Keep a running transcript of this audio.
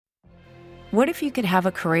What if you could have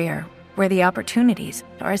a career where the opportunities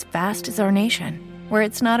are as vast as our nation, where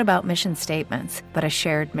it's not about mission statements, but a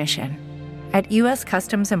shared mission? At U.S.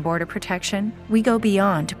 Customs and Border Protection, we go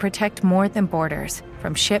beyond to protect more than borders.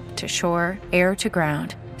 From ship to shore, air to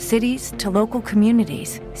ground, cities to local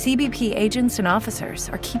communities, CBP agents and officers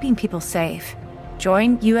are keeping people safe.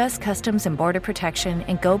 Join U.S. Customs and Border Protection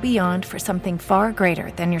and go beyond for something far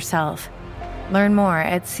greater than yourself. Learn more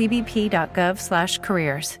at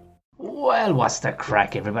cbp.gov/careers. Well, what's the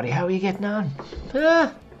crack, everybody? How are you getting on?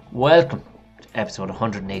 Welcome to episode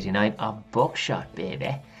 189 of Buckshot,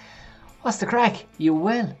 baby. What's the crack? You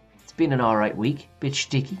well? It's been an alright week. Bit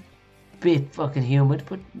sticky, bit fucking humid,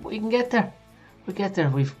 but we can get there. We'll get there.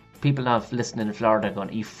 We've people now listening in Florida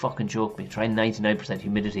going, you fucking joke me. Try 99%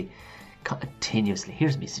 humidity continuously.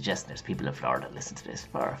 Here's me suggesting there's people in Florida listen to this.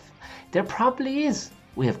 There probably is.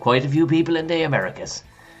 We have quite a few people in the Americas.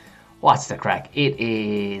 What's the crack? It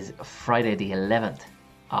is Friday the 11th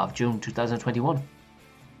of June 2021.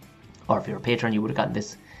 Or if you're a patron, you would have gotten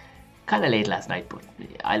this kind of late last night, but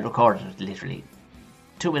I recorded it literally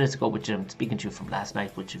 2 minutes ago, which I'm speaking to you from last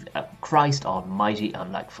night, which is, Christ almighty,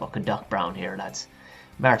 I'm like fucking Doc Brown here, lads.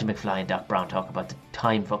 Marty McFly and Doc Brown talk about the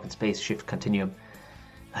time fucking space shift continuum.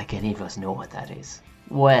 Like any of us know what that is.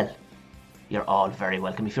 Well, you're all very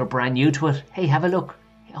welcome. If you're brand new to it, hey, have a look.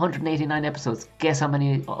 189 episodes. Guess how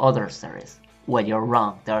many others there is? Well, you're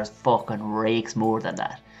wrong. There's fucking rakes more than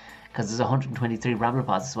that. Because there's 123 Ramble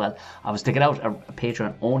Pods as well. I was taking out a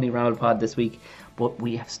Patreon only Ramble Pod this week, but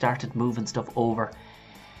we have started moving stuff over.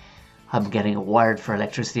 I'm getting wired for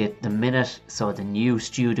electricity at the minute, so the new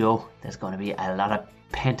studio, there's going to be a lot of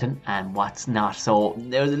painting and what's not. So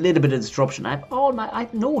there's a little bit of disruption. I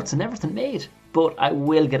have notes and everything made, but I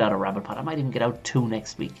will get out a Ramble Pod. I might even get out 2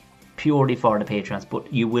 next week, purely for the Patrons,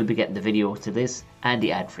 but you will be getting the video to this and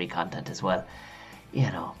the ad-free content as well. You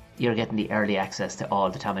know, you're getting the early access to all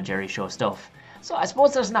the Tom and Jerry show stuff. So I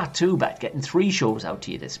suppose there's not too bad getting 3 shows out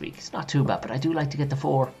to you this week. It's not too bad, but I do like to get the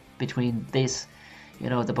 4 between this, you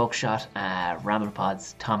know, the Buckshot, Ramble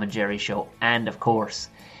Pods, Tom and Jerry show, and of course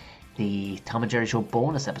the Tom and Jerry show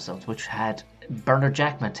bonus episodes, which had Bernard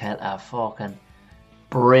Jackman tell a fucking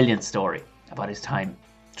brilliant story about his time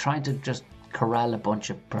trying to just corral a bunch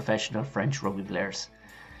of professional French rugby players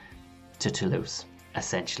to Toulouse,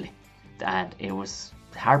 essentially. And it was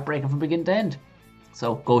heartbreaking from beginning to end.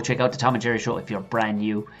 So go check out the Tom and Jerry show if you're brand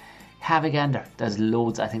new. Have a gander. There's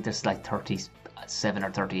loads. I think there's like 37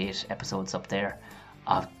 or 38 episodes up there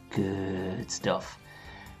of good stuff.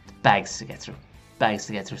 Bags to get through.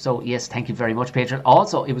 So yes, thank you very much, Patreon.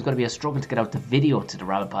 Also, it was going to be a struggle to get out the video to the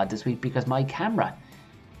Ramble Pod this week because my camera,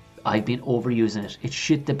 I've been overusing it. It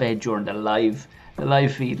shit the bed during the live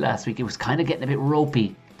feed last week. It was kind of getting a bit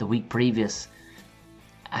ropey the week previous.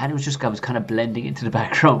 And it was just, I was kind of blending into the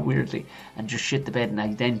background weirdly and just shit the bed. And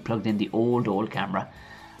I then plugged in the old camera.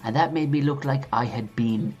 And that made me look like I had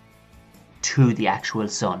been to the actual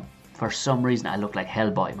sun. For some reason, I looked like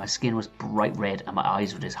Hellboy. My skin was bright red and my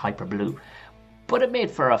eyes were just hyper blue. But it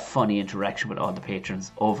made for a funny interaction with all the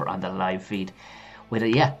patrons over on the live feed. With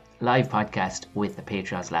a, live podcast with the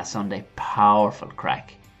Patreons last Sunday. Powerful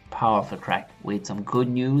crack. With some good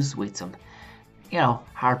news, with some, you know,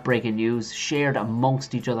 heartbreaking news shared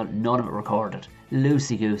amongst each other, none of it recorded.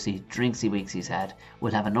 Loosey-goosey, drinksy weeks he's had.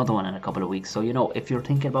 We'll have another one in a couple of weeks. So, you know, if you're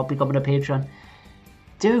thinking about becoming a Patreon,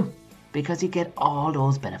 do, because you get all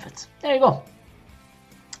those benefits. There you go.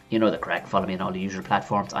 You know the crack. Follow me on all the usual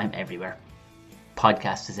platforms. I'm everywhere.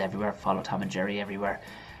 Podcast is everywhere. Follow Tom and Jerry everywhere.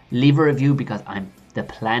 Leave a review because the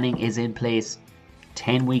planning is in place.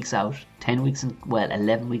 11 weeks out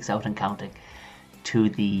and counting to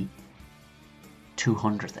the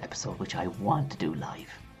 200th episode, which I want to do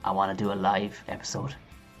live. I want to do a live episode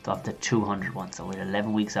of the 200 one. So we're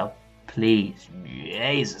 11 weeks out. Please,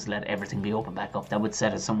 Jesus, let everything be open back up. That would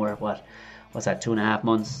set us somewhere, what's that, 2.5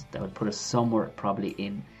 months? That would put us somewhere probably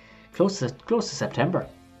in close to September,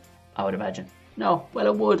 I would imagine. No, well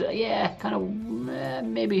it would, kind of,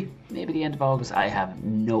 maybe the end of August. I have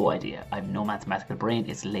no idea. I have no mathematical brain.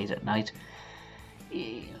 It's late at night.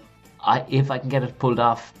 If I can get it pulled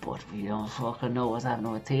off, but we don't fucking know what's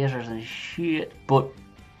happening with theatres and shit. But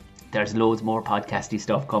there's loads more podcasty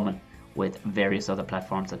stuff coming with various other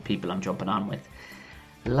platforms that people I'm jumping on with.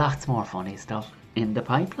 Lots more funny stuff in the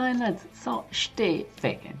pipeline, lads. So stay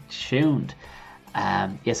fucking tuned.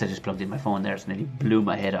 Yes, I just plugged in my phone there, so nearly blew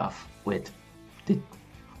my head off with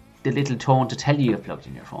the little tone to tell you plugged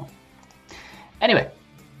in your phone. Anyway,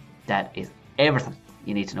 that is everything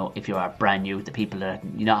you need to know if you are brand new. The people that are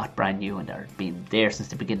not brand new and are been there since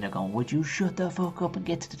the beginning are going, would you shut the fuck up and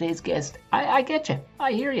get to today's guest? I get you.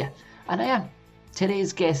 I hear you. And I am.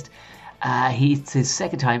 Today's guest, It's his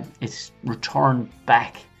second time. It's returned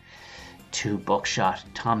back to Buckshot.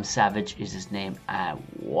 Tom Savage is his name.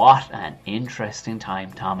 What an interesting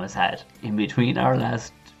time Tom has had in between our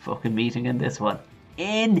last fucking meeting and this one.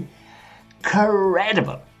 Incredible.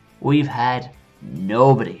 We've had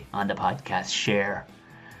nobody on the podcast share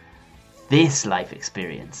this life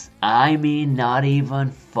experience. I mean, not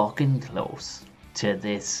even fucking close to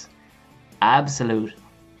this absolute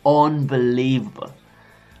unbelievable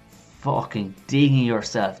fucking digging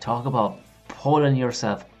yourself. Talk about pulling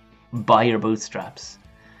yourself by your bootstraps,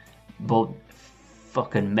 both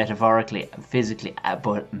fucking metaphorically, physically,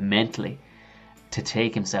 but mentally, to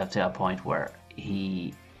take himself to a point where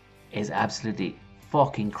he is absolutely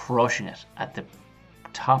fucking crushing it at the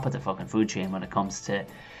top of the fucking food chain when it comes to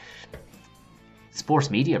sports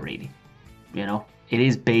media, really. You know, it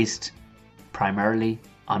is based primarily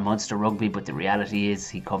on Munster rugby, but the reality is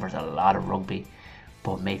he covers a lot of rugby,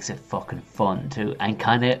 but makes it fucking fun too, and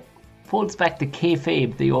kind of pulls back the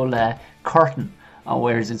kayfabe, the old curtain on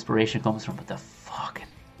where his inspiration comes from. But the fucking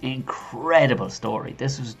incredible story.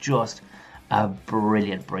 This was just a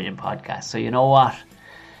brilliant podcast. So you know what?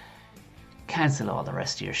 Cancel all the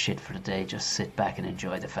rest of your shit for the day. Just sit back and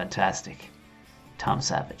enjoy the fantastic Tom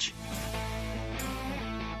Savage.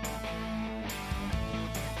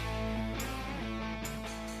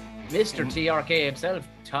 Mr. TRK himself,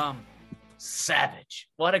 Tom Savage.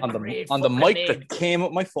 What a great on the mic name. that came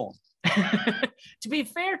with my phone. To be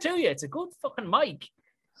fair to you, it's a good fucking mic.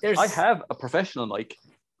 I have a professional mic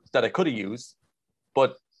that I could have used,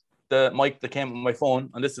 but the mic that came with my phone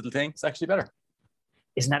on this little thing is actually better.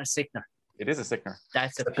 Isn't that a sickener? It is a sickener.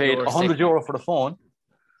 That's a I paid pure 100 sickener. euro for the phone,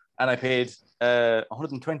 and I paid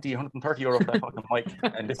 120, 130 euro for that fucking mic,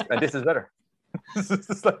 and this is better. This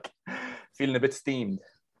is like feeling a bit steamed.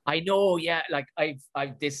 I know, yeah. Like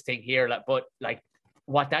I've this thing here, like, but like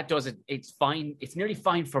what that does, it's fine. It's nearly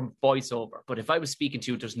fine for voiceover. But if I was speaking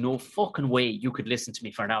to you, there's no fucking way you could listen to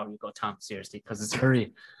me for an hour. You go, Tom, seriously, because it's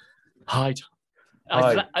very hi, Tom.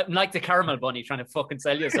 I'm like the caramel bunny trying to fucking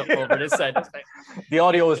sell you something over this side. Like, The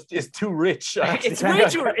audio is too rich. it's way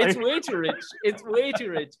too rich. It's way too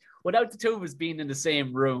rich. Without the two of us being in the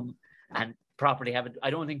same room and properly having, I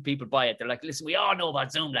don't think people buy it. They're like, listen, we all know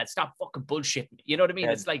about Zoom, lads. Stop fucking bullshitting. You know what I mean?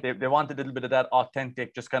 Yeah, it's like they want a little bit of that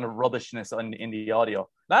authentic, just kind of rubbishness in the audio.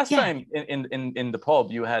 Last time in the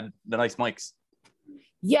pub, you had the nice mics.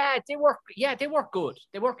 Yeah, they work. Yeah, they work good.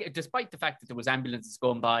 They work, despite the fact that there was ambulances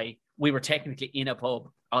going by. We were technically in a pub,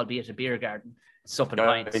 albeit a beer garden, supping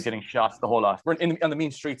pints. Getting shots, the whole lot. We're on the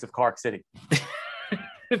mean streets of Cork City.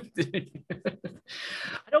 I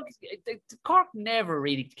don't. Cork never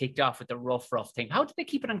really kicked off with the rough thing. How did they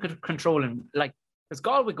keep it under control? And like, because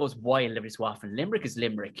Galway goes wild every so often. Limerick is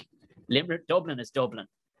Limerick. Dublin is Dublin.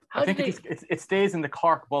 I think it stays in the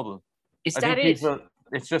Cork bubble. Is that it?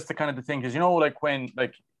 It's just the kind of the thing, because you know, like when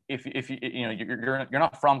like if you know you're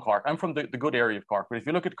not from Cork. I'm from the good area of Cork, but if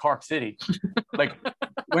you look at Cork City, like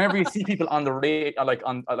whenever you see people on the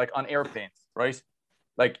on airplanes, right?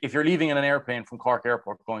 Like if you're leaving in an airplane from Cork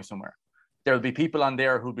Airport going somewhere, there'll be people on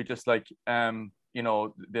there who'll be just like when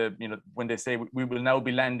they say we will now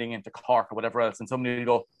be landing into Cork or whatever else, and somebody will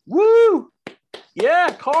go, woo,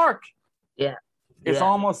 yeah, Cork. Yeah. It's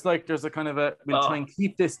almost like there's a kind of we'll try and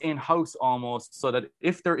keep this in-house almost, so that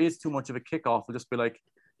if there is too much of a kickoff, we'll just be like,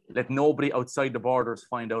 let nobody outside the borders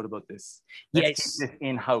find out about this. Let's keep this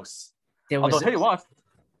in-house. Although I'll tell you what,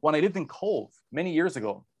 when I lived in Cove many years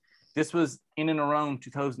ago, this was in and around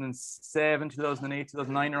 2007, 2008,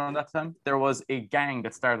 2009, around that time, there was a gang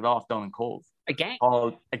that started off down in Cove. A gang?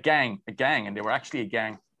 Called a gang, and they were actually a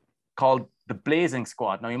gang called the Blazing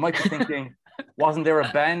Squad. Now you might be thinking, wasn't there a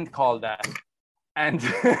band called that? And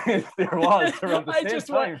there was around the same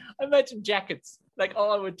time. I mentioned jackets, like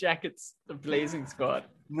all with jackets, the Blazing Squad.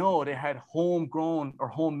 No, they had homegrown or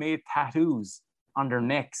homemade tattoos on their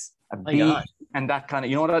necks, a B, and that kind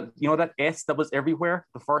of, you know that S that was everywhere,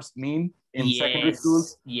 the first meme in secondary school,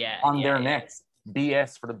 their necks,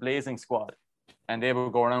 BS for the Blazing Squad, and they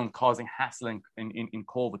would go around causing hassling in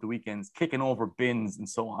Cove at the weekends, kicking over bins and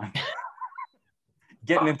so on.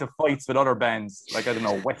 Getting into fights with other bands, like, I don't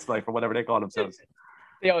know, Westlife or whatever they call themselves.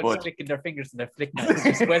 They always flicking their fingers and their flick notes.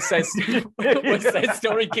 Just West Side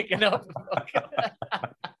Story kicking up.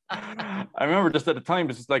 I remember just at the time, it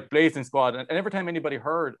was just like Blazing Squad. And every time anybody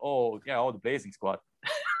heard, the Blazing Squad,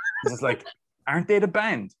 it's just like, aren't they the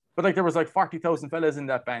band? But like there was like 40,000 fellas in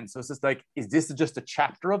that band. So it's just like, is this just a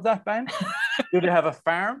chapter of that band? Do they have a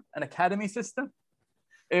farm, an academy system?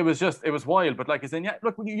 It was wild. But like,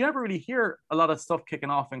 look, you never really hear a lot of stuff kicking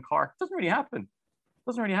off in Cork. It doesn't really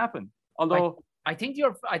happen. Although I think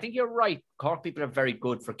you're right. Cork people are very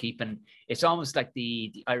good for keeping. It's almost like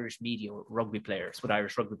the Irish media with rugby players, with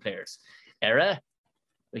Irish rugby players.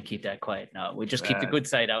 We keep that quiet now. We just keep the good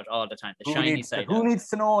side out all the time, the shiny side. Who needs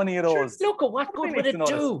to know any of those? Sure, look, what good would it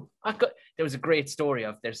do? There was a great story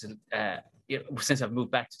of since I've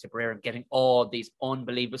moved back to Tipperary, and getting all these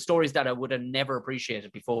unbelievable stories that I would have never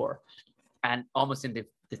appreciated before. And almost in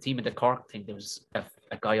the team of the Cork thing, there was a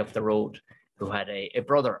guy up the road who had a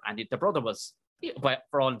brother, and the brother was, but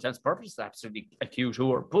for all intents and purposes, absolutely a cute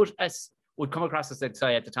whore, but as would come across as a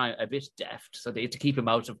guy at the time a bit daft, so they had to keep him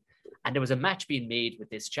out of. And there was a match being made with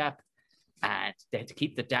this chap, and they had to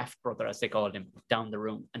keep the daft brother, as they called him, down the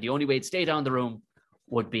room. And the only way he'd stay down the room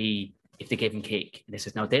would be if they gave him cake. And they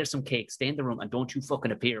says, "Now there's some cake. Stay in the room and don't you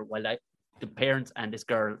fucking appear while the parents and this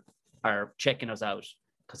girl are checking us out,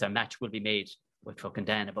 because our match will be made with fucking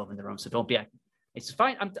Dan above in the room. So don't be acting." It's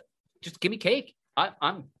fine. Just give me cake.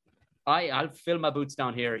 I'll fill my boots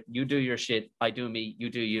down here. You do your shit. I do me. You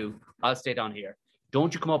do you. I'll stay down here.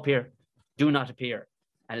 Don't you come up here. Do not appear.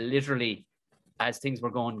 And literally, as things were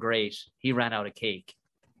going great, he ran out of cake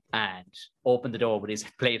and opened the door with his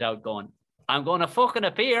plate out going, "I'm going to fucking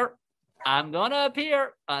appear. I'm going to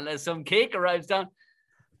appear unless some cake arrives down."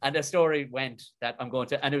 And the story went that I'm going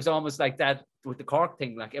to, and it was almost like that with the Cork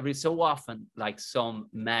thing. Like every so often, like some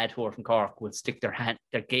mad whore from Cork would stick their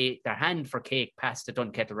hand for cake past the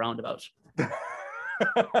Dunkettle roundabout.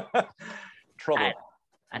 Trouble.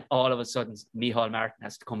 And all of a sudden, Micheál Martin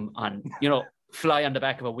has to come on, fly on the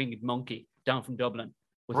back of a winged monkey down from Dublin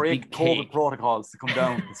with break a big cake. COVID protocols to come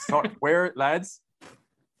down. Where, lads?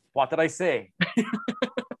 What did I say?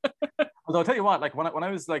 Although I'll tell you what, like when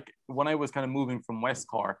I was kind of moving from West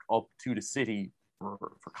Cork up to the city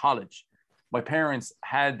for college, my parents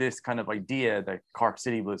had this kind of idea that Cork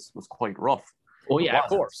City was quite rough. Oh yeah, of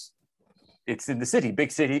course. It's in the city,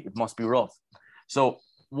 big city. It must be rough. So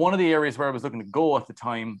one of the areas where I was looking to go at the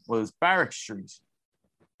time was Barrack Street.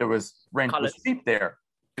 There was rent was cheap there.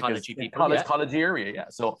 College area, yeah.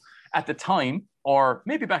 So at the time, or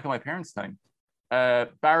maybe back in my parents' time,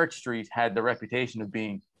 Barrack Street had the reputation of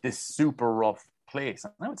being this super rough place.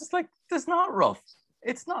 And I was just like, it's not rough.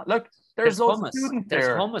 It's not. Look, there's loads of students there.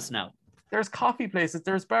 There's hummus now. There's coffee places.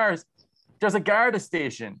 There's bars. There's a Garda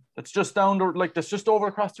station that's just that's just over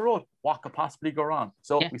across the road. What could possibly go wrong?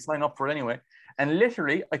 So we sign up for it anyway. And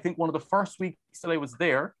literally, I think one of the first weeks that I was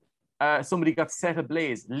there, somebody got set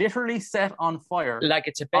ablaze, literally set on fire, like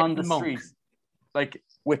a Tibetan on the monk, street, like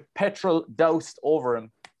with petrol doused over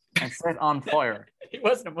him and set on fire. He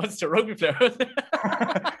wasn't a Munster rugby player.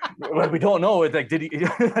 Well, we don't know. Like, did he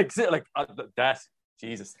that?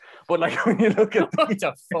 Jesus. But like when you look at what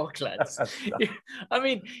the fuck, lads? I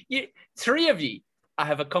mean, three of you, I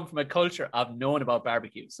have come from a culture I've known about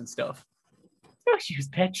barbecues and stuff. Don't use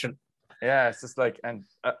petrol. Yeah, it's just like, and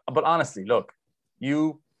but honestly, look,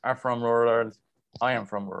 you are from rural Ireland. I am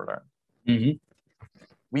from rural Ireland. Mm-hmm.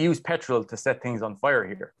 We use petrol to set things on fire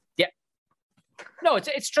here. Yeah. No,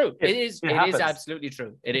 it's true. It is absolutely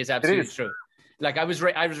true. It is absolutely true. Like I was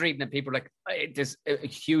reading and people like there's a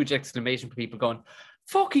huge exclamation for people going,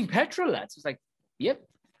 "Fucking petrol, lads!" It's like, yep,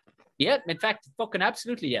 yeah. In fact, fucking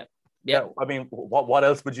absolutely, yeah. Yeah. I mean, what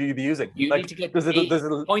else would you be using? You need to get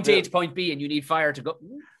point A to point B, and you need fire to go.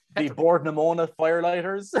 The Bord Namona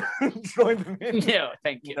firelighters. Join them in. No,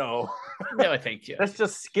 thank you. No, thank you. Let's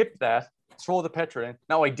just skip that. Throw the petrol in.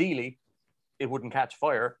 Now, ideally, it wouldn't catch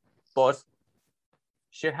fire, but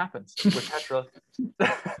shit happens with petrol.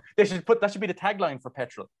 That should be the tagline for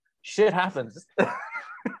petrol. Shit happens.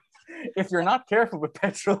 If you're not careful with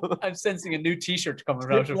petrol, I'm sensing a new T-shirt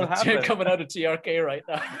coming out of TRK right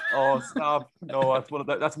now. Oh, stop! No,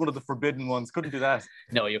 that's one of the forbidden ones. Couldn't do that.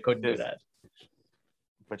 No, you couldn't do that.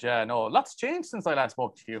 But yeah, no, lots changed since I last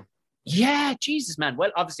spoke to you. Yeah, Jesus, man.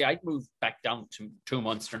 Well, obviously, I moved back down to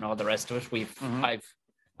Munster and all the rest of it.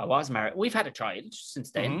 I was married. We've had a child since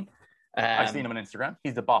then. Mm-hmm. I've seen him on Instagram.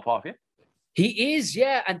 He's the bop off you. He is,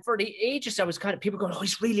 yeah. And for the ages, I was kind of people going, "Oh,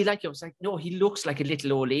 he's really like you." I was like, "No, he looks like a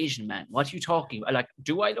little old Asian man. What are you talking about? Like,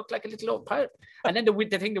 do I look like a little old pirate?" And then the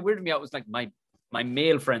thing that weirded me out was like my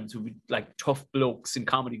male friends who would like tough blokes in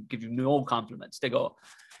comedy give you no compliments. They go,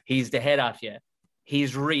 "He's the head off you.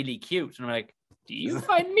 He's really cute." And I'm like, "Do you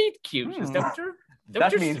find me cute?" Is that what you're?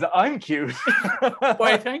 That means I'm cute.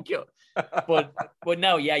 Why, thank you. But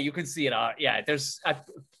now, yeah, you can see it. Yeah,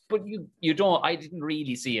 but you don't. I didn't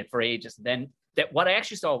really see it for ages. And then what I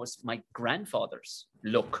actually saw was my grandfather's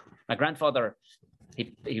look. My grandfather,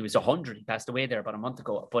 he was 100. He passed away there about a month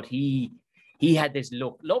ago. But he had this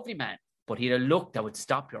look, lovely man. But he had a look that would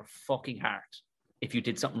stop your fucking heart if you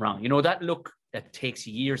did something wrong. You know that look that takes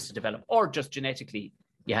years to develop, or just genetically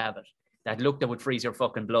you have it. that look that would freeze your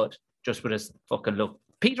fucking blood just with his fucking look.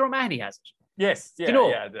 Peter O'Mahony has it. Yes, yeah, you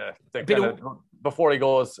know, the kind of, before he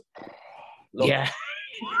goes, look. Yeah,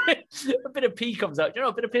 a bit of pee comes out,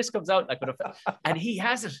 a bit of piss comes out, like, and he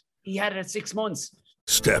has it. He had it at 6 months.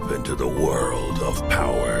 Step into the world of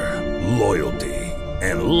power, loyalty,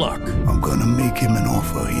 and luck. I'm gonna make him an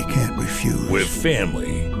offer he can't refuse. With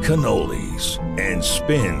family, cannolis, and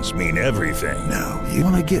spins mean everything. Now, you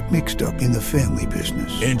wanna get mixed up in the family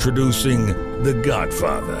business. Introducing The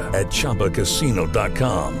Godfather at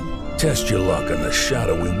ChumbaCasino.com. Test your luck in the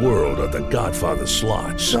shadowy world of The Godfather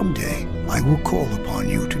slot. Someday, I will call upon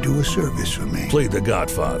you to do a service for me. Play The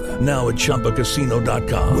Godfather now at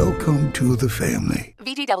ChumbaCasino.com. Welcome to the family.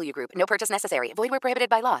 VGW Group. No purchase necessary. Void where prohibited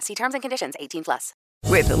by law. See terms and conditions. 18+.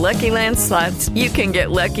 With the Lucky Land Slots, you can get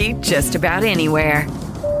lucky just about anywhere.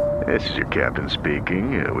 This is your captain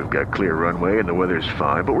speaking. We've got clear runway and the weather's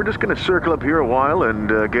fine, but we're just going to circle up here a while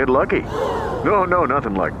and get lucky. No,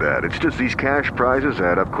 nothing like that. It's just these cash prizes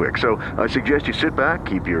add up quick. So I suggest you sit back,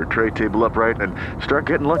 keep your tray table upright, and start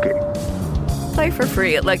getting lucky. Play for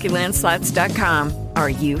free at LuckyLandSlots.com. Are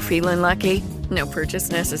you feeling lucky? No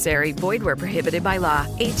purchase necessary. Void where prohibited by law.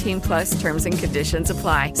 18+ terms and conditions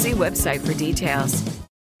apply. See website for details.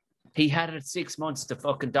 He had it at 6 months. The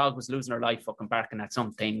fucking dog was losing her life fucking barking at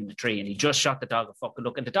something in the tree, and he just shot the dog a fucking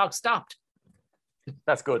look, and the dog stopped.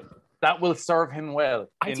 That's good. That will serve him well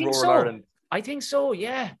in rural Ireland. I think so,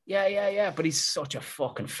 yeah. But he's such a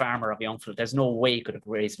fucking farmer of Youngfield. There's no way he could have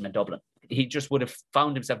raised him in Dublin. He just would have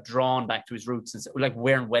found himself drawn back to his roots, and like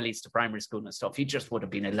wearing wellies to primary school and stuff. He just would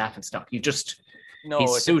have been a laughing stock. He's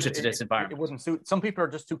suited to this environment. It wouldn't suit. Some people are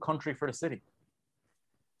just too country for the city.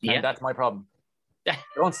 Yeah. And that's my problem. I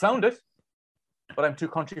don't sound it, but I'm too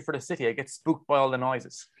country for the city. I get spooked by all the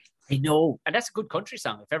noises. I know. And that's a good country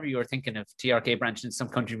song. If ever you were thinking of TRK branching into some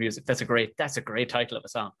country music, that's a great title of a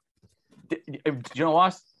song. Do you know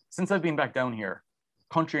what? Since I've been back down here,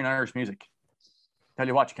 country and Irish music, tell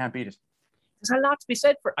you what, you can't beat it. There's a lot to be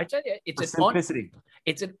said for it. I tell you, it's simplicity.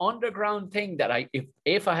 It's an underground thing that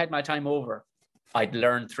if I had my time over, I'd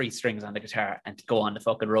learn 3 strings on the guitar and go on the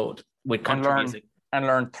fucking road with country music. And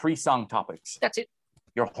learn 3 song topics. That's it.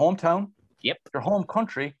 Your hometown, yep, your home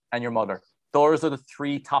country, and your mother. Those are the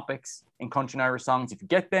 3 topics in country and Irish songs. If you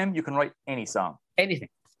get them, you can write any song.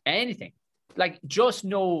 Anything. Like, just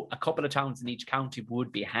know a couple of towns in each county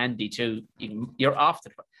would be handy too. You're off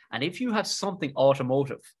the... And if you have something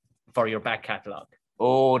automotive for your back catalogue.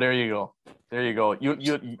 Oh, there you go.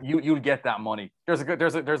 You'll get that money. There's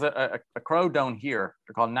a crowd down here.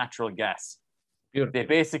 They're called Natural Gas. Beautiful. They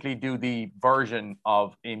basically do the version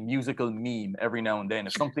of a musical meme every now and then.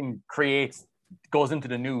 If something goes into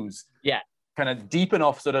the news, yeah, kind of deep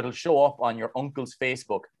enough so that it'll show up on your uncle's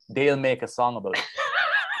Facebook, they'll make a song about it.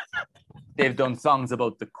 They've done songs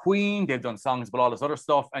about the Queen. They've done songs about all this other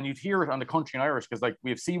stuff. And you'd hear it on the country and Irish because, like, we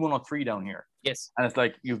have C103 down here. Yes. And it's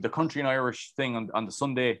like you have the country and Irish thing on the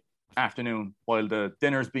Sunday afternoon while the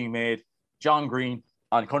dinner's being made. John Green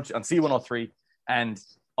on C103 and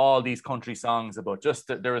all these country songs about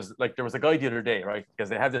there was a guy the other day, right? Because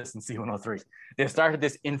they have this in C103. They started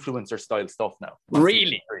this influencer style stuff now.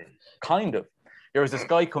 Really? Kind of. There was this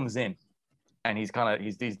guy comes in and he's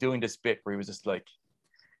doing this bit where he was just like,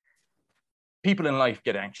 people in life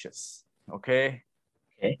get anxious, okay?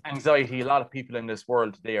 Anxiety, a lot of people in this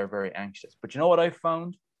world today are very anxious. But you know what I've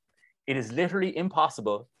found? It is literally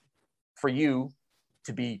impossible for you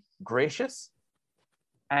to be gracious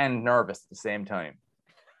and nervous at the same time.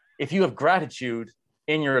 If you have gratitude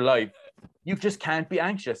in your life, you just can't be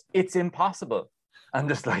anxious. It's impossible. I'm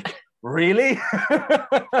just like, really?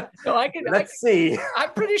 No, Let's see.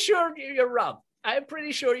 I'm pretty sure you're wrong.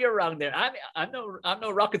 there. I'm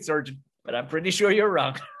no rocket surgeon, but I'm pretty sure you're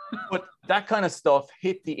wrong. But that kind of stuff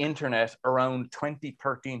hit the internet around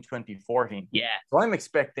 2013, 2014. Yeah. So I'm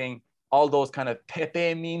expecting all those kind of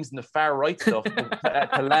Pepe memes and the far right stuff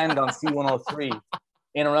to land on C103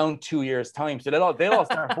 in around 2 years' time. So they'll all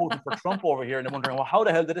start voting for Trump over here and they're wondering, well, how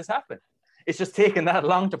the hell did this happen? It's just taken that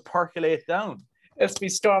long to percolate down. It's be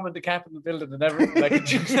storming the Capitol building and everything. Like,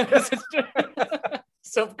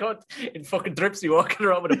 some cunt in fucking Dripsy walking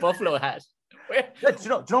around with a buffalo hat. Yeah, do you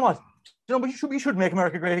know what? We should make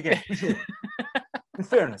America great again. We should. In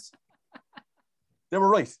fairness. They were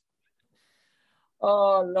right.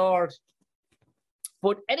 Oh, Lord.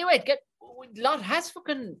 But anyway,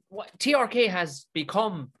 TRK has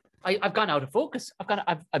become... I've gone out of focus.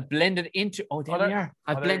 I've blended into... Oh, there we are.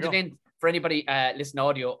 I've blended in. For anybody listening to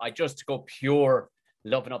audio, I just go pure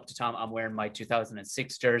loving up to Tom. I'm wearing my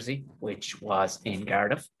 2006 jersey, which was in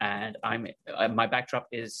Cardiff. And my backdrop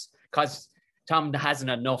is... Because Tom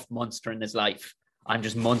hasn't enough Munster in his life. I'm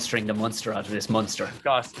just munstering the Munster out of this Munster.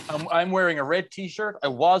 Gosh, I'm wearing a red T-shirt. I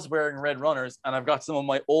was wearing red runners, and I've got some of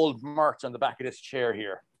my old merch on the back of this chair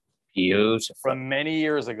here. Beautiful. From many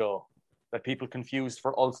years ago that people confused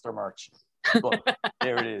for Ulster merch. But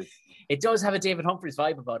there it is. It does have a David Humphreys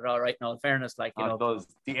vibe about it, all right. In all fairness, like, you know. It does.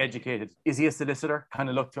 The educated. Is he a solicitor? Kind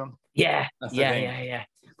of look to him. Yeah.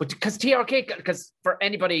 But because TRK, because for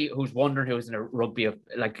anybody who's wondering who's in a rugby,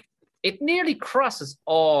 like, it nearly crosses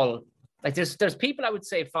all. Like, there's people I would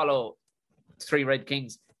say follow Three Red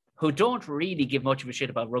Kings who don't really give much of a shit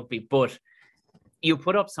about rugby, but you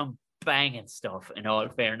put up some banging stuff, in all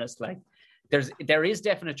fairness. Like, there is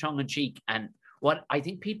definite tongue-in-cheek, and what I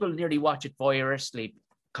think people nearly watch it voyeuristically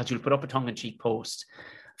because you'll put up a tongue-in-cheek post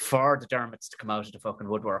for the Dermots to come out of the fucking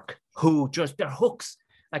woodwork, who just, they're hooks.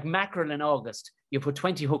 Like mackerel in August, you put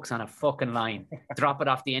 20 hooks on a fucking line, drop it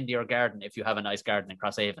off the end of your garden if you have a nice garden in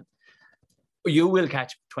Crosshaven. You will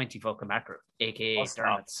catch 20 fucking mackerel, aka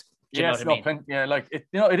Dermots. Like it,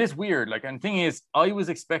 you know, it is weird. Like, and the thing is, I was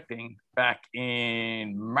expecting back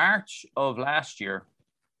in March of last year,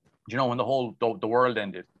 you know, when the world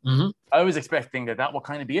ended, I was expecting that would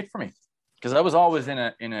kind of be it for me, because I was always in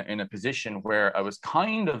a position where I was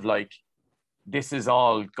kind of like, this is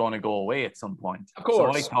all going to go away at some point. Of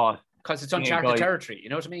course. So I thought, because it's uncharted territory, you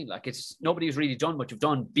know what I mean? Like, it's nobody's really done what you've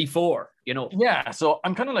done before, you know? Yeah, so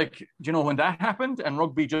I'm kind of like, you know, when that happened and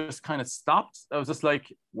rugby just kind of stopped, I was just like,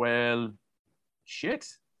 well, shit.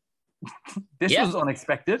 This was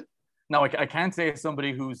unexpected. Now, I can't say as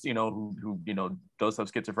somebody who's, you know, who you know, does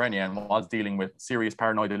have schizophrenia and was dealing with serious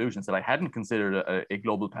paranoid delusions that I hadn't considered a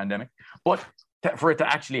global pandemic. But for it to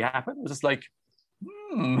actually happen, it was just like,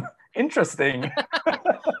 interesting.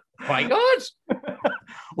 My God.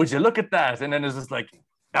 Would you look at that? And then it's just like,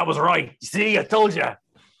 that was right. You see, I told you.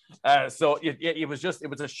 So it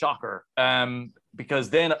was a shocker. Because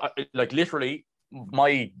then, like, literally,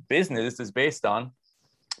 my business is based on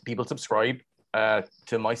people subscribe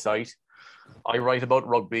to my site. I write about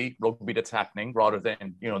rugby that's happening, rather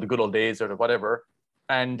than, you know, the good old days or whatever.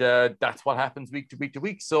 And that's what happens week to week to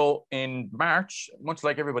week. So in March, much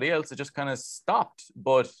like everybody else, it just kind of stopped.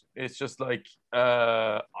 But it's just like,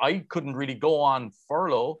 I couldn't really go on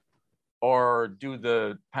furlough or do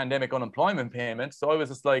the pandemic unemployment payment. So I was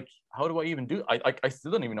just like, how do I even do it? I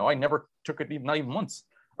still don't even know. I never took it, not even once.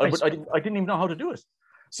 I didn't even know how to do it.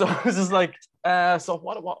 So I was just like, so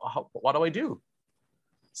what do I do?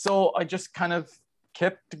 So I just kind of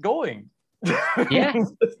kept going. Yeah.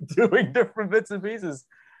 Doing different bits and pieces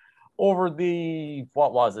over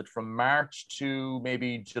what was it, from March to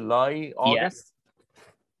maybe July, August. Yeah.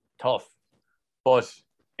 Tough, but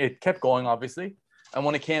it kept going, obviously. And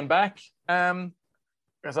when it came back,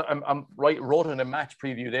 because I'm wrote in a match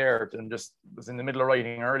preview there, and just was in the middle of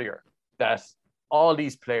writing earlier, that all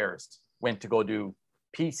these players went to go do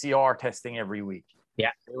PCR testing every week.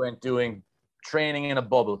 Yeah, they went doing training in a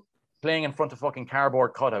bubble, playing in front of fucking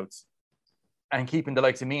cardboard cutouts, and keeping the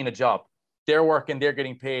likes of me in a job. They're working, they're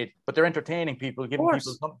getting paid, but they're entertaining people, giving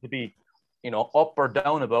people something to be, you know, up or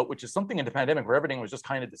down about, which is something in the pandemic where everything was just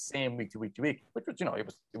kind of the same week to week to week, which was, you know, it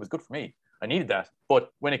was good for me. I needed that.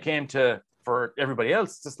 But when it came for everybody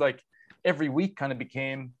else, it's just like every week kind of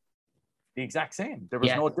became the exact same. There was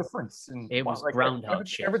no difference. It was like groundhog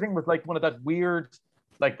shit. Everything was like one of that weird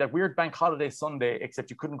bank holiday Sunday, except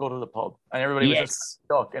you couldn't go to the pub and everybody was just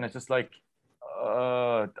stuck. And it's just like,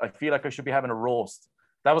 I feel like I should be having a roast.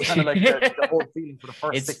 That was kind of like the whole feeling for the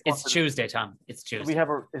first 6 months. It's Tuesday, Tom. It's Tuesday.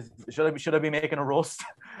 Should I be making a roast?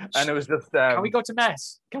 And it was just. Can we go to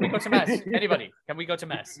mass? Anybody? Can we go to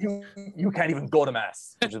mass? You can't even go to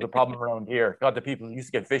mass, which is the problem around here. God, the people used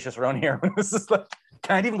to get vicious around here. It's just like,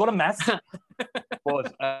 can't even go to mass.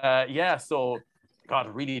 But so God,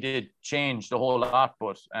 it really did change the whole lot.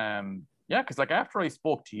 But because like after I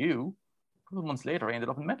spoke to you, a couple of months later, I ended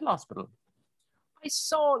up in mental hospital. I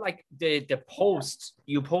saw like the post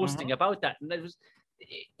you posting about that, and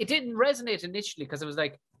it didn't resonate initially because it was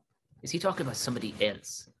like, is he talking about somebody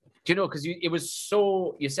else? Do you know? Because it was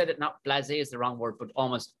so, you said it, not blasé is the wrong word, but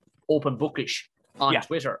almost open bookish on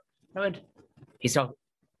Twitter. I went, is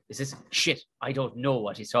this shit? I don't know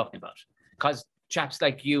what he's talking about, because chaps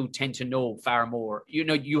like you tend to know far more. You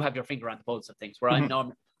know, you have your finger on the pulse of things. Where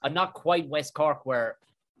I'm not quite West Cork, where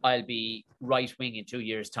I'll be right wing in 2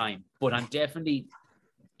 years' time, but I'm definitely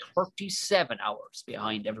 37 hours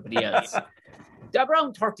behind everybody else.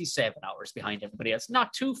 Around 37 hours behind everybody else.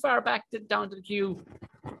 Not too far back down to the queue,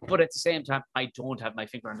 but at the same time, I don't have my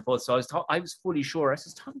finger on the pulse. So I was fully sure. I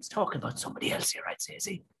said, Tom's talking about somebody else here, I'd say, is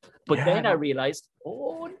he? But then I realized,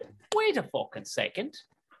 oh, wait a fucking second.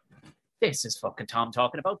 This is fucking Tom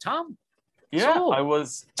talking about Tom. Yeah, so, I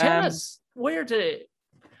was. Tell us,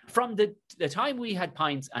 from the time we had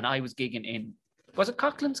pints and I was gigging in, was it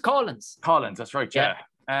Collins? Collins, that's right, yeah.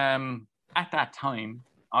 At that time,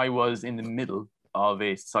 I was in the middle of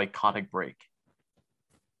a psychotic break.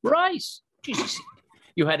 Right. Jesus.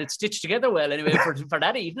 You had it stitched together well anyway for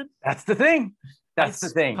that evening. That's the thing. Pints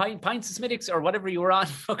of Smithwick's or whatever you were on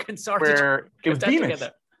fucking sorted. Where it was Beamish.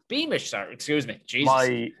 Together. Beamish, sorry, excuse me. Jesus.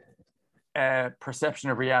 My perception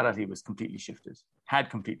of reality was completely shifted. Had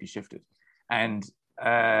completely shifted. And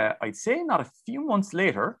I'd say not a few months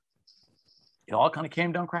later, it all kind of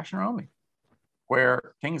came down crashing around me,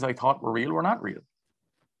 where things I thought were real were not real.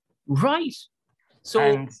 Right.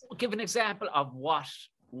 So give an example of what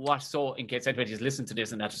so in case anybody's listened to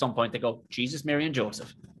this and at some point they go, Jesus, Mary and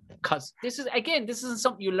Joseph. Because this isn't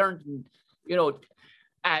something you learned,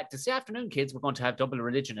 this afternoon, kids, we're going to have double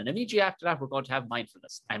religion. And immediately after that, we're going to have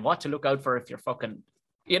mindfulness and what to look out for if you're fucking,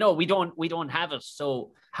 we don't have it.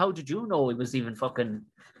 So how did you know it was even fucking,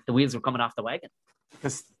 the wheels were coming off the wagon?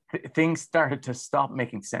 Because things started to stop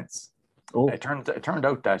making sense. Oh. It turned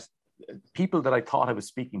out that people that I thought I was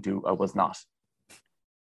speaking to, I was not.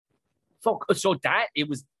 Fuck. So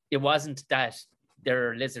it wasn't that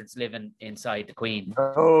there are lizards living inside the Queen.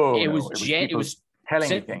 Oh, it was telling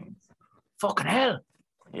me things. Fucking hell.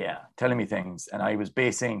 Yeah, telling me things. And I was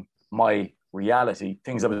basing my reality,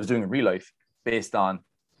 things I was doing in real life, based on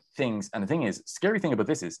things. And the thing is, scary thing about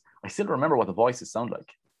this is, I still remember what the voices sound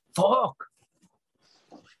like. Fuck.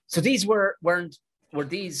 So these weren't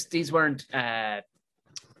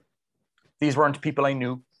these weren't people I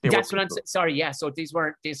knew. That's what I'm saying. Sorry, yeah. So this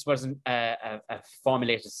wasn't a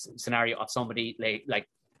formulated scenario of somebody like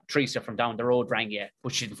Teresa from down the road rang you,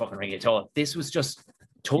 but she didn't fucking ring you at all. This was just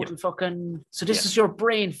total fucking. So this is your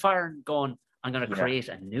brain firing, going, I'm going to create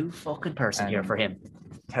a new fucking person here for him.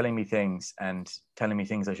 Telling me things and telling me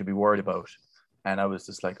things I should be worried about. And I was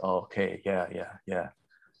just like, oh, okay, yeah.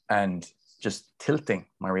 And just tilting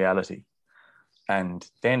my reality. And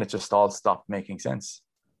then it just all stopped making sense.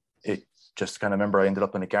 It just kind of remember I ended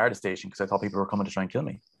up in a guard station because I thought people were coming to try and kill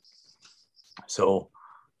me. So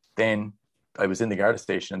then I was in the guard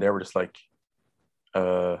station and they were just like,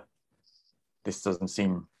 this doesn't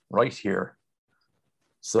seem right here.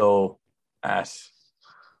 So at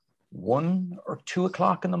 1 or 2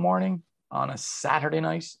 o'clock in the morning on a Saturday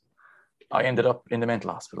night, I ended up in the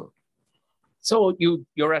mental hospital. So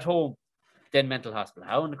you're at home, then mental hospital.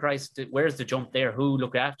 How in the Christ, where's the jump there? Who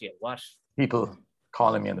looked after you? What? People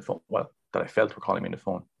calling me on the phone. Well, that I felt were calling me on the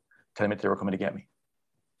phone, telling me that they were coming to get me.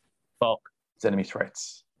 Fuck. Sending me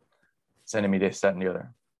threats, sending me this, that, and the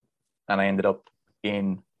other. And I ended up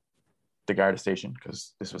in the Garda station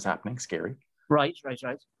because this was happening, scary. Right.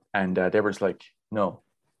 And they were just like, no,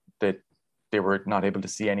 that they were not able to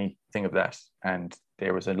see anything of that. And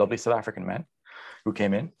there was a lovely South African man who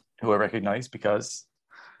came in, who I recognized because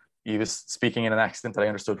he was speaking in an accent that I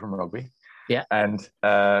understood from rugby. Yeah. And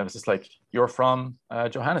it was just like, you're from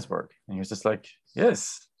Johannesburg. And he was just like,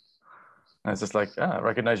 yes. And I was just like, I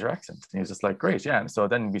recognize your accent. And he was just like, great, yeah. And so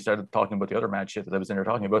then we started talking about the other mad shit that I was in there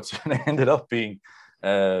talking about. So I ended up being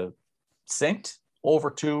sent over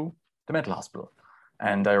to the mental hospital.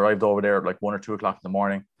 And I arrived over there at like 1 or 2 o'clock in the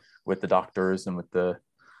morning with the doctors and with the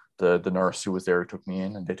nurse who was there who took me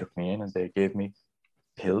in. And they took me in and they gave me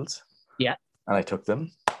pills. Yeah. And I took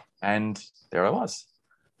them. And there I was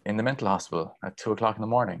in the mental hospital at 2 o'clock in the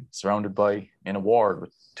morning, surrounded by in a ward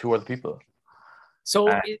with 2 other people. So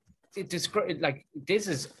this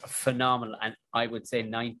is phenomenal. And I would say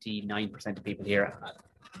 99% of people here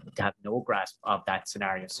have no grasp of that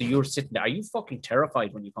scenario. So you're sitting there. Are you fucking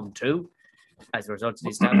terrified when you come to as a result of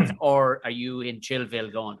these tablets? Or are you in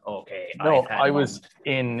Chillville going, okay? No, I was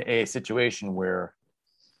in a situation where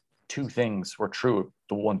 2 things were true at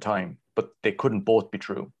the one time, but they couldn't both be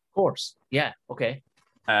true. Of course. Yeah. Okay.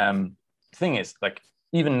 Thing is, like,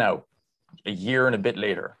 even now, a year and a bit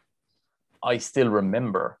later, I still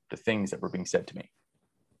remember the things that were being said to me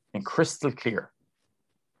and crystal clear.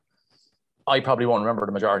 I probably won't remember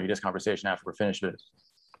the majority of this conversation after we're finished with it.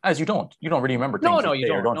 As you don't really remember things. No, you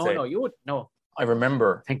don't. No, you would. No. I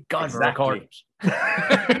rember. Thank God we're recording.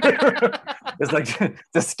 It's like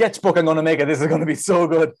the sketchbook I'm going to make it. This is going to be so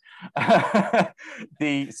good.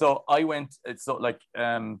 So I went. So like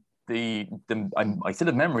I still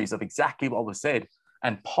have memories of exactly what was said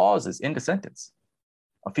and pauses in the sentence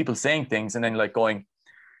of people saying things and then like going,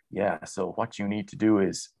 yeah. So what you need to do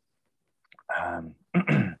is,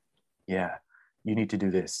 yeah, you need to do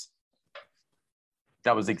this.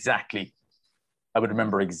 That was exactly. I would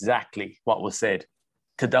remember exactly what was said,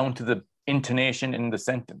 down to the intonation in the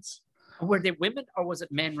sentence. Were they women or was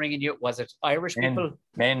it men ringing you? Was it Irish people?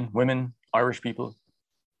 Men, women, Irish people.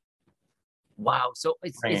 Wow. So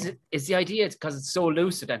is the idea because it's so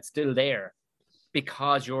lucid and still there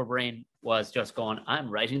because your brain was just going, I'm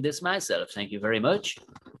writing this myself. Thank you very much.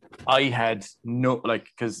 I had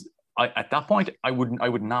because at that point I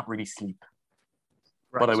would not really sleep,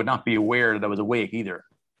 but I would not be aware that I was awake either.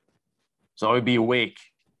 So I would be awake.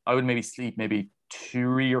 I would maybe sleep maybe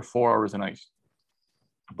 3 or 4 hours a night,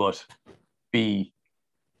 but be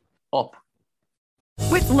up.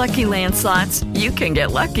 With Lucky Land Slots, you can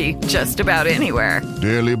get lucky just about anywhere.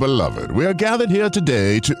 Dearly beloved, we are gathered here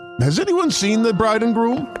today to... Has anyone seen the bride and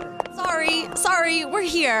groom? Sorry, we're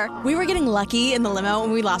here. We were getting lucky in the limo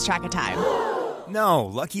and we lost track of time. No,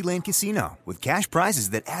 Lucky Land Casino, with cash prizes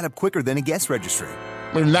that add up quicker than a guest registry.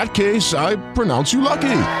 In that case, I pronounce you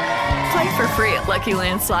lucky. Play for free at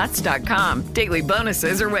LuckyLandSlots.com. Daily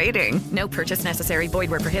bonuses are waiting. No purchase necessary. Void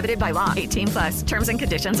where prohibited by law. 18+. Terms and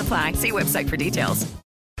conditions apply. See website for details.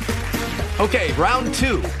 Okay, round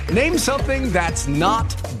 2. Name something that's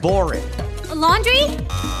not boring. A laundry?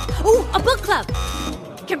 Ooh, a book club.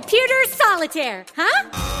 Computer solitaire, huh?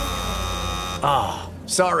 Ah, oh,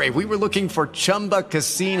 sorry. We were looking for Chumba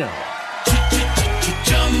Casino.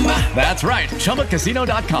 That's right.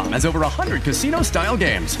 ChumbaCasino.com has over 100 casino-style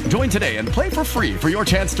games. Join today and play for free for your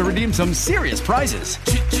chance to redeem some serious prizes.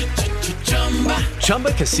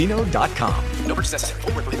 ChumbaCasino.com. No purchase necessary.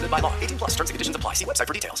 Void where prohibited by law. 18+. Terms and conditions apply. See website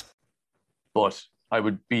for details. But I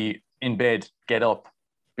would be in bed, get up,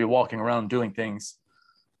 be walking around doing things,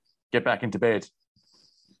 get back into bed,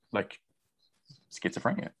 like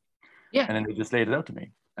schizophrenia. Yeah. And then they just laid it out to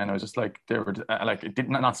me. And I was just like, they were like, it did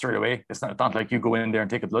not straight away. It's not like you go in there and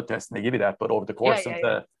take a blood test and they give you that. But over the course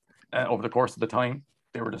over the course of the time,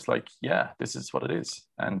 they were just like, yeah, this is what it is,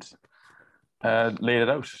 and laid it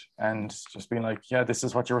out and just being like, yeah, this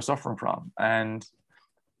is what you were suffering from, and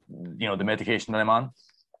the medication that I'm on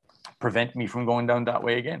prevent me from going down that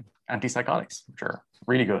way again. Antipsychotics, which are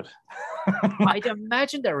really good. I'd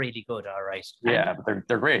imagine they're really good, all right. Yeah, but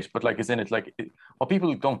they're great. But like, what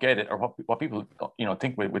people don't get it, or what people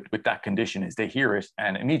think with that condition is they hear it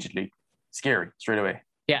and immediately scary straight away.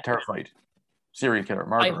 Yeah, terrified, serial killer,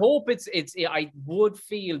 murderer. I hope it's. I would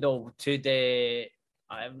feel though to the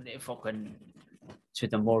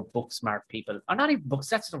more book smart people, or not even books.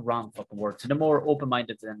 That's the wrong fucking word. To the more open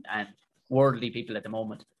minded and worldly people at the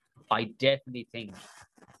moment, I definitely think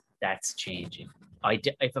that's changing.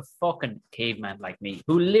 If a fucking caveman like me,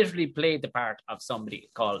 who literally played the part of somebody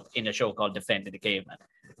in a show called Defending the Caveman,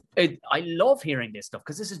 I love hearing this stuff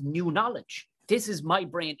because this is new knowledge. This is my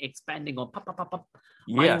brain expanding on pop, pop, pop, pop.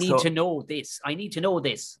 Yeah, I need to know this. I need to know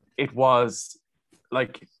this. It was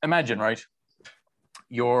like, imagine, right?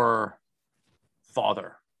 Your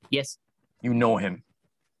father. Yes. You know him.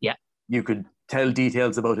 Yeah. You could tell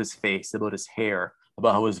details about his face, about his hair,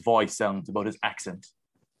 about how his voice sounds, about his accent.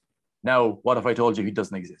 Now, what if I told you he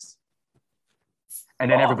doesn't exist? And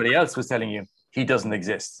then everybody else was telling you he doesn't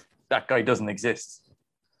exist. That guy doesn't exist.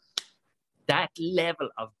 That level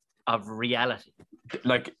of reality.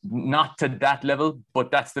 Like, not to that level, but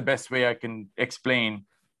that's the best way I can explain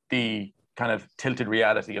the kind of tilted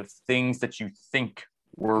reality of things that you think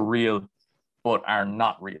were real, but are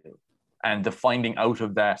not real. And the finding out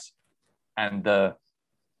of that, and the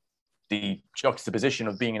juxtaposition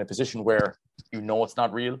of being in a position where you know it's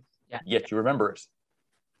not real, yet you remember it.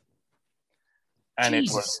 And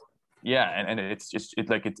Jesus. It was, and it's just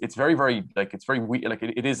it's very, very, like, it's very weird. Like,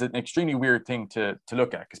 it is an extremely weird thing to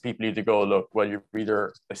look at, because people either go, look, well, you're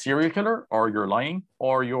either a serial killer or you're lying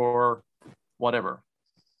or you're whatever.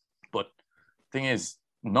 But thing is,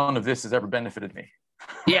 none of this has ever benefited me.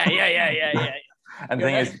 Yeah. And the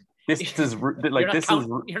thing is, this is like,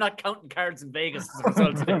 you're not counting cards in Vegas as a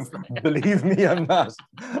result of this. Believe me, I'm not.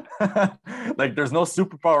 Like, there's no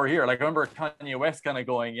superpower here. Like, I remember Kanye West kind of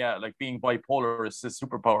going, yeah, like, being bipolar is his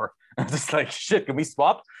superpower. I'm just like, shit, can we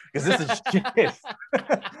swap? Because this is shit.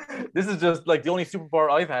 This is just like the only superpower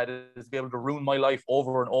I've had is to be able to ruin my life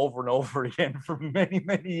over and over and over again for many,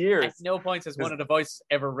 many years. At no point has one of the voices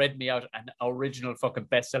ever read me out an original fucking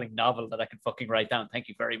best-selling novel that I can fucking write down. Thank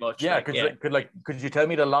you very much. Yeah, could you tell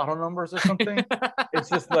me the lotto numbers or something? It's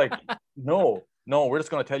just like, no, we're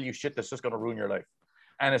just going to tell you shit that's just going to ruin your life.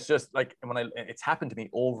 And it's just like, it's happened to me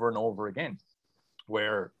over and over again,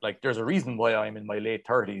 where, like, there's a reason why I'm in my late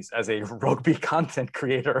 30s as a rugby content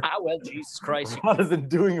creator. Well, Jesus Christ. Rather than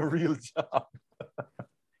doing a real job.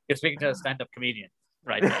 You're speaking to a stand-up comedian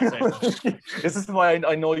right now. So. This is why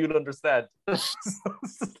I know you'll understand.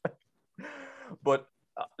 But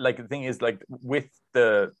like, the thing is, like, with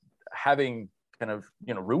the having kind of,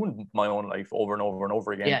 ruined my own life over and over and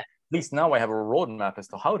over again, at least now I have a roadmap as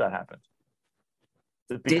to how that happened.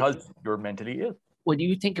 Because you're mentally ill. when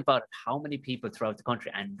you think about it, how many people throughout the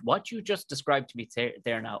country, and what you just described to me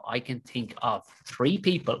there now, I can think of 3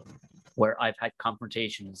 people where I've had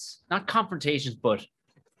not confrontations, but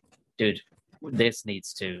dude, this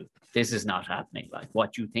is not happening. Like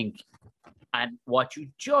what you think and what you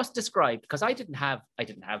just described, because I didn't have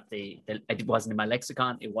it wasn't in my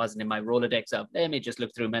lexicon, it wasn't in my Rolodex of, let me just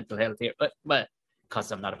look through mental health here, but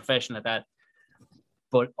because I'm not a professional at that.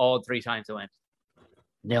 But all 3 times I went,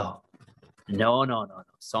 no.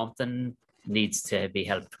 Something needs to be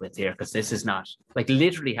helped with here, because this is not, like,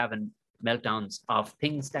 literally having meltdowns of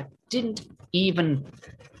things that weren't even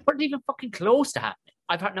fucking close to happening.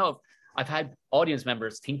 I've had audience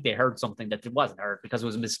members think they heard something that it wasn't heard because it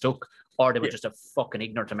was mistook, or they were just a fucking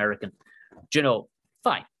ignorant American. Do you know?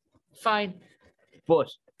 Fine.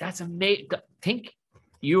 But that's amazing. Think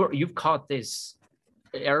you've caught this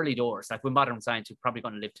early doors. Like with modern science, you're probably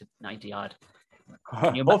going to live to 90 odd.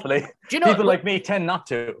 Hopefully. Do you know, people like me tend not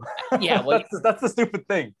to. Yeah, well, that's the stupid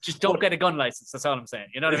thing. Just don't get a gun license. That's all I'm saying.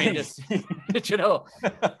 You know what I mean? Just, you know.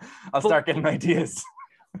 I'll start getting ideas.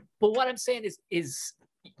 But what I'm saying is,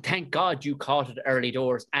 thank God you caught it early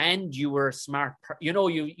doors, and you were smart. You know,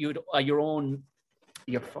 you're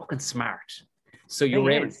fucking smart. So you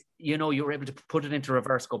were able to put it into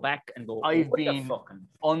reverse, go back and go. I've been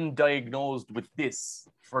undiagnosed with this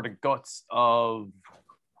for the guts of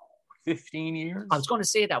 15 years. I was going to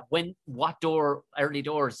say that. Early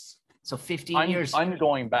doors? So 15 years. I'm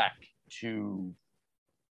going back to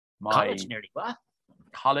my college nearly. What?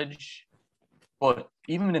 College, but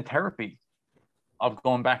even in therapy, I've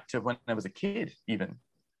gone back to when I was a kid, even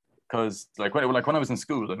because when I was in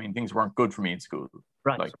school, I mean, things weren't good for me in school.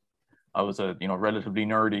 Right. Like I was a relatively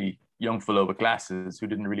nerdy young fellow with glasses who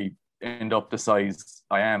didn't really end up the size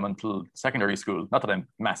I am until secondary school. Not that I'm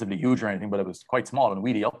massively huge or anything, but I was quite small and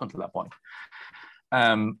weedy up until that point.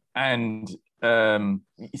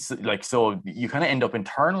 So you kind of end up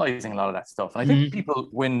internalizing a lot of that stuff. And I think people,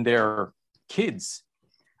 when they're kids,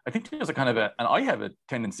 I think there's a kind of and I have a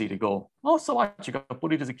tendency to go, oh, so what? You got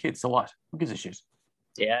bullied as a kid, so what? Who gives a shit?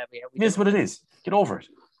 Yeah. It is what it is. Get over it.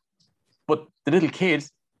 But the little kid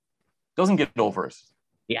doesn't get over it.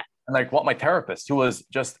 Yeah. And like what my therapist, who was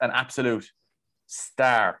just an absolute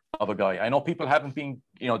star of a guy. I know people haven't been,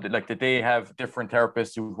 that they have different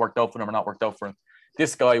therapists who've worked out for them or not worked out for them.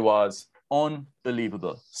 This guy was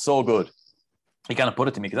unbelievable. So good. He kind of put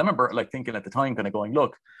it to me, because I remember thinking at the time, kind of going,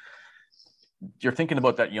 look, you're thinking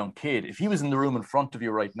about that young kid. If he was in the room in front of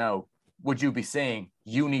you right now, would you be saying,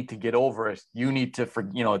 you need to get over it? You need to,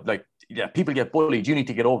 people get bullied. You need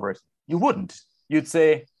to get over it. You wouldn't. You'd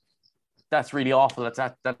say, that's really awful.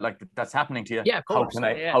 That's happening to you. Yeah, of course.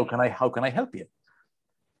 How can I help you?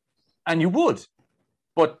 And you would.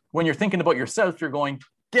 But when you're thinking about yourself, you're going,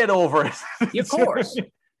 get over it. Of course.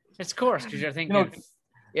 It's of course, because you're thinking,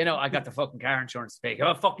 I got the fucking car insurance to pay.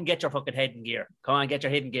 Oh, fucking get your fucking head in gear. Come on, get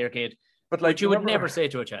your head in gear, kid. But you would never say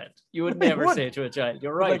to a child. You would never say to a child.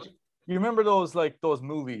 You're right. You remember those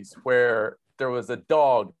movies where there was a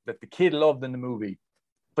dog that the kid loved in the movie,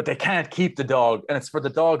 but they can't keep the dog, and it's for the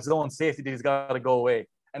dog's own safety that he's got to go away.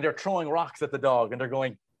 And they're throwing rocks at the dog, and they're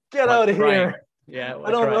going, get out of here. Yeah,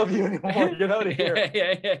 I don't love you anymore. Get out of here.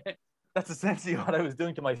 Yeah. That's essentially what I was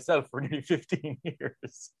doing to myself for nearly 15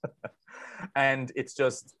 years. And it's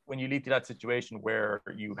just, when you lead to that situation where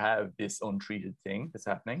you have this untreated thing that's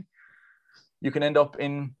happening, you can end up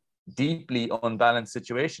in deeply unbalanced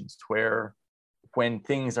situations where, when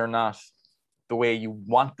things are not the way you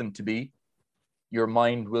want them to be, your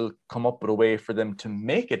mind will come up with a way for them to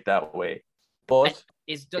make it that way. But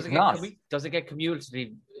does it get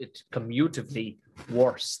commutatively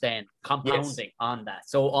worse then, compounding on that?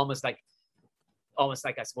 So almost like I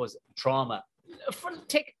suppose trauma.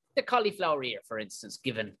 Take the cauliflower ear, for instance,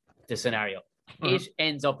 given the scenario. It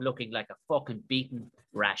ends up looking like a fucking beaten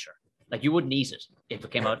rasher. Like you wouldn't eat it if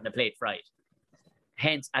it came out in a plate fried.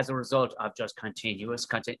 Hence, as a result of just continuous.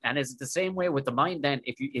 And is it the same way with the mind then?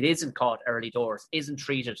 If it isn't caught early doors, isn't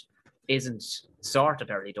treated, isn't sorted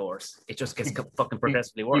early doors, it just gets fucking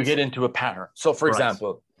progressively worse. You get into a pattern. So, for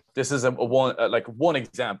example, this is one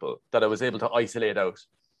example that I was able to isolate out.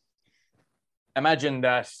 Imagine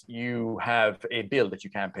that you have a bill that you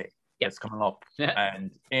can't pay. It's coming up. And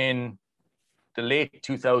in the late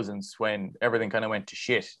 2000s, when everything kind of went to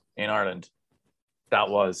shit in Ireland, that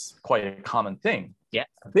was quite a common thing. Yeah.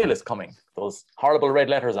 A bill is coming, those horrible red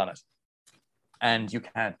letters on it, and you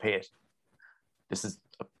can't pay it. This is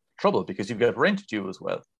trouble because you've got rent due as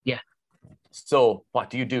well. Yeah. So what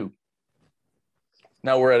do you do?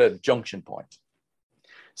 Now we're at a junction point.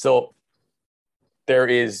 So there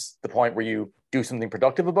is the point where you do something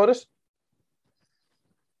productive about it,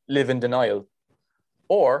 live in denial,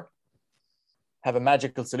 or have a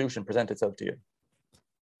magical solution present itself to you.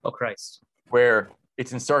 Oh, Christ. Where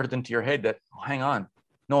it's inserted into your head that, oh, hang on,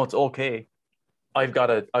 no, it's okay. I've got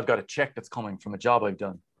a check that's coming from a job I've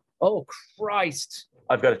done. Oh, Christ.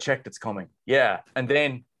 I've got a check that's coming. Yeah. And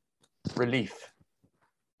then relief.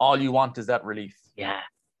 All you want is that relief. Yeah.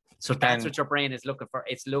 So that's what your brain is looking for.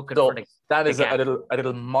 It's looking for that is a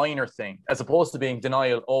little minor thing, as opposed to being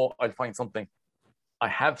denial. Oh, I'll find something. I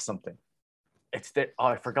have something. It's there. Oh,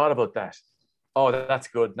 I forgot about that. Oh, that's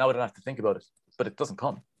good. Now I don't have to think about it. But it doesn't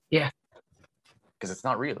come. Yeah. Because it's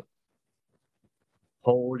not real.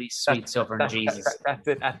 Holy sweet sovereign Jesus. That's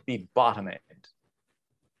it at the bottom end.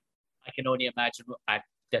 I can only imagine at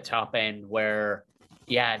the top end where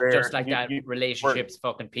just like relationships,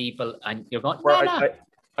 fucking people, and you're going,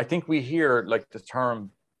 I think we hear like the term,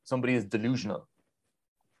 somebody is delusional.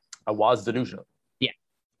 I was delusional. Yeah.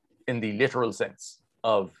 In the literal sense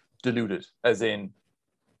of deluded, as in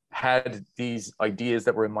had these ideas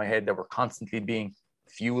that were in my head that were constantly being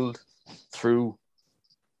fueled through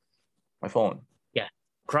my phone. Yeah.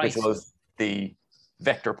 Christ. Which was the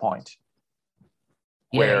vector point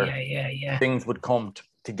where things would come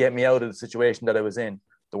to get me out of the situation that I was in.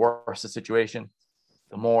 The worse the situation,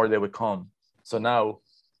 the more they would come. So now,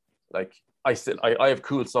 like, I have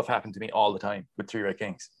cool stuff happen to me all the time with Three Red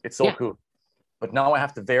Kings. It's so cool. But now I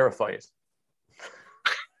have to verify it.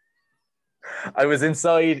 I was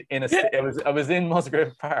inside I was in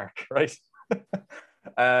Musgrave Park, right?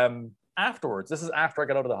 Afterwards, this is after I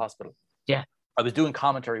got out of the hospital. Yeah. I was doing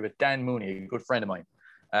commentary with Dan Mooney, a good friend of mine.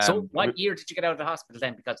 So what year did you get out of the hospital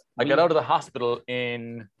then? Because I got out of the hospital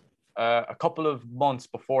in a couple of months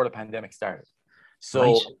before the pandemic started.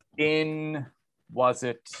 So was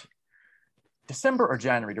it December or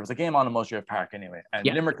January? There was a game on in Musgrave Park anyway. And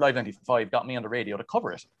Limerick Live 95 got me on the radio to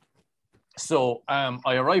cover it. So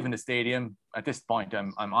I arrive in the stadium. At this point,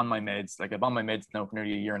 I'm on my meds. Like, I'm on my meds now for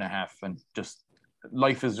nearly a year and a half. And just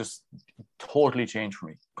life has just totally changed for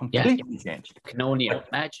me. Completely changed. Can only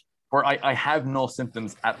imagine. Where I have no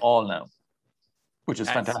symptoms at all now, which is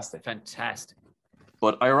fantastic. Fantastic.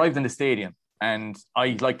 But I arrived in the stadium, and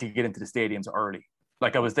I like to get into the stadiums early.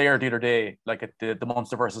 Like, I was there the other day, like at the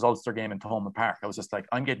Munster versus Ulster game in Thomond Park. I was just like,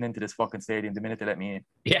 I'm getting into this fucking stadium the minute they let me in.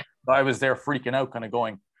 Yeah. But I was there freaking out, kind of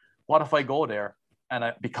going, what if I go there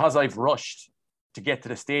and because I've rushed to get to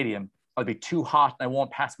the stadium, I'll be too hot and I won't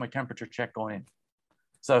pass my temperature check going in.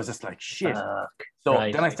 So I was just like, shit.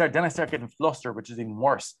 Then I start getting flustered, which is even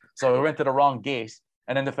worse. So I went to the wrong gate,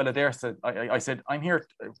 and then the fella there said, I said, I'm here.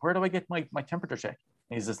 Where do I get my temperature check?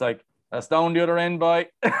 And he's just like, that's down the other end, boy.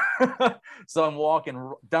 So I'm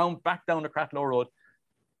walking back down the Cratloe Road,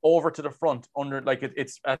 over to the front, under, like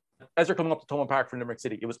as you're coming up to Thomond Park from Limerick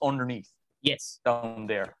City, it was underneath. Yes. Down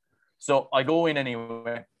there. So I go in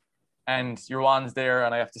anyway, and Ruan's there,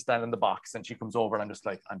 and I have to stand in the box, and she comes over, and I'm just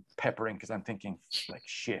like, I'm peppering, because I'm thinking, like,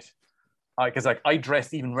 shit. Because I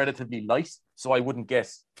dressed even relatively light, so I wouldn't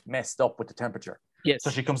get messed up with the temperature. Yes. So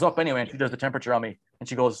she comes up anyway, and she does the temperature on me, and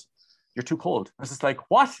she goes, you're too cold. I was just like,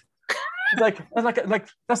 what? like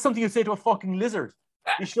that's something you say to a fucking lizard.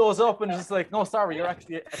 He shows up and is just like, no, sorry, you're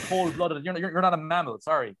actually a cold-blooded. You're not a mammal.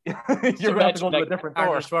 Sorry, you're going to have to go to a different door.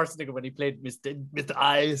 Arnold Schwarzenegger when he played Mr.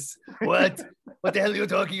 Ice. What the hell are you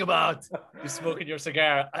talking about? You're smoking your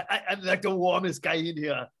cigar. I'm like the warmest guy in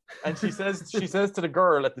here. And she says to the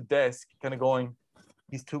girl at the desk, kind of going,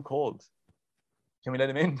 he's too cold. Can we let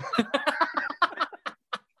him in?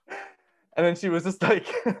 And then she was just like,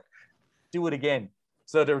 do it again.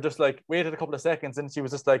 So they were just like, waited a couple of seconds, and she was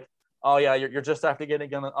just like, oh yeah, you're just after getting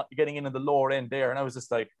in at the lower end there. And I was just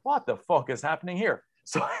like, what the fuck is happening here?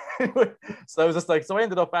 So I was just like, so I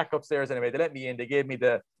ended up back upstairs anyway. They let me in. They gave me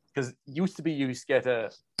because you used to get a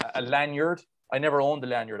lanyard. I never owned a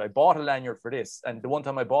lanyard. I bought a lanyard for this. And the one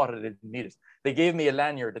time I bought it, I didn't need it. They gave me a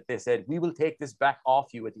lanyard that they said, we will take this back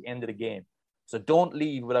off you at the end of the game. So don't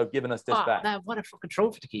leave without giving us this back. Man, what a fucking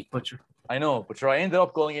trophy to keep, Butcher. I know, but I ended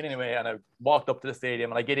up going in anyway, and I walked up to the stadium,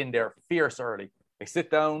 and I get in there fierce early. I sit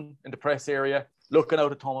down in the press area, looking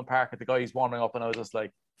out at Thomond Park at the guys warming up, and I was just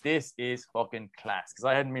like, this is fucking class. Because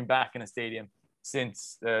I hadn't been back in a stadium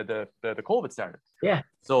since the COVID started. Yeah.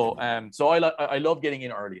 So I love getting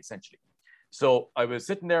in early, essentially. So I was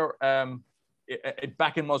sitting there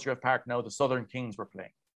back in Musgrave Park now, the Southern Kings were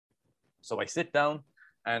playing. So I sit down,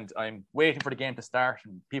 and I'm waiting for the game to start,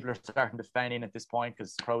 and people are starting to fan in at this point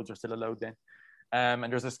because crowds are still allowed then. And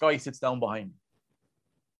there's this guy sits down behind me.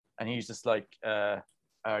 And he's just like, are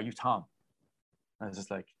you Tom? And I was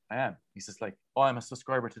just like, I am. He's just like, oh, I'm a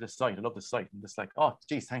subscriber to this site. I love this site. I'm just like, oh,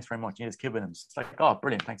 geez, thanks very much. He just kidding him. It's like, oh,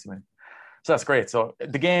 brilliant. Thanks a million. So that's great. So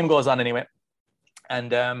the game goes on anyway.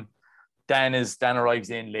 And Dan arrives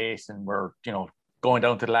in late, and we're, going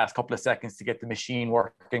down to the last couple of seconds to get the machine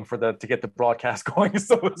working to get the broadcast going.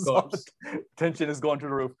 So the tension is going through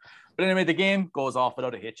the roof. But anyway, the game goes off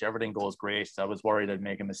without a hitch. Everything goes great. I was worried I'd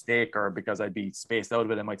make a mistake, or because I'd be spaced out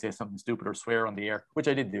of it, I might say something stupid or swear on the air, which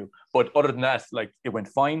I did do. But other than that, like, it went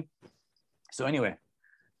fine. So anyway,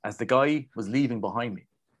 as the guy was leaving behind me,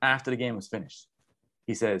 after the game was finished,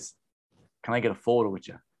 he says, "Can I get a photo with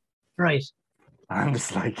you?" Right. I'm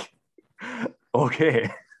just like,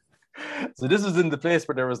 okay. So this was in the place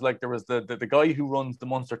where there was the guy who runs the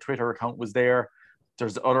Munster Twitter account was there.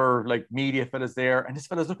 There's other like media fellas there, and this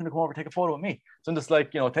fella's looking to come over and take a photo with me. So I'm just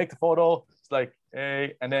like, take the photo. It's like,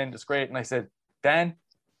 hey, and then it's great. And I said, "Dan,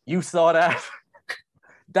 you saw that?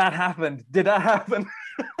 That happened. Did that happen?"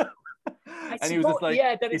 And he was just like,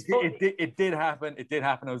 "Yeah, that is it did happen. It did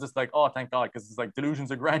happen." I was just like, "Oh, thank God," because it's like delusions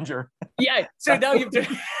of grandeur. Yeah. So now you've done.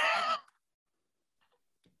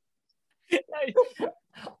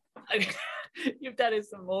 That is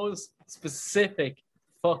the most specific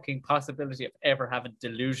fucking possibility of ever having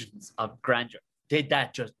delusions of grandeur. Did I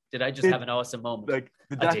just have an awesome moment? Like,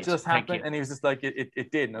 did that just happen? And he was just like,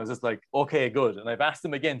 it did. And I was just like, okay, good. And I've asked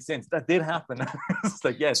him again since. That did happen. It's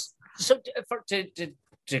like, yes. So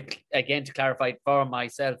to clarify for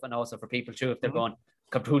myself and also for people too, if they're going,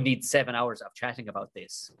 who needs 7 hours of chatting about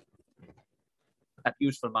this? A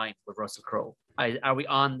Beautiful Mind with Russell Crowe. Are we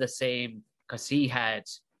on the same? Because he had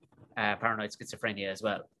paranoid schizophrenia as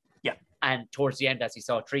well. Yeah. And towards the end, as he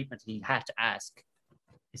saw treatment, he had to ask,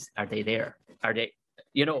 are they there? Are they,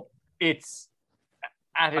 It's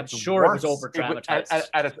at its I'm sure worst, it was over-dramatized.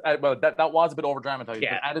 Well, that was a bit over-dramatized.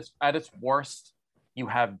 Yeah. But at its worst, you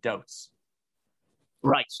have doubts.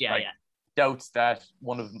 Right, yeah, like, doubts that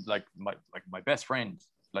one of, like, my best friend,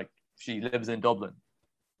 like, she lives in Dublin.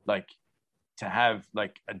 Like, to have,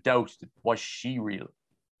 like, a doubt that was she real?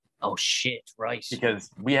 Oh shit! Right.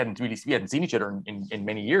 Because we hadn't seen each other in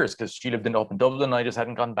many years, because she lived up in Dublin and I just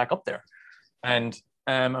hadn't gone back up there. And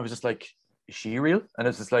I was just like, is she real? And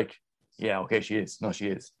it's just like, yeah, okay, she is. No, she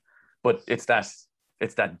is. But it's that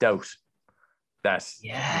doubt that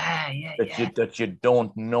you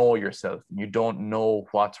don't know yourself. You don't know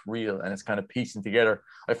what's real, and it's kind of piecing together.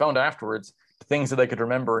 I found afterwards the things that I could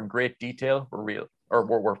remember in great detail were real, or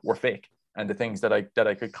were fake. And the things that I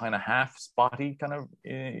could kind of half spotty, kind of,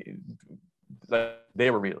 they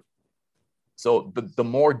were real. So the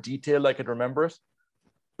more detail I could remember it,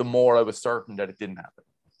 the more I was certain that it didn't happen.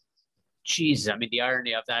 Jeez, I mean, the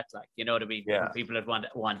irony of that, like, what I mean? Yeah. People that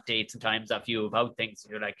want dates and times off you about things,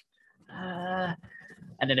 you're like,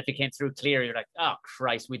 and then if it came through clear, you're like, oh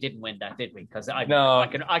Christ, we didn't win that, did we? Because I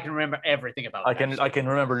can remember everything about it. I can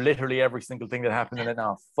remember literally every single thing that happened in it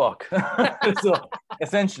now. Fuck. So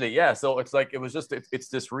essentially, yeah. So it's like, it was just, it's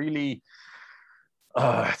this really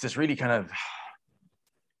kind of,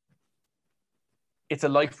 it's a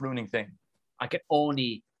life ruining thing.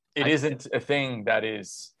 It isn't a thing that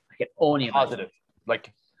is positive. Imagine.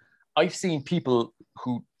 Like, I've seen people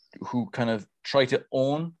who kind of try to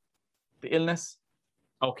own the illness.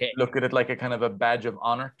 Okay. Look at it like a kind of a badge of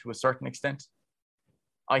honor to a certain extent.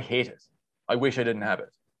 I hate it. I wish I didn't have it.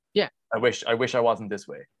 Yeah. I wish I wasn't this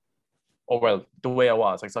way. Or, well, the way I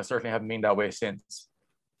was. Like, so I certainly haven't been that way since.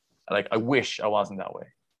 Like, I wish I wasn't that way,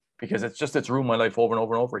 because it's ruined my life over and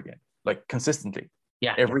over and over again. Like, consistently.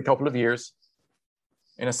 Yeah. Every couple of years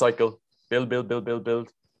in a cycle, build,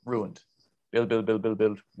 ruined.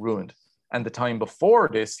 Build, ruined. And the time before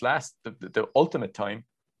this, the ultimate time,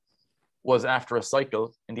 was after a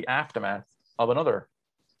cycle in the aftermath of another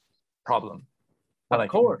problem. When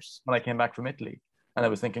I came back from Italy, and I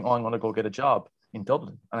was thinking, oh, I'm going to go get a job in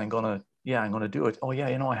Dublin, and I'm going to do it. Oh yeah,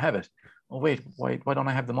 I have it. Oh wait, why don't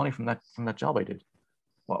I have the money from that job I did?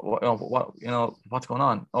 What's going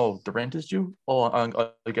on? Oh, the rent is due. Oh,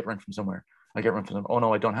 I'll get rent from somewhere. I get rent from them. Oh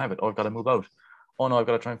no, I don't have it. Oh, I've got to move out. Oh no, I've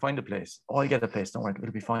got to try and find a place. Oh, I get a place. Don't worry,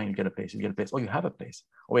 it'll be fine. You get a place. Oh, you have a place.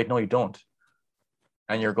 Oh wait, no, you don't.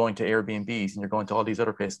 And you're going to Airbnbs and you're going to all these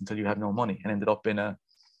other places until you have no money, and ended up in a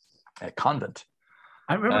convent.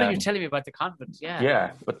 I remember you telling me about the convent. Yeah.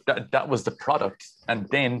 Yeah, but that was the product. And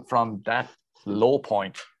then from that low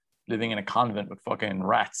point, living in a convent with fucking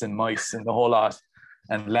rats and mice and the whole lot,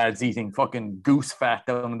 and lads eating fucking goose fat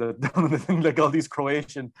down the thing, like all these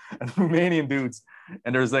Croatian and Romanian dudes,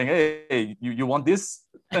 and they're saying, hey, you want this?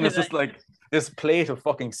 And it's just like this plate of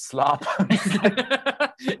fucking slop.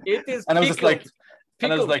 It is. And I was just like,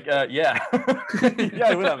 and I was like, yeah, yeah,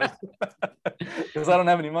 I will have it, because I don't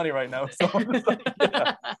have any money right now. So I'm just like,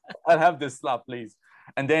 yeah, I'll have this slop, please.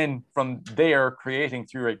 And then from there, creating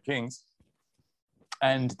Three Red Kings,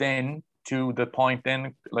 and then to the point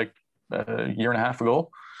then, like a year and a half ago,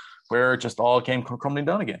 where it just all came crumbling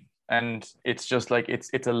down again. And it's just like,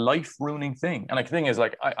 it's a life ruining thing. And like, the thing is,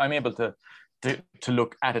 like, I'm able to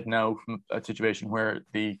look at it now from a situation where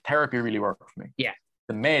the therapy really worked for me. Yeah.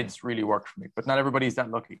 The meds really worked for me, but not everybody's that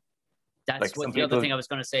lucky. That's like what the other thing I was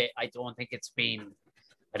going to say. I don't think it's been,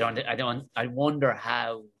 I wonder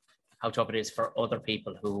how tough it is for other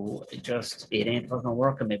people who just, it ain't fucking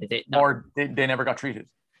working. Maybe they never got treated.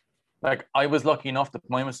 Like, I was lucky enough that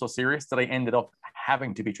mine was so serious that I ended up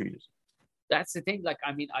having to be treated. That's the thing. Like,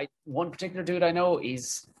 I mean, one particular dude I know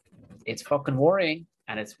it's fucking worrying,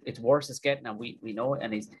 and it's worse it's getting, and we know it.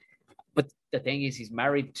 And but the thing is, he's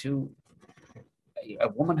married to a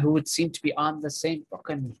woman who would seem to be on the same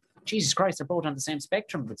fucking, Jesus Christ, they're both on the same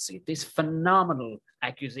spectrum. But see, these phenomenal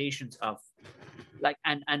accusations of, like,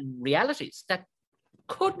 and realities that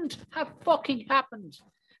couldn't have fucking happened.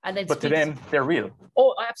 And then, but to them, they're real.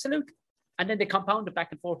 Oh, absolutely. And then they compound it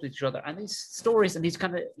back and forth with each other. And these stories, and these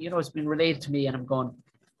kind of, it's been related to me, and I'm going,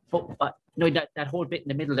 but that whole bit in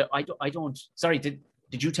the middle there, I don't. Sorry, did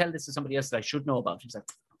you tell this to somebody else that I should know about? He's like,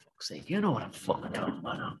 for fuck's sake, you know what I'm fucking talking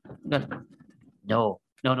about. No,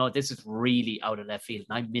 this is really out of left field,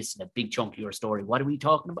 and I'm missing a big chunk of your story. What are we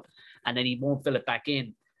talking about? And then he won't fill it back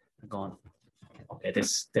in. I'm going, okay,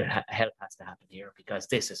 help has to happen here, because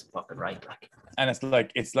this isn't fucking right. Like, and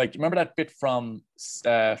it's like remember that bit from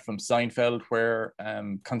Seinfeld where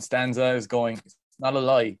Constanza is going, it's not a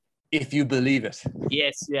lie if you believe it.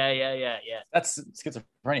 Yes, yeah. That's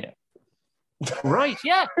schizophrenia. Right,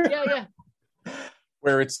 yeah.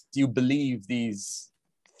 Where it's, you believe these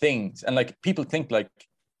things, and like, people think like,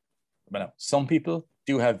 some people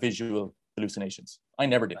do have visual hallucinations. I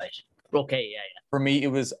never did. Right. Okay, yeah. For me, it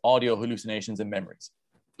was audio hallucinations and memories.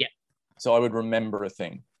 Yeah. So I would remember a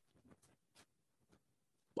thing.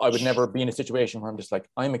 I would never be in a situation where I'm just like,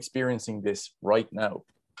 I'm experiencing this right now.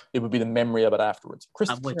 It would be the memory of it afterwards.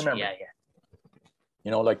 Yeah.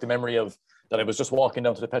 Like the memory of that I was just walking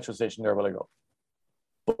down to the petrol station there a while ago.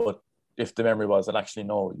 But if the memory was that, actually,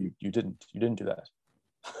 no, you didn't do that.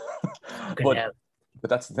 But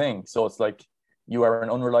that's the thing. So it's like, you are an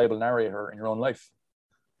unreliable narrator in your own life.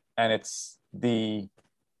 And it's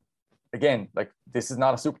again, like, this is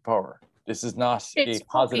not a superpower. This is not a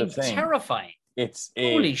positive thing. It's terrifying. It's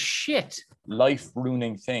a holy shit,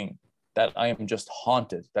 life-ruining thing that I am just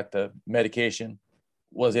haunted that the medication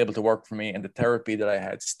was able to work for me, and the therapy that I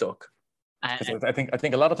had stuck. I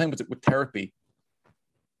think a lot of times with therapy,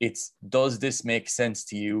 it's, does this make sense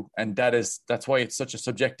to you? And that's why it's such a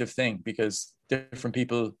subjective thing, because different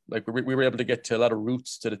people, like, we were able to get to a lot of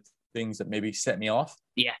roots to the things that maybe set me off.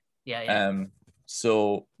 Yeah.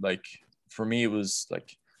 So like, for me, it was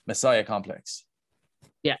like Messiah complex.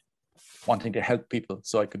 Yeah. Wanting to help people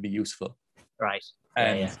so I could be useful. Right.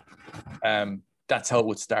 And that's how it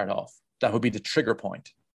would start off. That would be the trigger point.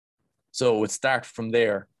 So it would start from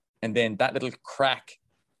there, and then that little crack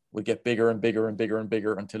would get bigger and bigger and bigger and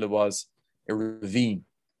bigger until it was a ravine.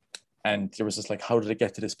 And there was just like, how did it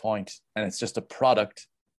get to this point? And it's just a product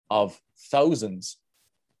of thousands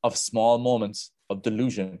of small moments of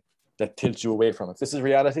delusion that tilt you away from it. This is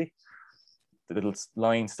reality. The little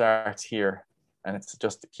line starts here, and it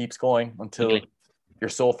keeps going until you're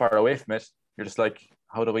so far away from it. You're just like,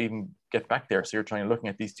 how do I even get back there? So you're looking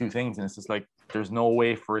at these two things, and it's just like, there's no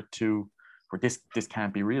way for this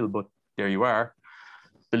can't be real, but there you are,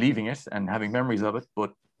 believing it and having memories of it,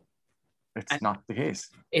 but it's not the case.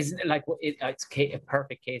 Isn't it like, it's a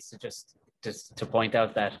perfect case to just to point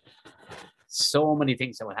out that so many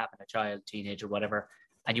things that will happen to a child, teenager, whatever,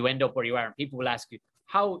 and you end up where you are, and people will ask you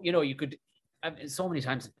how, you could, so many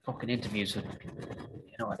times in fucking interviews,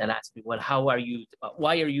 they'll ask me, well, how are you,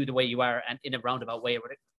 why are you the way you are, and in a roundabout way, and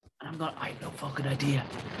I'm going, I have no fucking idea.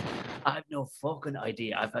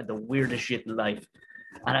 I've had the weirdest shit in life,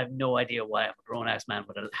 and I have no idea why I'm a grown-ass man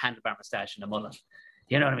with a handlebar mustache and a mullet.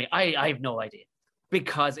 You know what I mean? I have no idea.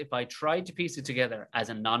 Because if I tried to piece it together as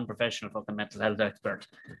a non-professional fucking mental health expert,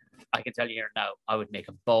 I can tell you here now, I would make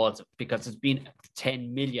a balls, because there's been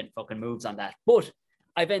 10 million fucking moves on that. But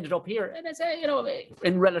I've ended up here, and it's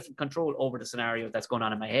in relative control over the scenario that's going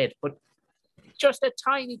on in my head. But just a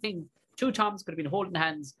tiny thing. Two Toms could have been holding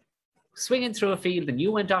hands, swinging through a field, and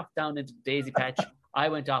you went off down into the daisy patch. I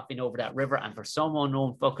went off in over that river, and for some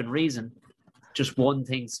unknown fucking reason, just one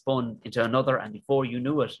thing spun into another, and before you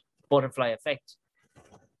knew it, butterfly effect.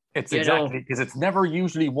 It's exactly, because it's never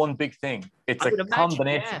usually one big thing. It's a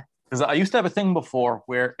combination. Because I used to have a thing before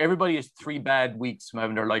where everybody has 3 bad weeks from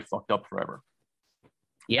having their life fucked up forever.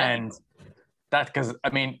 Yeah. And that,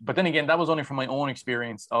 but then again, that was only from my own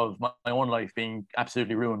experience of my own life being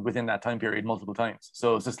absolutely ruined within that time period multiple times.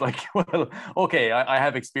 So it's just like, well, okay, I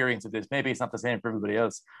have experience of this. Maybe it's not the same for everybody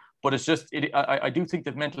else. But it's just, I do think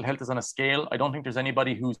that mental health is on a scale. I don't think there's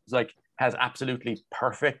anybody who's like has absolutely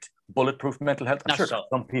perfect bulletproof mental health. I'm sure there's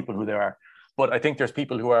some people who there are, but I think there's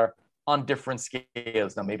people who are on different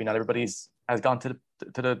scales. Now, maybe not everybody's has gone to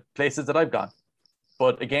the places that I've gone,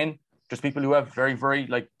 but again, there's people who have very, very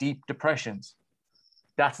like deep depressions.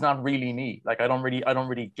 That's not really me. Like I don't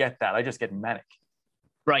really get that. I just get manic.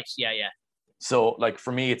 Right. Yeah. So like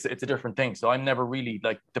for me, it's a different thing. So I'm never really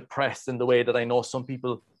like depressed in the way that I know some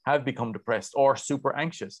people have become depressed or super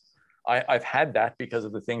anxious. I've had that because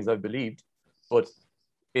of the things I've believed, but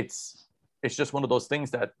it's just one of those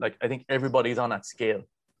things that like I think everybody's on that scale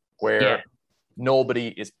where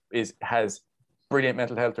nobody has brilliant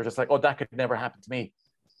mental health. They're just like, oh, that could never happen to me.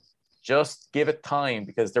 Just give it time,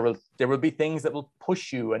 because there will be things that will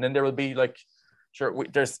push you, and then there will be like,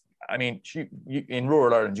 in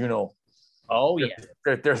rural Ireland, you know. Oh yeah.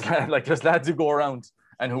 There's lads who go around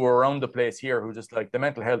and who are around the place here who just like the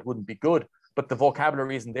mental health wouldn't be good, but the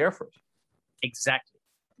vocabulary isn't there for it. Exactly.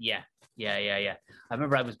 Yeah. I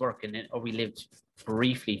remember I was working we lived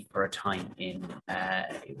briefly for a time in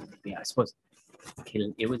I suppose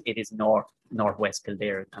it is northwest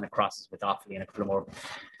Kildare. It kind of crosses with Offaly and a couple more.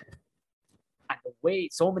 And the way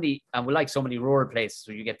so many rural places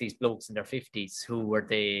where you get these blokes in their 50s who were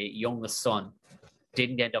the youngest son,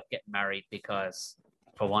 didn't end up getting married because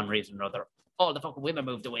for one reason or another, all the fucking women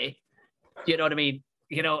moved away. You know what I mean?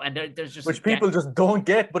 You know, and there's just which people just don't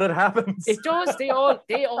get, but it happens. It does. They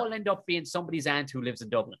all end up being somebody's aunt who lives in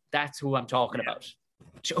Dublin. That's who I'm talking about.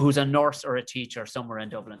 Who's a nurse or a teacher somewhere in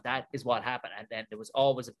Dublin. That is what happened. And then there was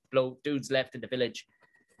always dudes left in the village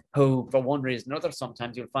who, for one reason or another,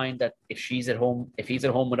 sometimes you'll find that if he's at home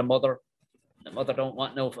with a mother, the mother don't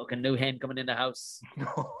want no fucking new hen coming in the house. Do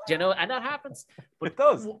you know? And that happens. But it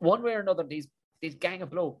does. One way or another, these gang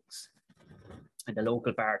of blokes in the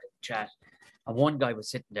local bar to chat. And one guy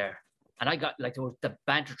was sitting there, and I got like the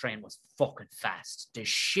banter train was fucking fast. The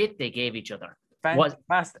shit they gave each other was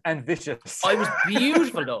fast and vicious. It was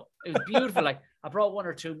beautiful though. It was beautiful. Like I brought one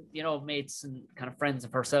or two, mates and kind of friends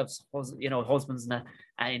of ourselves, husbands and that,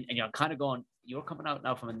 and you're kind of going, you're coming out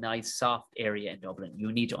now from a nice soft area in Dublin.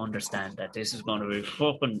 You need to understand that this is going to be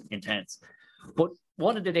fucking intense. But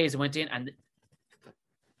one of the days I went in, and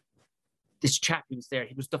this chap who was there,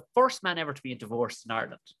 he was the first man ever to be divorced in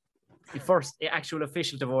Ireland. The first actual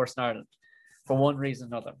official divorce in Ireland, for one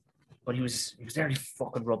reason or another. But he was there, he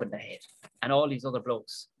fucking rubbing the head. And all these other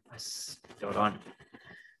blokes, they were on.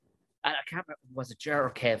 And I can't remember, was it Ger or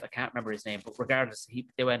Kev? I can't remember his name, but regardless,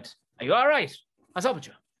 they went, "Are you all right? What's up with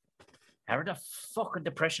you? How are the fucking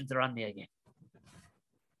depressions are on me again?"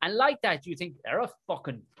 And like that, you think, they're a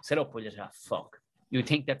fucking sit up, will you? Fuck. You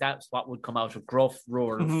think that's what would come out of gruff,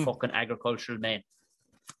 rural, fucking agricultural men.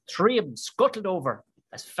 3 of them scuttled over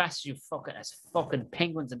as fast as fucking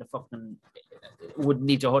penguins in the fucking would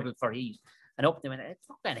need to huddle for heat. And up they went,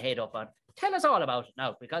 fucking head up on. Tell us all about it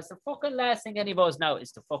now, because the fucking last thing any of us now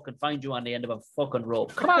is to fucking find you on the end of a fucking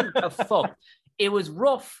rope. Come on, the fuck. It was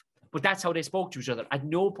rough, but that's how they spoke to each other. At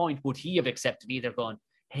no point would he have accepted either going,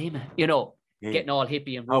 "Hey man," getting all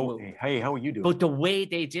hippie and woo. Hey, how are you doing? But the way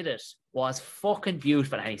they did it was fucking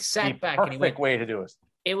beautiful. And he sat back and he went, way to do it.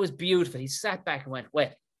 It was beautiful. He sat back and went,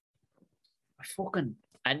 "Well,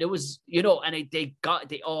 and it was, and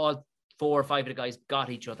they all 4 or 5 of the guys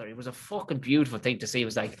got each other. It was a fucking beautiful thing to see. It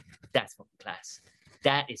was like, that's fucking class.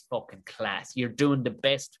 That is fucking class. You're doing the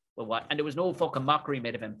best with what, and there was no fucking mockery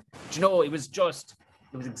made of him. Do you know, it was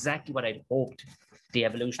exactly what I'd hoped the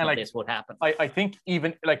evolution of this would happen. I think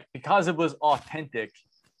even like, because it was authentic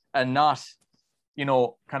and not,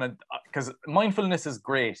 kind of, because mindfulness is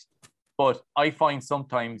great, but I find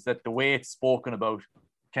sometimes that the way it's spoken about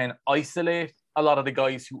can isolate a lot of the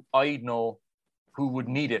guys who I know who would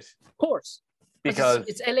need it. Of course. Because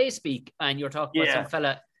it's LA speak, and you're talking about some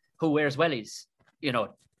fella who wears wellies,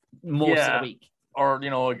 most of the week. Or,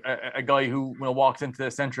 a guy who walks into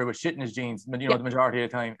the centre with shit in his jeans, the majority of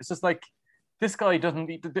the time. It's just like, this guy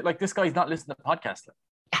this guy's not listening to podcasts.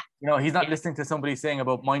 He's not listening to somebody saying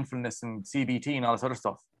about mindfulness and CBT and all this other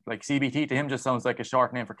stuff. Like, CBT to him just sounds like a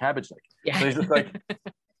short name for cabbage. So he's just like,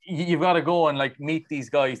 you've got to go and like meet these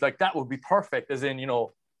guys. Like, that would be perfect, as in,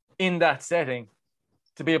 in that setting,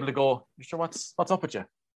 to be able to go, "You sure what's up with you?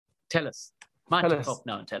 Tell us. Tell us.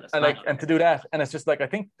 Now and tell us." And to do that, and it's just like, I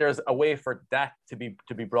think there's a way for that to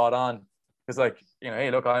be brought on, because like,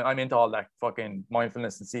 hey, look, I'm into all that fucking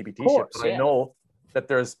mindfulness and CBT shit. But I know that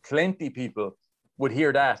there's plenty people would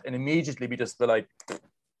hear that and immediately be like,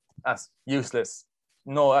 "That's useless.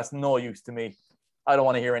 No, that's no use to me. I don't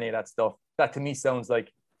want to hear any of that stuff." That to me sounds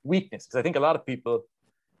like weakness, because I think a lot of people,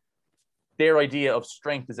 their idea of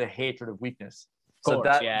strength is a hatred of weakness. So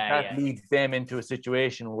that leads them into a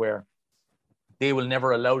situation where they will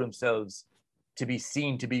never allow themselves to be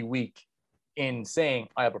seen to be weak in saying,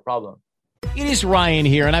 I have a problem. It is Ryan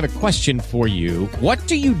here, and I have a question for you. What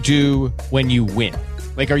do you do when you win?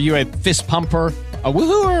 Like, are you a fist pumper, a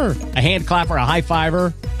woohooer, a hand clapper, a high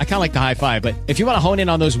fiver? I kind of like the high five, but if you want to hone in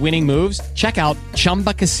on those winning moves, check out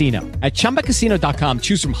Chumba Casino. At ChumbaCasino.com,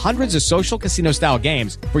 choose from hundreds of social casino style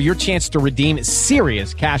games for your chance to redeem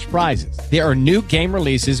serious cash prizes. There are new game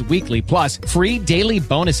releases weekly, plus free daily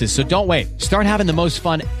bonuses. So don't wait. Start having the most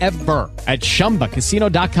fun ever at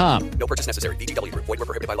ChumbaCasino.com. No purchase necessary. VGW. Void where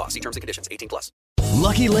prohibited by law. See terms and conditions. 18+.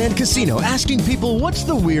 Lucky Land Casino, asking people, what's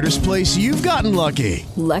the weirdest place you've gotten lucky?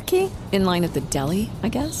 Lucky? In line at the deli, I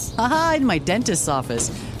guess? Aha, in my dentist's office.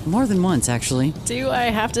 More than once, actually. Do I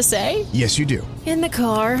have to say? Yes, you do. In the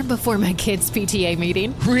car before my kids' PTA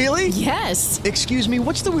meeting. Really? Yes. Excuse me,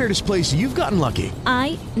 what's the weirdest place you've gotten lucky?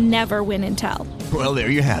 I never win and tell. Well, there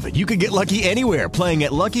you have it. You can get lucky anywhere, playing at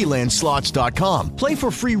LuckyLandSlots.com. Play for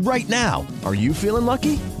free right now. Are you feeling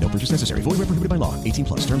lucky? No purchase necessary. Void where prohibited by law. 18+.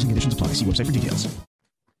 Terms and conditions apply. See website for details.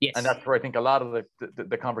 Yes. And that's where I think a lot of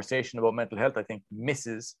the conversation about mental health, I think,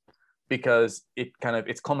 misses, because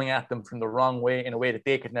it's coming at them from the wrong way, in a way that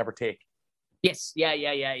they could never take. Yes. Yeah.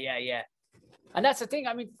 And that's the thing.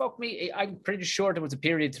 I mean, fuck me. I'm pretty sure there was a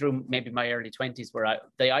period through maybe my early 20s where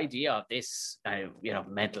the idea of this,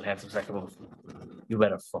 mental health was like, oh, you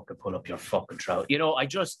better fucking pull up your fucking trout.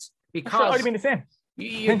 Because I'd been the same.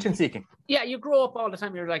 Attention seeking. Yeah, you grow up all the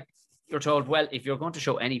time. You're told, well, if you're going to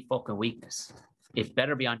show any fucking weakness, it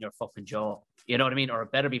better be on your fucking jaw. You know what I mean? Or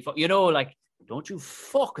it better be, don't you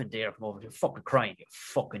fucking dare come over. You're fucking crying. You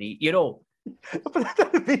fucking eat. You know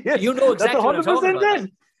exactly what I'm talking about.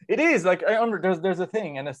 Then. It is like there's a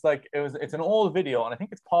thing, and it's like it's an old video, and I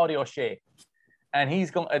think it's Paddy O'Shea, and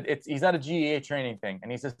he's at a GAA training thing,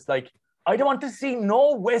 and he's just like, I don't want to see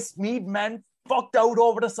no Westmeath man fucked out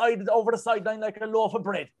over the sideline like a loaf of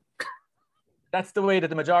bread. That's the way that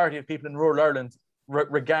the majority of people in rural Ireland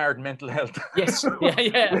regard mental health. Yes,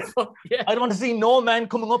 yeah. I don't want to see no man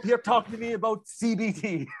coming up here talking to me about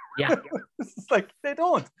CBT. Yeah, it's like they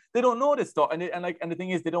don't know this stuff, and the thing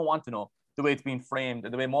is, they don't want to know. The way it's being framed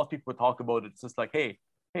and the way most people talk about it, it's just like, hey,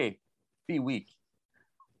 be weak.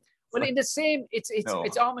 Well, in the same,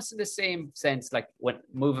 it's almost in the same sense, like when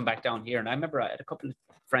moving back down here. And I remember I had a couple of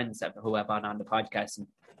friends who have on the podcast, and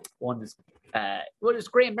one was, it was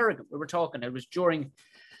Graham Merrigan. We were talking. It was during.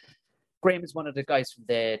 Graham is one of the guys from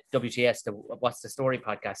the WTS, the What's the Story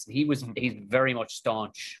podcast, and he's very much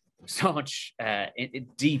staunch,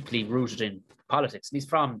 deeply rooted in politics. And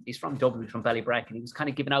he's from Dublin, from Ballybrack, and he was kind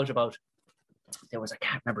of giving out about. I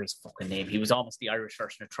can't remember his fucking name. He was almost the Irish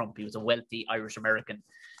version of Trump. He was a wealthy Irish American.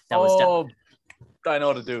 I know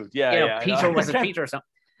the dude. Yeah. Peter, was it Peter or something?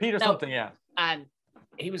 Peter something, yeah. And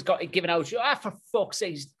he was giving out, for fuck's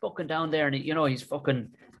sake, he's fucking down there, and he's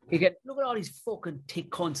fucking. Look at all these fucking thick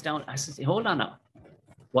cunts down. I said, hold on now.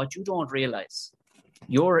 What you don't realize,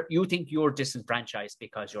 you think you're disenfranchised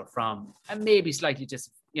because you're from a maybe slightly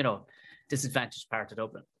disadvantaged part of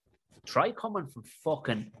Dublin. Try coming from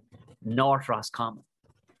fucking North Roscommon,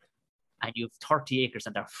 and you have 30 acres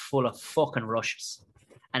and they're full of fucking rushes.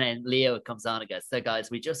 And then Leo comes on and goes, so guys,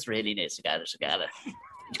 we just really need to get it together.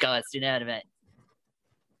 Guys, do you know what I mean?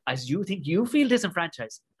 As you think you feel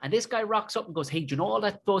disenfranchised. And this guy rocks up and goes, hey, do you know all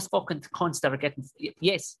those fucking cunts that are getting...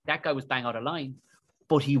 Yes, that guy was bang out of line,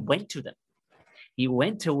 but he went to them. He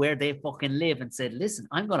went to where they fucking live and said, listen,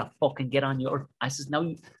 I'm going to fucking get on your... I says,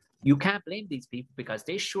 now you can't blame these people, because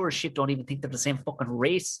they sure as shit don't even think they're the same fucking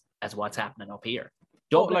race as what's happening up here.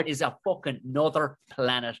 Dublin is a fucking another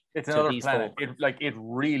planet. It's another planet. It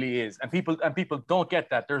really is. And people don't get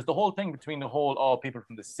that. There's the whole thing between the whole people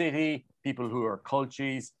from the city, people who are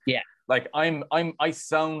culties. Yeah. Like I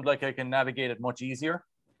sound like I can navigate it much easier,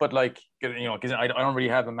 but like, because I don't really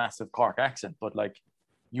have a massive Cork accent, but like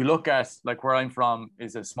you look at like where I'm from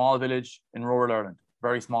is a small village in rural Ireland,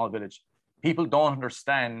 very small village. People don't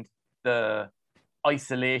understand the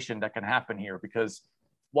isolation that can happen here, because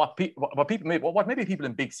what maybe people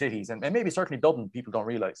in big cities and maybe certainly Dublin people don't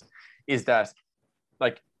realize is that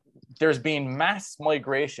like there's been mass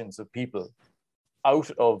migrations of people out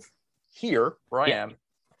of here where I am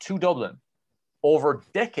to Dublin over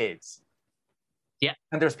decades. Yeah.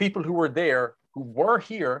 And there's people who were there who were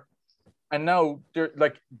here, and now they're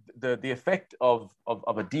like the effect of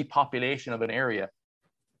a depopulation of an area.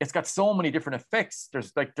 It's got so many different effects.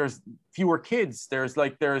 There's fewer kids. There's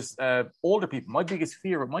older people. My biggest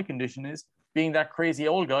fear with my condition is being that crazy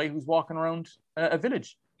old guy who's walking around a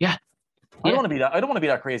village. Yeah. I don't want to be that. I don't want to be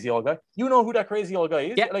that crazy old guy. You know who that crazy old guy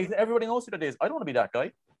is. Yeah. Like everybody knows who that is. I don't want to be that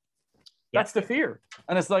guy. That's the fear.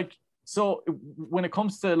 And it's like, so when it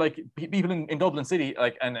comes to like people in Dublin City,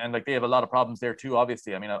 like, and like they have a lot of problems there too,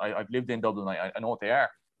 obviously. I mean, I've lived in Dublin, I know what they are.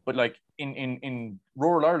 But like in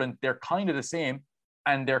rural Ireland, they're kind of the same.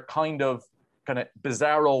 And they're kind of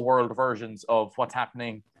bizarro world versions of what's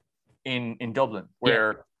happening in Dublin,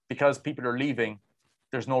 where because people are leaving,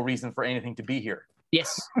 there's no reason for anything to be here.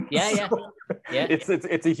 Yes. Yeah. So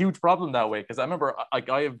it's a huge problem that way. Because I remember, like,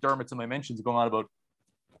 I have Dermot's in my mentions going on about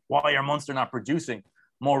why are Munster not producing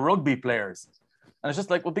more rugby players? And it's just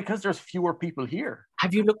like, well, because there's fewer people here.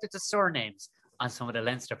 Have you looked at the surnames on some of the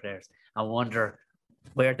Leinster players and wonder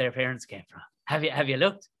where their parents came from? Have you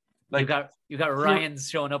looked? Like, you got Ryans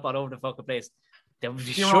showing up all over the fucking place.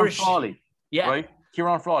 Kieran Frawley, yeah, right?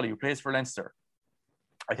 Kieran Frawley, who plays for Leinster.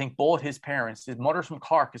 I think both his parents, his mother's from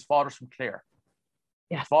Cork, his father's from Clare.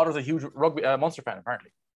 Yeah, his father's a huge rugby Munster fan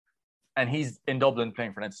apparently, and he's in Dublin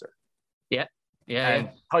playing for Leinster. Yeah. And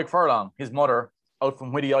Tyke Furlong, his mother, out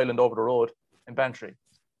from Whitty Island over the road in Bantry.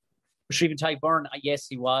 Even Tyke Byrne, yes,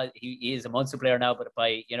 he is a Munster player now, but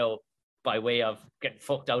by way of getting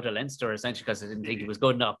fucked out of Leinster, essentially, because I didn't think he was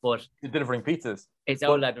good enough. But he's delivering pizzas. His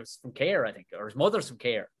old lad was from Cahir, I think, or his mother's from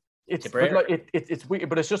Cahir. It's weird,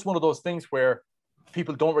 but it's just one of those things where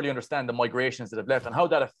people don't really understand the migrations that have left and how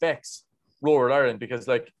that affects rural Ireland. Because,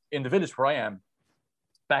 like, in the village where I am,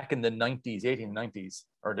 back in the 90s, 1890s,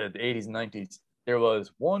 or the 80s and 90s, there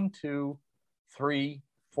was 1, 2, 3,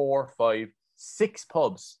 4, 5, 6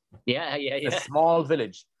 pubs. Yeah. A small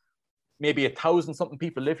village, maybe 1,000 something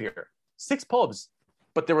people live here. 6 pubs,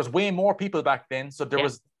 but there was way more people back then, so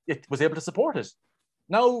it was able to support it.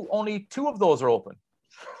 Now only 2 of those are open.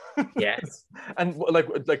 Yes, and like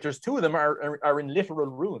there's 2 of them are in literal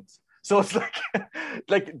ruins. So it's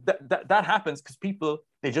like that happens because people,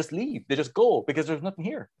 they just leave, they just go because there's nothing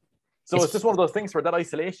here. So it's just one of those things where that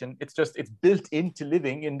isolation, it's built into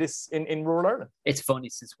living in rural Ireland. It's funny,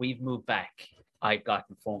 since we've moved back, I've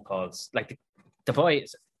gotten phone calls. Like the boy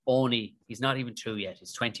is he's not even 2 yet.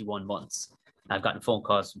 He's 21 months. I've gotten phone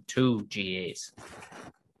calls from 2 GAs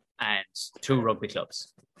and 2 rugby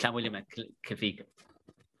clubs, Clanwilliam and Kilfeakin.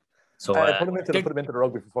 So put them into the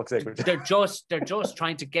rugby, for fuck's sake. They're just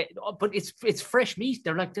trying to get, but it's fresh meat.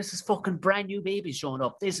 They're like, this is fucking brand new babies showing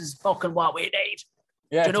up. This is fucking what we need.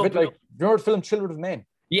 Yeah, it's a bit like, you know the film Children of Men?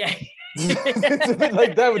 Yeah. It's a bit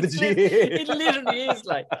like that with the GA. It literally is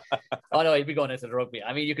like, oh no, he'd be going into the rugby.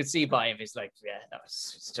 I mean, you could see by him, he's like,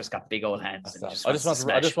 it's just got big old hands. And I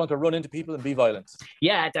just want to run into people and be violent.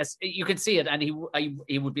 Yeah, you can see it. And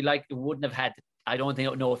he would be like, it wouldn't have had, I don't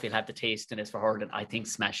know if he'll have the taste in this for hurling. I think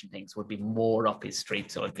smashing things would be more up his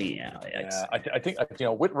street. So it'd be, I think,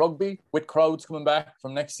 with rugby, with crowds coming back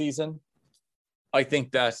from next season, I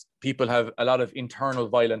think that people have a lot of internal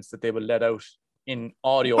violence that they will let out in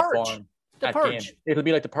audio form. The Purge. It'll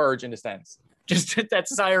be like the Purge in the stands. Just that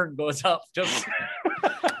siren goes up. Just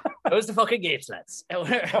goes the fucking gates, lads.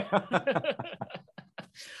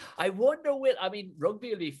 I wonder, rugby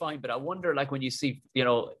will be fine, but I wonder, like, when you see,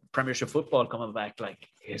 Premiership football coming back, like,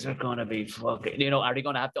 is it going to be fucking, are they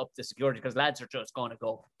going to have to up the security? Because lads are just going to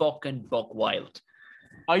go buck wild.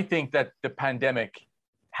 I think that the pandemic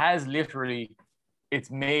has literally, it's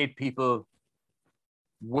made people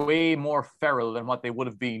way more feral than what they would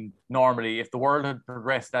have been normally if the world had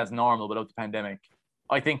progressed as normal without the pandemic.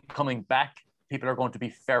 I think coming back, people are going to be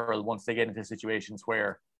feral once they get into situations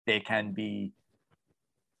where they can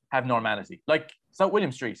have normality. Like South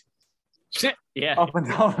William Street. Yeah. Up and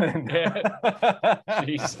down. Yeah.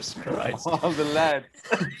 Jesus Christ. All the lads.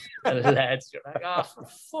 The lads. You're like, oh, for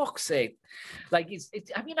fuck's sake. Like,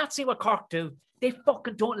 have you not seen what Cork do? They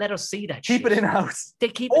fucking don't let us see that Keep it in-house. They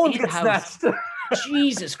keep it in-house.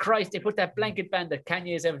 Jesus Christ. They put that blanket ban that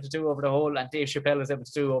Kanye is able to do over the whole, and Dave Chappelle is able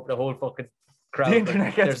to do over the whole fucking crowd. The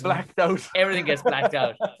internet gets blacked out. Everything gets blacked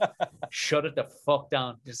out. Shut it the fuck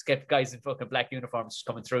down. Just get guys in fucking black uniforms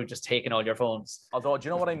coming through, just taking all your phones. Although, do you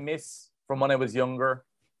know what I miss from when I was younger?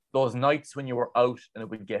 Those nights when you were out and it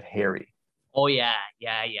would get hairy. Oh, yeah.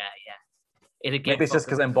 It'd get. Maybe it's just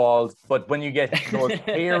because I'm bald, but when you get those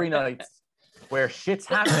hairy nights where shit's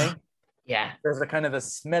happening, yeah, there's a kind of a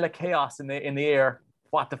smell of chaos in the air.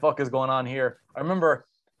 What the fuck is going on here? I remember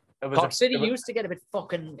Cork City used to get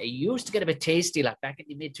a bit tasty, like back in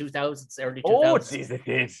the mid 2000s, early 2000s. Oh, jeez, it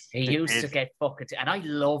did. It used to get fucking, and I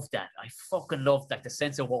loved that. I fucking loved, like, the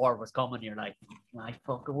sense of war was coming. You're like, I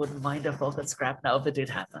fucking wouldn't mind a fucking scrap now if it did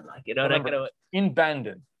happen. Like, in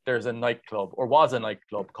Bandon, there's a nightclub, or was a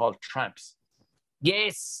nightclub, called Tramps.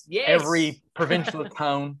 Yes. Every provincial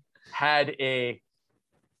town had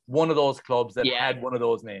one of those clubs that had one of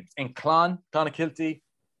those names. In Clonakilty, it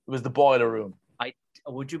was the Boiler Room.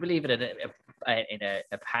 Would you believe it? a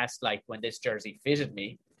past life when this jersey fitted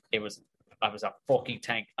me. I was a fucking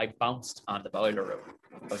tank. I bounced on the boiler room.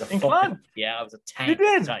 I was a fucking, yeah, I was a tank. You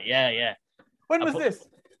did? Yeah. When was this?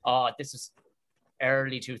 Oh, this is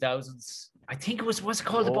early 2000s. I think it was, what's it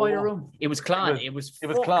called, the boiler room? It was Clan. It was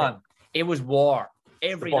Clan. It was war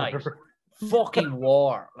every night. Fucking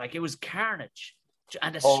war. Like, it was carnage.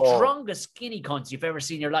 And the strongest skinny cunts you've ever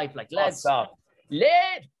seen in your life. Like, lads,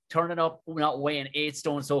 lead turning up, not weighing 8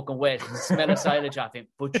 stone soaking wet, smell of silage off him.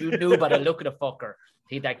 But you knew by the look of the fucker,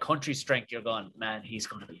 he had that country strength. You're going, man, he's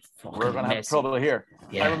going to be fucking We're going to have trouble here.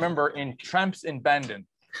 Yeah. I remember in Tramps in Bandon,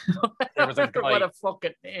 there was a guy. What a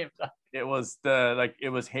fucking name. It was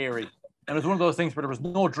hairy. And it was one of those things where there was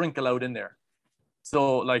no drink allowed in there.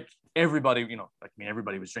 So, like, everybody,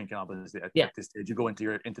 everybody was drinking, obviously, at this stage. You go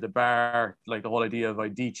into the bar, like, the whole idea of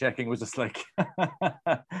ID checking was just like,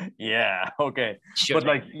 yeah, okay. Sure. But,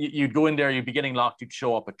 like, you'd go in there, you'd be getting locked, you'd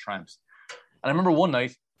show up at Tramps. And I remember one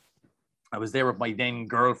night, I was there with my then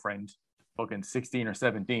girlfriend, fucking 16 or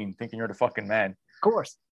 17, thinking you're the fucking man. Of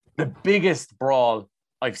course. The biggest brawl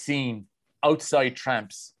I've seen outside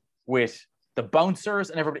Tramps with the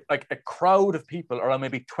bouncers and everybody, like a crowd of people, around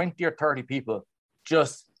maybe 20 or 30 people,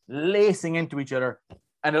 just lacing into each other.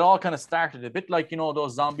 And it all kind of started a bit like,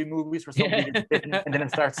 those zombie movies where somebody gets bitten and then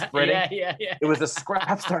it starts spreading. Yeah. It was a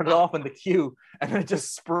scrap started off in the queue and then it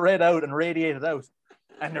just spread out and radiated out.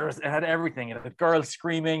 And it had everything. It had girls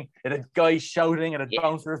screaming, it had guys shouting, it had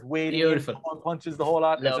bouncers waiting, beautiful punches, the whole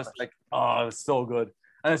lot. It's just like, oh, it was so good.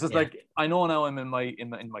 And it's just like, I know now I'm in my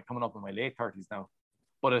coming up in my late 30s now,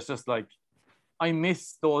 but it's just like, I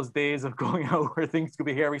miss those days of going out where things could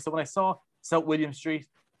be hairy. So when I saw South William Street,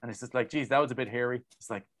 and it's just like, geez, that was a bit hairy. It's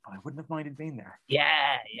like, I wouldn't have minded being there.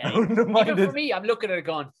 Yeah. I wouldn't have minded. Even for me, I'm looking at it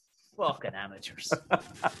going, fucking amateurs.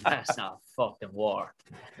 That's not fucking war.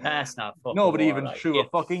 That's not fucking nobody war, even like, threw a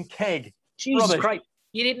fucking keg. Jesus Christ.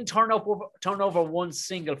 You didn't turn over one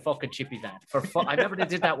single fucking chippy van. I remember they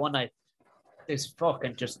did that one night. This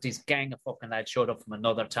gang of fucking lads showed up from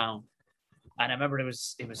another town. And I remember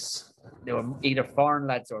they were either foreign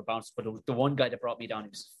lads or bounced, but the one guy that brought me down, he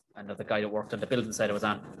was another guy that worked on the building side I was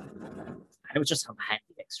on. And it was just some handy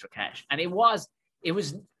extra cash. And it was,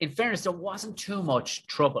 in fairness, there wasn't too much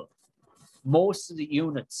trouble. Most of the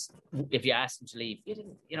units, if you asked them to leave, you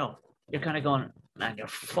didn't, you're kind of going, man, you're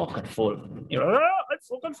fucking full. You're like, I'm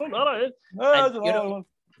fucking full. And,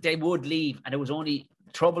 they would leave, and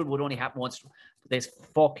trouble would only happen once. This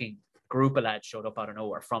fucking group of lads showed up out of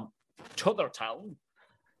nowhere from Tuthertown,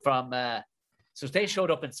 so they showed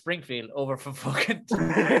up in Springfield over from fucking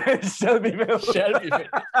Shelbyville.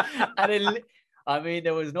 And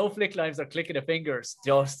there was no flick lines or clicking of fingers.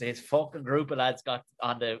 Just this fucking group of lads got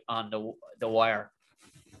on the wire.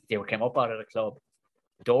 They came up out of the club.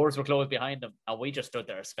 Doors were closed behind them, and we just stood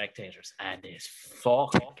there as spectators. And this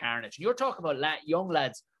fucking carnage. You're talking about young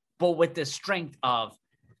lads, but with the strength of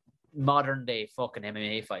modern day fucking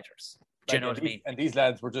MMA fighters. Do you know what I mean? And these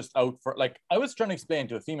lads were just out for, like, I was trying to explain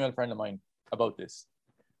to a female friend of mine about this,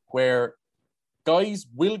 where guys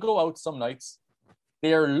will go out some nights,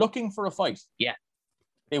 they're looking for a fight. Yeah.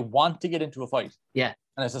 They want to get into a fight. Yeah.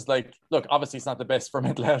 And it's just like, look, obviously it's not the best for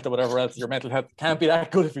mental health or whatever else. Your mental health can't be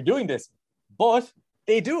that good if you're doing this, but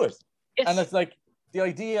they do it. Yes. And it's like the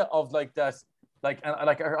idea of like that,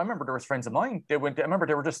 I remember there was friends of mine. I remember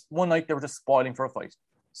they were just one night, they were just spoiling for a fight,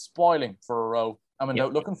 spoiling for a row. I mean,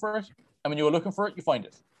 out looking for it. And when you go looking for it, you find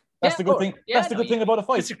it. That's the good thing. That's the good thing about a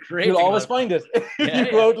fight. You'll always find it.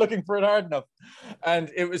 You go out looking for it hard enough.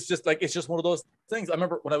 And it was just like, it's just one of those things. I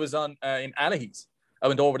remember when I was in Allihies, I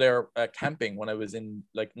went over there camping when I was in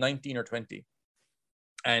like 19 or 20.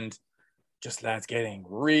 And just lads getting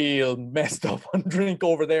real messed up on drink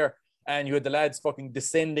over there. And you had the lads fucking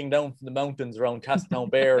descending down from the mountains around Castletown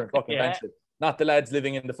Bear and fucking Benchlet. Not the lads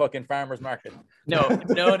living in the fucking farmer's market. No.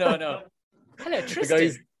 Hello,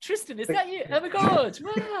 Tristan. Tristan, is that you? Oh my God.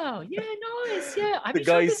 Wow. Yeah, nice. Yeah. The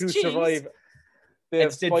guys who survive. They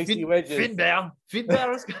have spicy wedges. Finbar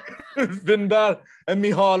and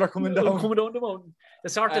Mihal are coming down. Coming down the mountain. The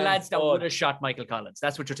sort of lads that would have shot Michael Collins.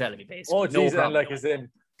 That's what you're telling me, basically. Oh, geez, and like as in,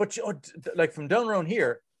 but like from down around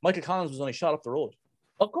here, Michael Collins was only shot up the road.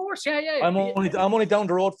 Of course, yeah. I'm only down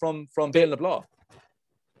the road from Bale na Blah.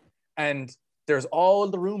 And there's all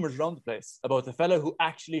the rumors around the place about the fellow who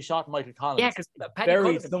actually shot Michael Collins. Yeah, because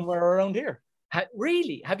buried somewhere around here.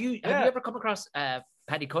 Really? Have you ever come across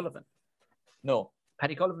Paddy Cullivan? No.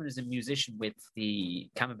 Paddy Cullivan is a musician with the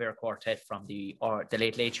Camembert Quartet from the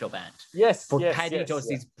Late Late Show band. Yes, but Paddy does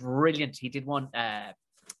these brilliant. He did one a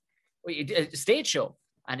stage show,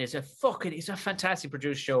 And it's a fantastic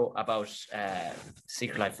produced show about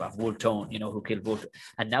Secret Life of Wolfe Tone, who killed Wolfe.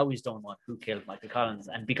 And now he's done one, Who Killed Michael Collins.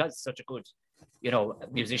 And because he's such a good,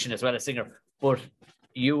 musician as well as singer, but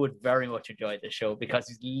you would very much enjoy the show because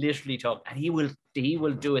he's literally talking, and he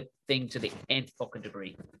will do a thing to the nth fucking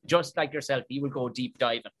degree. Just like yourself, he will go deep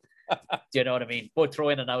diving. Do you know what I mean? But throw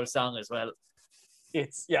in an old song as well.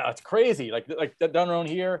 It's crazy. Like down around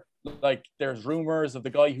here, like there's rumors of the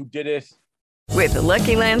guy who did it. With the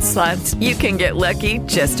Lucky Land Slots, you can get lucky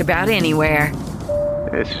just about anywhere.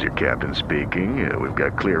 This is your captain speaking. We've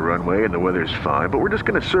got clear runway and the weather's fine, but we're just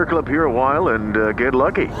going to circle up here a while and get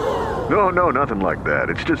lucky. No, nothing like that.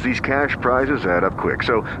 It's just these cash prizes add up quick.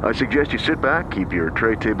 So I suggest you sit back, keep your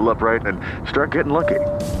tray table upright, and start getting lucky.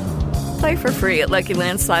 Play for free at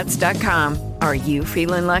LuckyLandSlots.com. Are you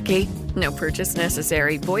feeling lucky? No purchase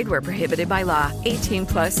necessary. Void where prohibited by law.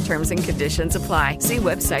 18+ terms and conditions apply. See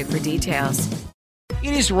website for details.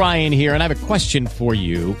 It is Ryan here, and I have a question for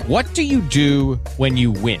you. What do you do when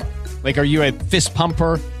you win? Like, are you a fist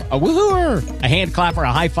pumper, a woohooer, a hand clapper,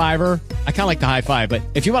 a high fiver? I kind of like the high five, but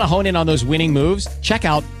if you want to hone in on those winning moves, check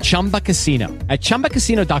out Chumba Casino. At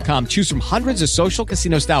ChumbaCasino.com, choose from hundreds of social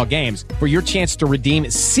casino-style games for your chance to redeem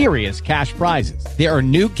serious cash prizes. There are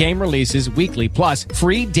new game releases weekly, plus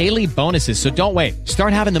free daily bonuses. So don't wait.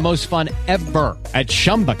 Start having the most fun ever at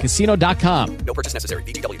ChumbaCasino.com. No purchase necessary.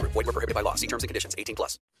 VGW Group. Void where prohibited by law. See terms and conditions.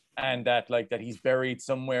 18+. And that he's buried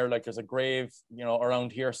somewhere, like there's a grave,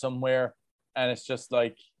 around here somewhere. And it's just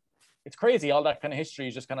like, it's crazy. All that kind of history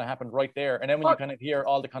just kind of happened right there. And then when you kind of hear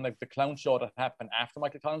all the kind of the clown show that happened after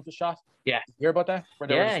Michael Collins was shot. Yeah. Did you hear about that? Where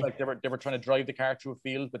they were just like, they were trying to drive the car through a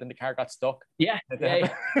field, but then the car got stuck. Yeah.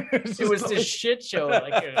 It was this shit show.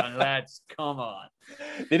 Like, lads, come on.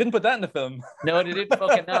 They didn't put that in the film. No, they didn't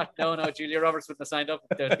fucking not. No, Julia Roberts wouldn't have signed up.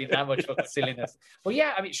 There'd be that much fucking silliness. Well,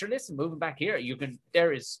 yeah, I mean, sure, listen, moving back here,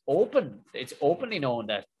 it's openly known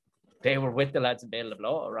that they were with the lads in Bail of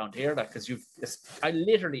Law around here, because I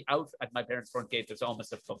literally out at my parents' front gate, there's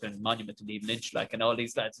almost a fucking monument to Liam Lynch, and all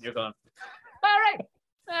these lads, and you're going, all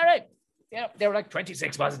right. Yeah, they were like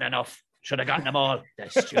 26 wasn't enough. Should have gotten them all.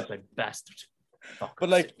 That stupid bastard.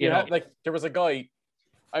 But there was a guy,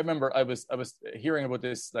 I remember I was hearing about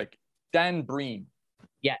this, like Dan Breen.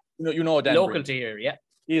 Yeah. You know Dan local Breen. To here, yeah.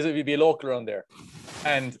 He'd be a local around there.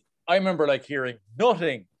 And I remember hearing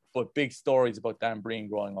nothing but big stories about Dan Breen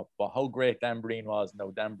growing up, about how great Dan Breen was.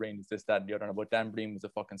 No, Dan Breen is this, that, and the other. But Dan Breen was a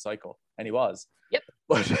fucking psycho. And he was. Yep.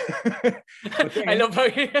 But I love how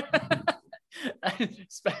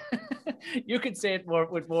you can say it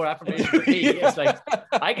with more affirmation for me. It's like,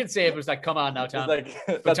 I can say it was like, come on now, Tom.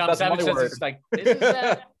 But Tom Savage says it's like, this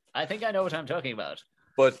is, I think I know what I'm talking about.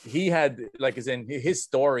 But he had, his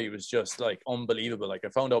story was just unbelievable. I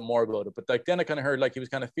found out more about it, but then I kind of heard he was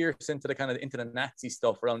kind of fierce into the Nazi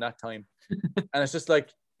stuff around that time. And it's just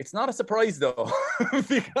it's not a surprise though,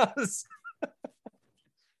 because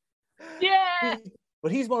yeah.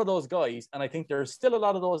 But he's one of those guys, and I think there's still a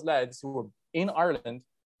lot of those lads who are in Ireland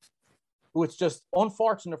who it's just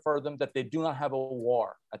unfortunate for them that they do not have a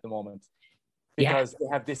war at the moment, because they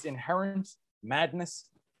have this inherent madness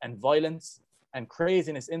and violence and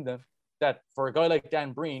craziness in them, that for a guy like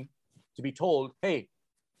Dan Breen to be told, hey,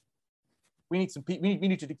 we need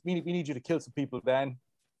you to kill some people, Dan.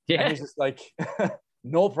 Yeah. And he's just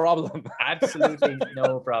no problem. Absolutely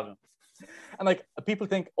no problem. And people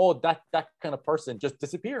think, oh, that kind of person just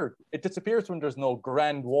disappeared. It disappears when there's no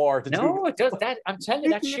grand war to do. No, it does that. I'm telling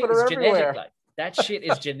you, that shit is genetic. That shit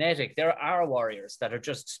is genetic. There are warriors that are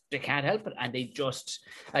they can't help it. And they just,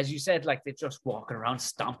 as you said, they're just walking around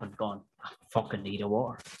stomping, going, I fucking need a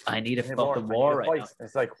war. I need a fucking war right now.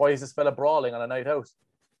 It's why is this fella brawling on a night out?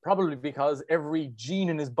 Probably because every gene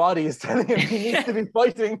in his body is telling him he needs to be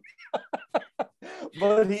fighting.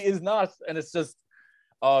 But he is not. And it's just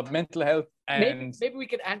mental health. And maybe we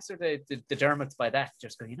could answer the Dermots by that.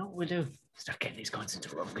 Just go, you know what we'll do? Start getting these guys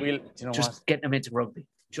into rugby. Getting them into rugby.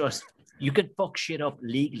 You can fuck shit up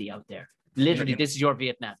legally out there. Literally, this is your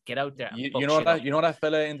Vietnam. Get out there. You know that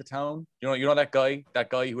fella in the town? You know that guy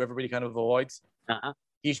who everybody kind of avoids?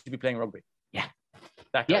 He should be playing rugby. Yeah.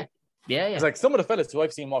 That guy. Yeah. It's some of the fellas who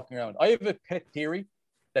I've seen walking around. I have a pet theory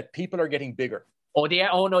that people are getting bigger. Oh,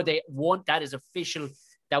 no, they won't. That is official.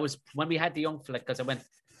 That was when we had the young fella,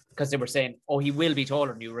 because they were saying, oh, he will be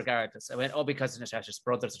taller than you regardless. I went, oh, because Natasha's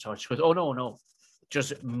brother's a touch. She goes, oh, no.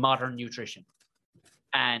 Just modern nutrition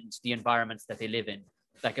and the environments that they live in,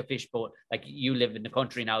 like a fishbowl. You live in the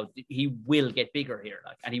country now, he will get bigger here,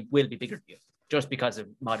 and he will be bigger than you just because of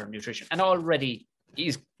modern nutrition. And already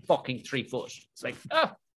he's fucking 3 foot. It's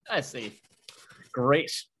I see.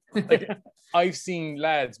 Great. I've seen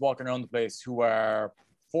lads walking around the place who are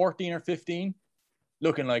 14 or 15,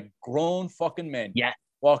 looking like grown fucking men. Yeah.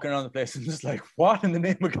 Walking around the place and just like, what in the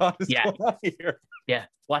name of God is going on here? Yeah.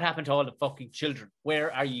 What happened to all the fucking children?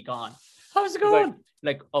 Where are you gone? How's it going?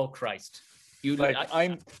 Like oh Christ. You like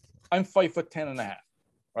I'm 5'10" and a half,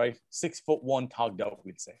 right? 6'1" togged out,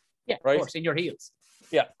 we'd say. Yeah, right? Of course, in your heels.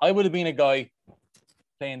 Yeah. I would have been a guy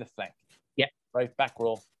playing the flank. Yeah. Right, back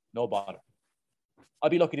row, no bother.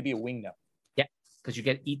 I'd be lucky to be a wing now. Yeah, because you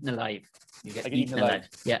get eaten alive. You get eaten alive.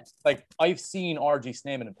 Yeah. Like I've seen R.G.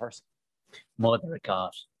 Snyman in person. Mother of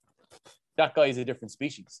God. That guy is a different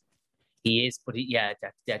species. He is, but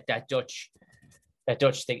that Dutch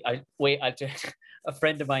thing. A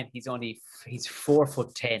friend of mine, he's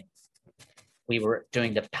 4'10". We were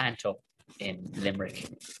doing the panto in Limerick,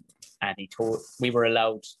 and we were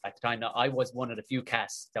allowed at the time. Now I was one of the few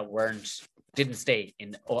casts that didn't stay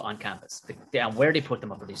on campus. And where they put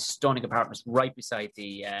them up are these stunning apartments right beside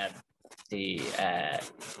the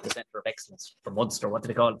Centre of Excellence for Munster. What do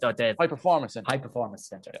they call it? The High Performance Centre. High Performance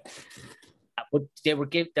Centre. But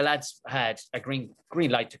the lads had a green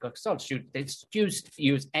light to go. So shoot, they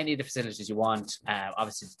use any of the facilities you want.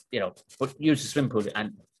 Obviously, but use the swim pool.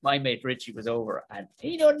 And my mate Richie was over, and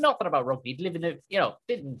he knew nothing about rugby. He'd live in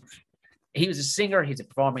he was a singer. He's a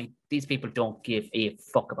performer. These people don't give a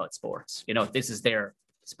fuck about sports. This is their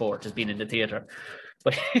sport, has been in the theatre.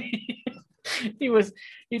 But he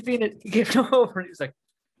gave him over, and he was like,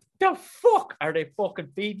 the fuck are they fucking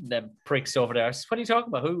feeding them pricks over there? What are you talking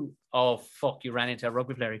about? Who? Oh, fuck, you ran into a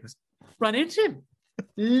rugby player. He goes, ran into him.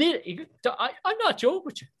 I'm not joking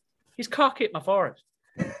with you. His cock hit my forehead.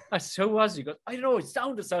 I said, who was he? He goes, I don't know. It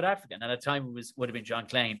sounded South African. And at the time, would have been John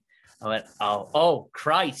Klein. I went, oh,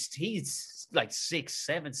 Christ. He's like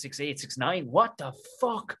 6'7", 6'8", 6'9". What the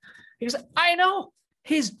fuck? He goes, I know.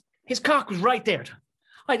 His cock was right there.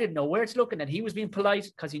 I didn't know where to look. And then he was being polite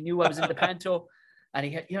because he knew I was in the panto. And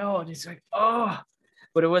he had, and he's like, oh.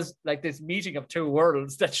 But it was like this meeting of two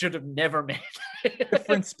worlds that should have never met.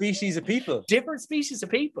 Different species of people. Different species of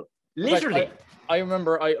people. Literally. I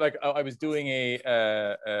remember I was doing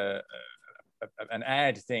an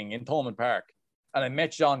ad thing in Thomond Park, and I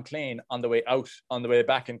met John Klein on the way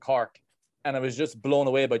back in Cork, and I was just blown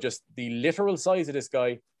away by just the literal size of this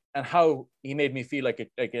guy and how he made me feel like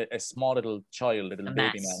a small little child, little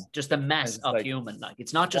baby man. Just a mass of human. Like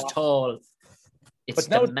it's not just tall. It's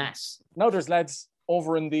the mass. Now there's lads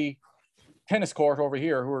over in the tennis court over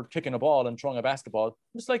here who are kicking a ball and throwing a basketball.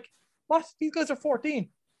 I'm just like, what? These guys are 14.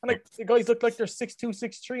 And like the guys look like they're 6'2",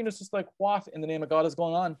 6'3", and it's just like, what in the name of God is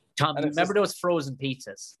going on? Tom, remember those frozen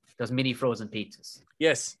pizzas? Those mini frozen pizzas?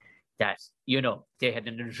 Yes. That, they had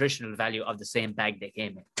the nutritional value of the same bag they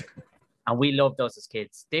came in. And we loved those as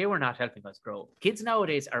kids. They were not helping us grow. Kids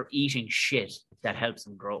nowadays are eating shit that helps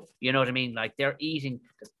them grow. You know what I mean? Like there's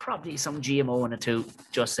probably some GMO in it too,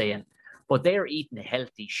 just saying. But they're eating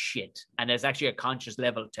healthy shit. And there's actually a conscious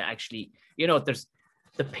level to actually, there's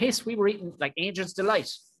the piss we were eating, like Angel's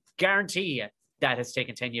Delight. Guarantee you that has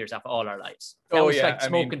taken 10 years off all our lives. That was like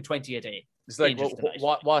smoking 20 a day. It's like,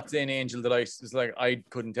 what's in Angel Delight? It's like, I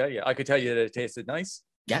couldn't tell you. I could tell you that it tasted nice.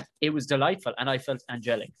 Yeah, it was delightful, and I felt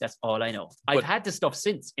angelic. That's all I know. I've had this stuff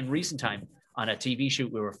since, in recent time, on a TV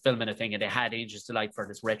shoot. We were filming a thing, and they had Angel's Delight for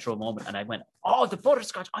this retro moment, and I went, oh, the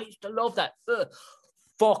butterscotch. I used to love that.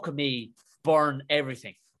 Fuck me. Burn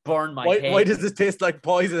everything. Burn my head. Why does this taste like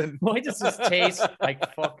poison? Why does this taste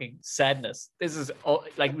like fucking sadness? This is,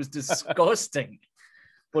 it was disgusting.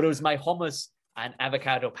 But it was my hummus and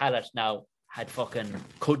avocado palate now.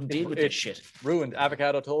 Couldn't deal with this shit. Ruined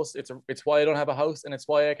avocado toast. It's why I don't have a house, and it's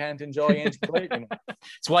why I can't enjoy Angel Delight.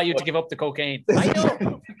 It's why you have to give up the cocaine. I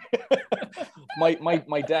know.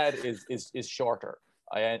 my dad is shorter.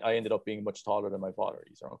 I ended up being much taller than my father.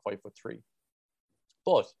 He's around 5'3",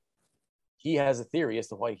 but he has a theory as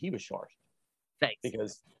to why he was short. Thanks.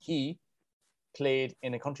 Because he played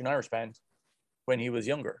in a country and Irish band when he was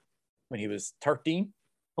younger. When he was 13,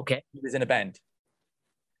 okay, he was in a band.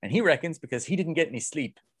 And he reckons because he didn't get any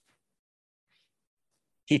sleep,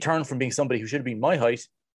 he turned from being somebody who should have been my height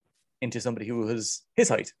into somebody who was his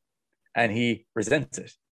height. And he resents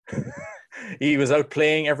it. He was out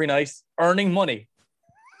playing every night, earning money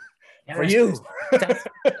for you.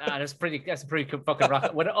 That's a pretty fucking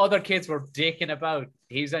rock. When other kids were dicking about,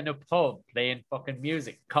 he's in a pub playing fucking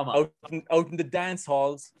music. Come on. Out in the dance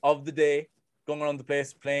halls of the day, going around the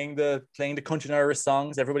place, playing the country and Irish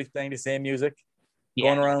songs. Everybody's playing the same music.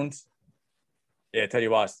 Going around. Yeah, tell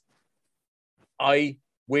you what. I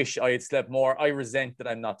wish I had slept more. I resent that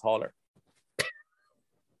I'm not taller.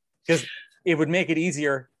 Because it would make it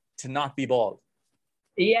easier to not be bald.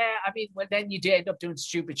 Yeah, I mean, well, then you end up doing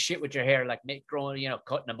stupid shit with your hair, like growing,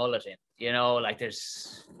 cutting a mullet in. Like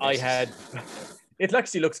there's it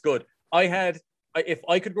actually looks good. If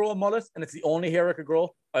I could grow a mullet and it's the only hair I could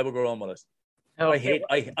grow, I would grow a mullet. I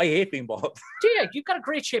hate being bald. Yeah, you've got a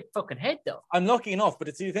great shaped fucking head, though. I'm lucky enough, but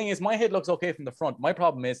the thing is, my head looks okay from the front. My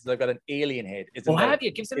problem is I've got an alien head. Have you?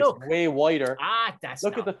 Give us a look. Way wider. That's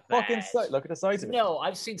look at the fucking size. Look at the size of it. No,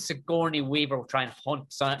 I've seen Sigourney Weaver try and hunt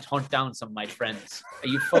down some of my friends. Are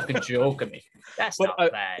you fucking joking me? That's not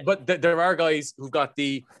bad. But there are guys who've got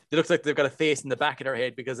it looks like they've got a face in the back of their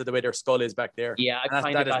head because of the way their skull is back there. Yeah,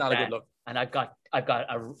 that is not a good look. And I've got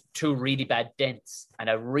two really bad dents and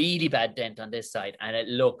a really bad dent on this side, and it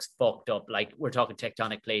looks fucked up. Like we're talking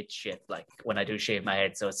tectonic plate shit. Like when I do shave my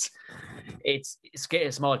head, so it's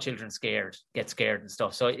scary. Small children get scared and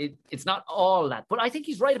stuff. So it's not all that, but I think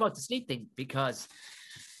he's right about the sleep thing because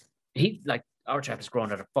our chap is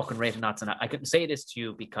growing at a fucking rate of knots, and I couldn't say this to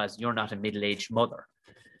you because you're not a middle-aged mother.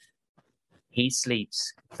 He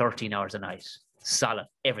sleeps 13 hours a night, solid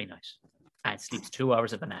every night, and sleeps 2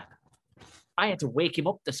 hours of a nap. I had to wake him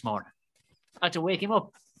up this morning. I had to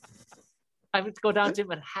go down to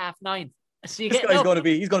him at 9:30. So he's going to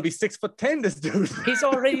be 6'10", this dude. He's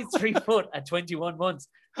already 3 foot at 21 months.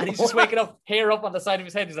 And he's just waking up, hair up on the side of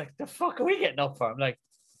his head. He's like, the fuck are we getting up for? I'm like,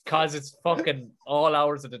 cause it's fucking all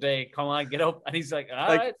hours of the day. Come on, get up. And he's like, all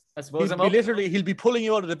right, I suppose I'm up. He'll be pulling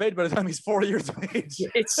you out of the bed by the time he's 4 years of age.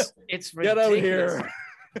 It's ridiculous. Get out of here.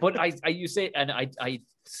 But I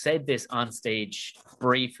said this on stage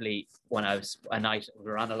briefly when I was a night. We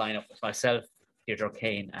were on a lineup with myself, Deirdre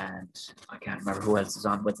Kane, and I can't remember who else was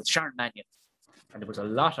on with it. Sharon Mannion, and there was a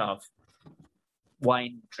lot of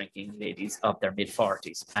wine drinking ladies of their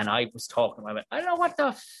mid-40s, and I was talking. I went, I don't know what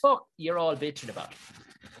the fuck you're all bitching about.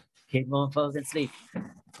 Kid won't fall asleep.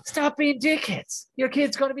 Stop being dickheads. Your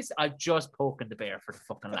kid's going to be... I just poking the bear for the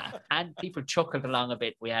fucking laugh. And people chuckled along a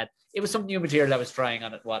bit. It was some new material I was trying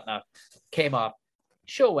on it, whatnot. Came off.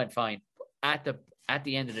 Show went fine. At the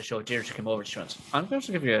end of the show, Deirdre came over to us. I'm going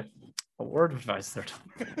to give you a word of advice there.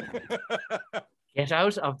 Get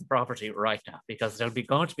out of the property right now, because there'll be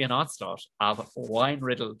going to be an onslaught of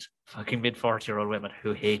wine-riddled fucking mid-40-year-old women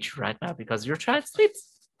who hate you right now because your child sleeps.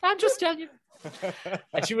 I'm just telling you.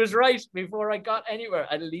 And she was right. Before I got anywhere,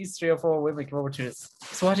 at least 3 or 4 women came over to us.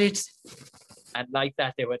 So what did? And like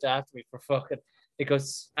that, they went after me for fucking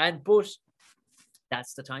but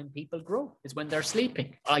that's the time people grow, is when they're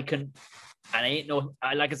sleeping. Like I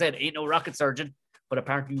said, ain't no rocket surgeon, but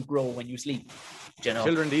apparently you grow when you sleep.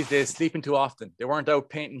 Children these days sleeping too often. They weren't out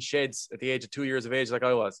painting sheds at the age of 2 years of age like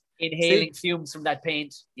I was. Inhaling fumes from that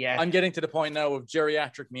paint. Yeah. I'm getting to the point now of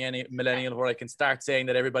geriatric millennial where I can start saying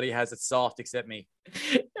that everybody has it soft except me.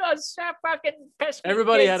 Stop fucking pissing.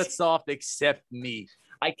 Everybody had it soft except me.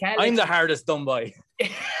 I'm the hardest done by.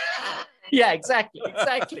 Yeah, exactly.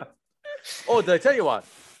 Oh, did I tell you what?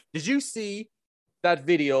 Did you see that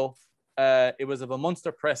video? It was of a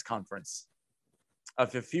Munster press conference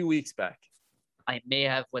of a few weeks back. I may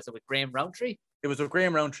have. Was it with Graham Rowntree? It was with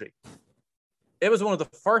Graham Rowntree. It was one of the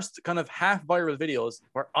first kind of half viral videos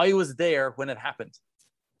where I was there when it happened.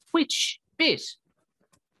 Which bit?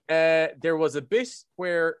 There was a bit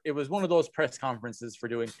where it was one of those press conferences for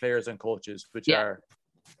doing players and coaches, which are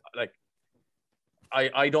like,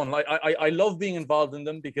 I don't like. I love being involved in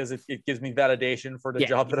them because it gives me validation for the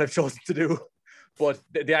job that I've chosen to do. But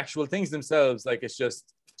the actual things themselves, like, it's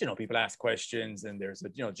just, people ask questions and there's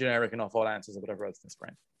a, generic enough all answers or whatever else in this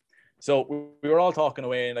brand. So we were all talking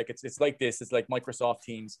away, and like, it's like this, it's like Microsoft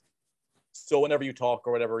Teams. So whenever you talk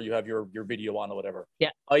or whatever, you have your video on or whatever. Yeah.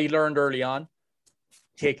 I learned early on,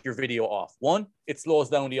 take your video off. 1, it slows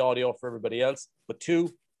down the audio for everybody else. But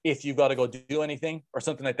 2, if you've got to go do anything or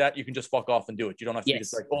something like that, you can just fuck off and do it. You don't have to be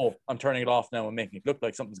just like, oh, I'm turning it off now and making it look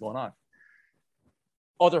like something's going on.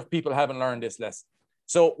 Other people haven't learned this lesson.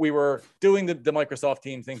 So we were doing the Microsoft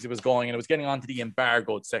Teams things. It was going, and it was getting onto the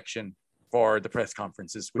embargoed section for the press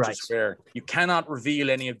conferences, which is where you cannot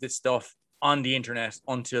reveal any of this stuff on the internet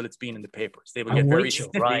until it's been in the papers. They will get very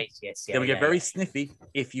sniffy. They will get very sniffy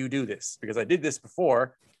if you do this, because I did this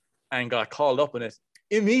before and got called up on it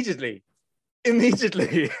immediately.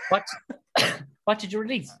 What did you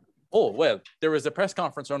release? Oh, well, there was a press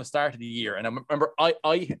conference around the start of the year. And I remember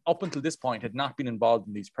I up until this point, had not been involved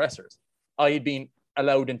in these pressers. I had been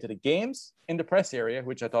allowed into the games in the press area,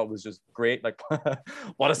 which I thought was just great. Like,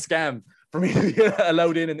 what a scam for me to be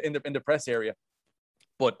allowed in the press area.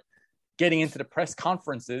 But getting into the press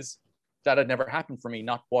conferences, that had never happened for me,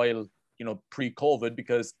 not while, pre-COVID,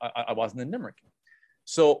 because I wasn't in Limerick.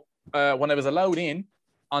 So when I was allowed in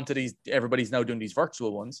onto these, everybody's now doing these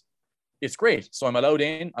virtual ones. it's great. So I'm allowed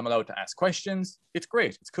in. I'm allowed to ask questions. It's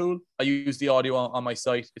great. It's cool. I use the audio on my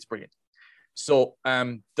site. It's brilliant. So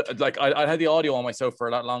I had the audio on myself for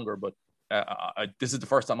a lot longer, but this is the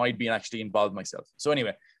first time I'd been actually involved myself. So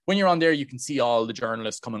anyway, when you're on there, you can see all the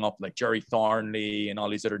journalists coming up, like Jerry Thornley and all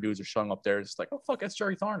these other dudes are showing up there. It's like, oh fuck, that's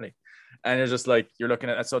Jerry Thornley, and it's just like you're looking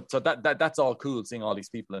at it. So that's all cool, seeing all these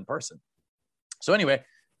people in person. So anyway,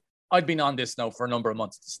 I'd been on this now for a number of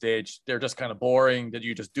months at the stage. They're just kind of boring. That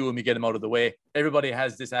you just do them, you get them out of the way. Everybody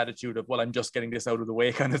has this attitude of, well, I'm just getting this out of the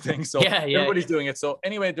way kind of thing. So everybody's doing it. So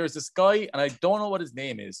anyway, there's this guy, and I don't know what his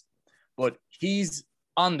name is, but he's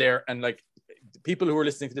on there, and like people who are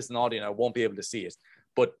listening to this in audio now won't be able to see it,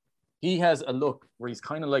 but he has a look where he's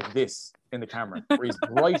kind of like this in the camera, where he's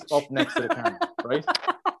right up next to the camera, right?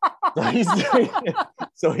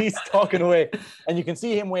 So he's talking away, and you can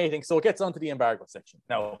see him waiting. So it gets onto the embargo section.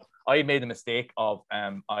 Now, I made the mistake of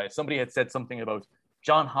somebody had said something about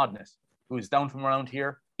John Hodnett, who's down from around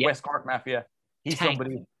here, West Cork Mafia. He's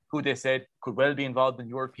somebody who they said could well be involved in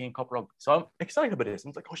European Cup rugby. So I'm excited about this.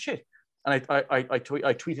 I'm like, oh shit. And I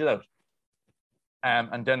tweeted out.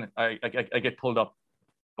 And then I get pulled up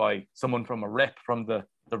by someone from a rep from the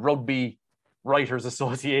Rugby Writers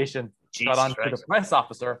Association. Got on to the press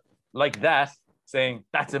officer like that, saying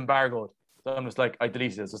that's embargoed. So I'm just like, I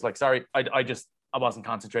deleted it. It's just like, sorry, I wasn't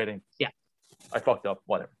concentrating. Yeah. I fucked up,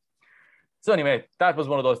 whatever. So anyway, that was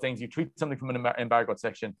one of those things. You tweet something from an embargoed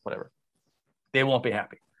section, whatever. They won't be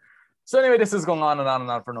happy. So anyway, this is going on and on and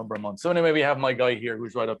on for a number of months. So anyway, we have my guy here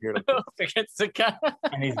who's right up here. Against the cat.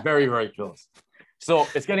 And he's very, very close. So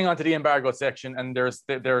it's getting onto the embargo section, and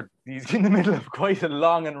he's in the middle of quite a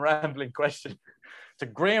long and rambling question to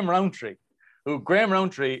Graham Rowntree, Graham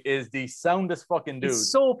Rowntree is the soundest fucking dude.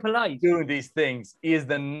 He's so polite doing these things. He is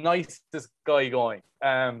the nicest guy going.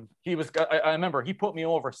 I remember he put me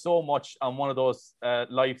over so much on one of those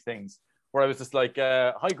live things where I was just like,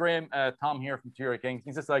 hi Graham, Tom here from Theory Kings.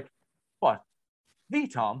 He's just like, what? The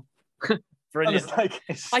Tom? Brilliant.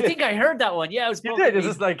 I think I heard that one. Yeah, I was. You did. It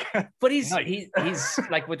was like, but he's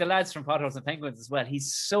like with the lads from Potholes and Penguins as well.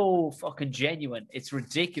 He's so fucking genuine. It's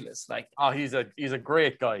ridiculous. Like, oh, he's a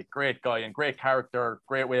great guy, and great character,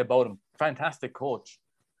 great way about him. Fantastic coach.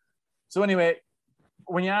 So anyway,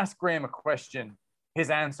 when you ask Graham a question, his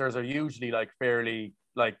answers are usually like fairly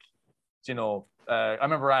like, I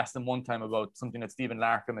remember asking him one time about something that Stephen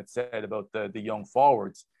Larkham had said about the young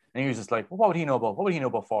forwards, and he was just like, well, what would he know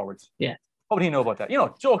about forwards? Yeah. What would he know about that?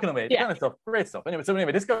 Joking away, kind of stuff, great stuff.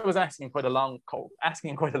 Anyway, this guy was asking quite a long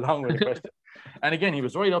way question. And again, he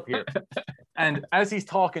was right up here. And as he's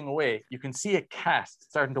talking away, you can see a cat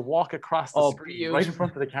starting to walk across the screen right in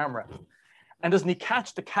front of the camera. And doesn't he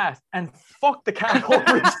catch the cat and fuck the cat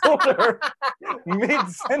over his shoulder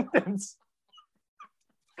mid-sentence?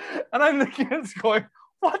 And I'm looking at this going,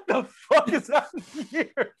 what the fuck is happening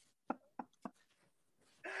here?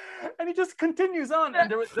 And he just continues on.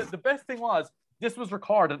 And the best thing was, this was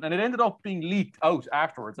recorded and it ended up being leaked out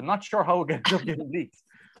afterwards. I'm not sure how it ended up getting leaked,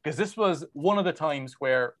 because this was one of the times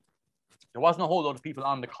where there wasn't a whole lot of people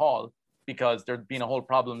on the call because there'd been a whole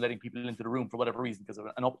problem letting people into the room for whatever reason because of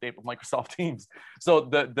an update with Microsoft Teams. So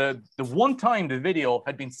the one time the video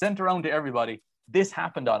had been sent around to everybody, this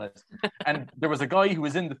happened on it. And there was a guy who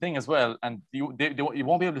was in the thing as well. And you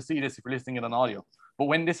won't be able to see this if you're listening in on audio. But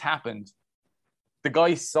when this happened, the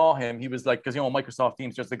guy saw him. He was like, because, Microsoft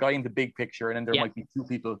Teams, there's the guy in the big picture, and then there might be two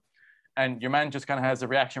people. And your man just kind of has a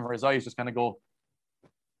reaction where his eyes just kind of go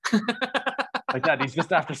like that. He's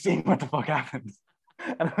just after seeing what the fuck happens.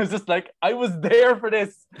 And I was just like, I was there for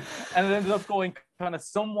this. And it ended up going kind of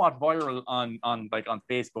somewhat viral on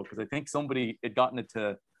Facebook, because I think somebody had gotten it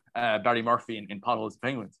to Barry Murphy in Potholes and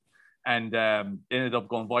Penguins. And ended up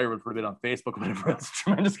going viral for a bit on Facebook, whatever else.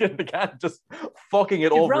 Tremendous getting the cat just fucking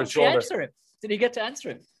it over his shoulder. Answer it? Did he get to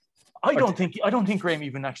answer it? I don't think Graham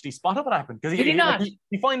even actually spotted what happened, because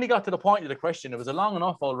he finally got to the point of the question. It was a long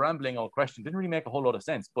enough, rambling question. Didn't really make a whole lot of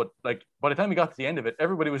sense. But like by the time we got to the end of it,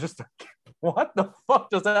 everybody was just like, "What the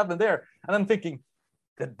fuck just happened there?" And I'm thinking,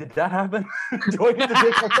 "Did that happen? Do I need to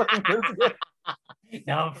take my fucking pills again?"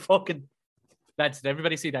 No, fucking. Did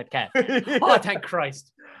everybody see that cat? Oh, thank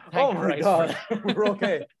Christ! Thank Christ. My God, we're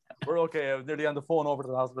okay. We're okay. I was nearly on the phone over to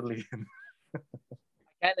the hospital again.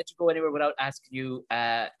 I can't let you go anywhere without asking you,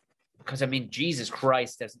 because Jesus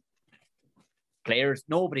Christ, there's players,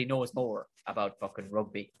 nobody knows more about fucking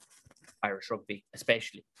rugby, Irish rugby,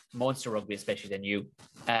 especially, Munster rugby, especially than you.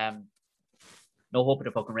 No hope of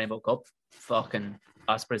the fucking Rainbow Cup. Fucking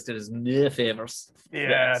Ospreys did us no favours.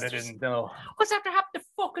 Yeah, they didn't know. What's after happened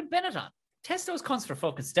to fucking Benetton? Test those cunts for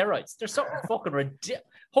fucking steroids. They're something fucking ridiculous.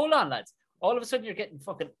 Hold on, lads. All of a sudden you're getting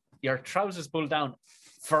fucking your trousers pulled down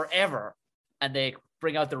forever, and they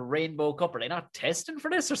bring out the Rainbow Cup. Are they not testing for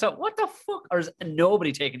this or something? What the fuck? Or is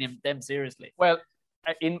nobody taking them seriously? Well,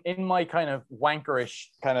 in my kind of wankerish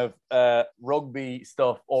kind of rugby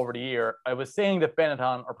stuff over the year, I was saying that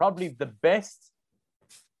Benetton are probably the best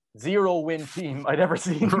 0-win team I'd ever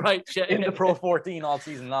seen in the Pro 14 all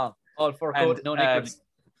season long. All four codes, no nicknames.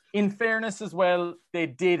 In fairness as well, they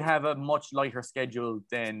did have a much lighter schedule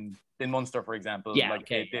than Munster, for example.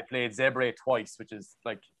 They played Zebre twice,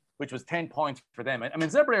 which was 10 points for them. I mean,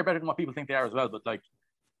 Zebre are better than what people think they are as well, but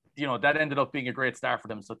that ended up being a great start for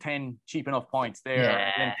them. So 10 cheap enough points there.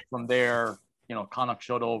 Yeah. And from there, Connacht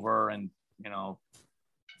shut over, and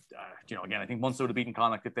again, I think Munster would have beaten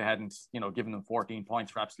Connacht if they hadn't, given them 14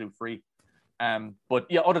 points for absolute free. But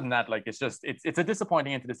yeah, other than that, it's a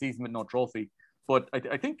disappointing end to the season with no trophy. But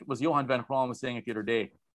I think it was Johan van Graan was saying it the other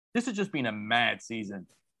day. This has just been a mad season.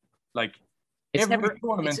 Every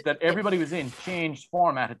tournament that everybody was in changed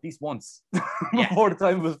format at least once before the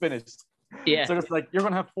time was finished. Yeah. So it's you're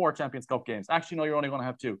going to have 4 Champions Cup games. Actually, no, you're only going to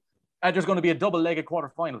have 2. There's going to be a double-legged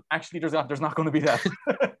quarterfinal. Actually, there's not going to be that.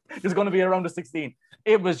 There's going to be around the 16.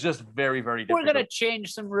 It was just very, very difficult. We're going to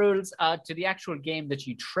change some rules to the actual game that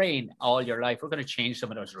you train all your life. We're going to change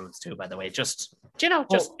some of those rules too, by the way. Just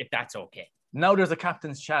if that's okay. Now there's a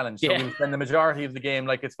captain's challenge. So we spend the majority of the game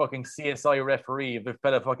like it's fucking CSI referee. The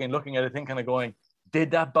fella fucking looking at it thing kind of going,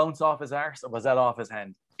 did that bounce off his arse or was that off his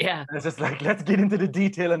hand? Yeah. And it's just let's get into the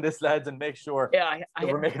detail on this, lads, and make sure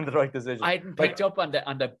we're making the right decision. I hadn't picked up on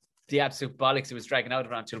the absolute bollocks it was dragging out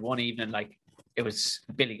around till one evening. It was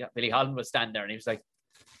Billy Holland was standing there and he was like,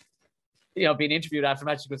 being interviewed after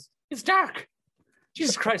match. He goes, "It's dark.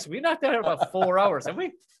 Jesus Christ, we're not there about 4 hours, have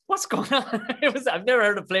we? What's going on?" I've never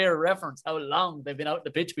heard a player reference how long they've been out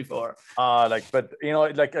the pitch before. I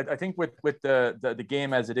think with the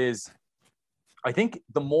game as it is, I think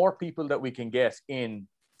the more people that we can get in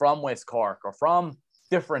from West Cork or from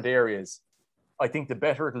different areas, I think the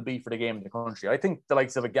better it'll be for the game in the country. I think the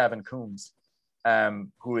likes of a Gavin Coombs,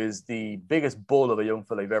 who is the biggest bull of a young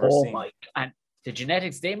fella I've ever seen. And the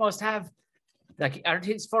genetics they must have, aren't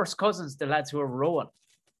his first cousins the lads who are rowing?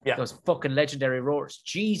 Yeah. Those fucking legendary rowers.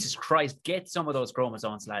 Jesus Christ, get some of those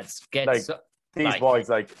chromosomes, lads. These boys,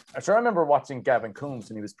 I remember watching Gavin Coombs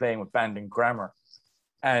when he was playing with Bandon Grammar,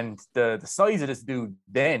 and the size of this dude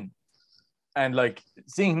then, and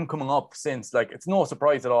seeing him coming up since, it's no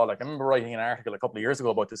surprise at all. I remember writing an article a couple of years ago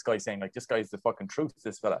about this guy saying, this guy's the fucking truth,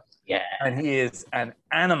 this fella. Yeah. And he is an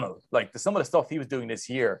animal. Some of the stuff he was doing this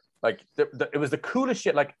year, it was the coolest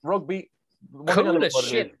shit. Rugby. Coolest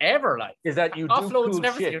shit ever, is that you do offloads cool and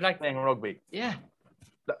everything. Shit playing rugby. Yeah.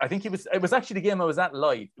 I think it was actually the game I was at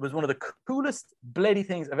live. It was one of the coolest bloody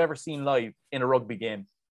things I've ever seen live in a rugby game,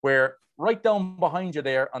 where right down behind you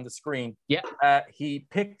there on the screen, he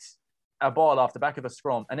picked a ball off the back of a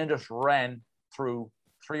scrum and then just ran through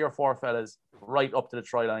 3 or 4 fellas right up to the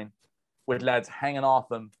try line with lads hanging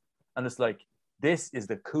off him. And it's this is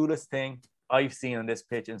the coolest thing I've seen on this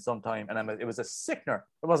pitch in some time. And it was a sickener.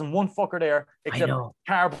 There wasn't one fucker there except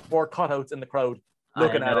cardboard cutouts in the crowd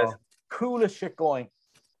looking at it. Coolest shit going.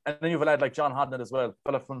 And then you have a lad like John Hodnett as well,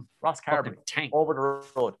 fella from Ross Carbery over the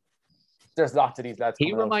road. There's lots of these lads.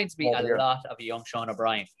 He reminds me a lot of a young Sean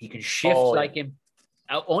O'Brien. He can shift like him.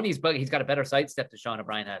 Only he's got a better sidestep than Sean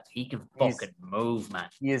O'Brien has. He can fucking move, man.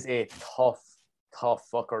 He is a tough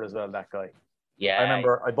fucker as well, that guy. Yeah. I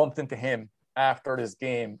remember I bumped into him after this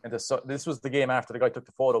game, and this was the game after the guy took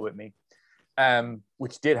the photo with me,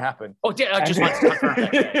 which did happen. Oh, yeah, I just want to confirm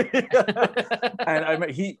that.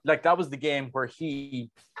 And that was the game where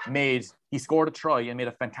he scored a try and made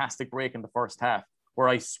a fantastic break in the first half, where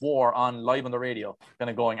I swore on live on the radio, kind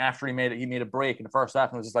of going after he made a break in the first half,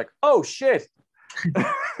 and it was just oh shit.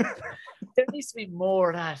 There needs to be more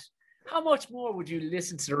of that. How much more would you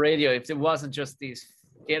listen to the radio if there wasn't just these,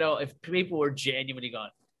 if people were genuinely going,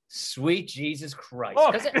 sweet Jesus Christ.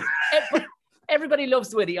 Everybody loves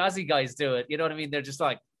the way the Aussie guys do it. You know what I mean? They're just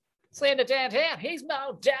saying to Dan here, he's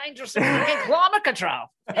now dangerous in climate control.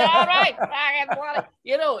 All right.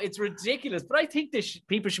 It's ridiculous. But I think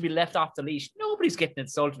people should be left off the leash. Nobody's getting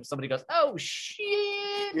insulted when somebody goes, oh, shit.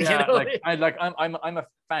 Yeah, I'm a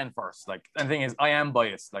fan first. And the thing is, I am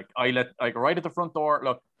biased. Right at the front door,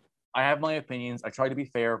 look, I have my opinions. I try to be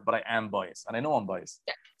fair, but I am biased. And I know I'm biased.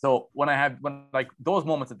 Yeah. So when those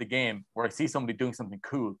moments at the game where I see somebody doing something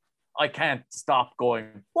cool, I can't stop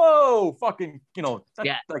going, whoa, fucking,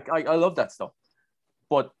 I love that stuff.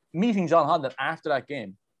 But meeting John Hodnett after that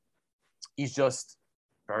game, he's just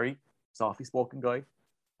very softly spoken guy,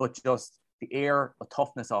 but just the air of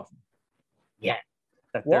toughness off him. Yeah.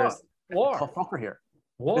 There's a tough fucker here.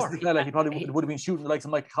 War. This is the fella, he probably would have been shooting the likes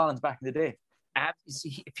of Michael Collins back in the day.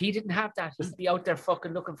 If he didn't have that, he'd be out there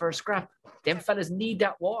fucking looking for a scrap. Them fellas need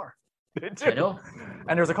that war. They do. You know?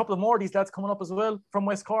 And there's a couple of more of these lads coming up as well from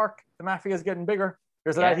West Cork. The mafia is getting bigger.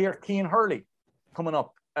 There's a lad here, Cian Hurley, coming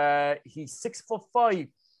up. He's 6'5".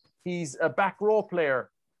 He's a back row player.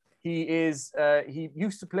 He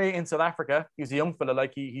used to play in South Africa. He was a young fella,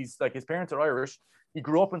 he's like his parents are Irish. He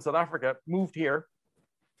grew up in South Africa, moved here,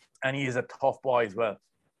 and he is a tough boy as well.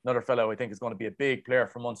 Another fellow I think is going to be a big player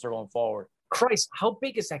for Munster going forward. Christ, how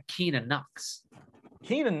big is that Keenan Knox?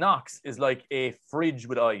 Keenan Knox is like a fridge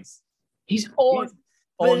with eyes. He's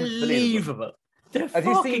unbelievable.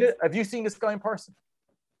 Have you seen this guy in person?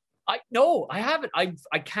 No, I haven't.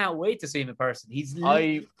 I can't wait to see him in person.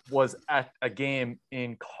 I was at a game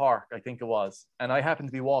in Cork, I think it was, and I happened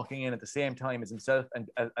to be walking in at the same time as himself and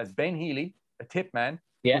as Ben Healy, a tip man.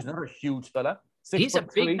 Yeah, he's another huge fella. He's a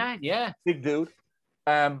big man, yeah, big dude.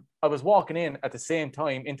 I was walking in at the same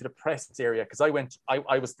time into the press area because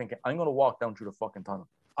I was thinking I'm going to walk down through the fucking tunnel.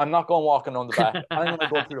 I'm not going walking on the back. I'm going to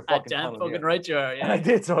go through the fucking tunnel. Fucking right you are, yeah. And I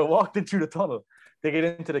did, so I walked in through the tunnel. They get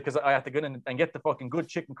into it because I had to go in and get the fucking good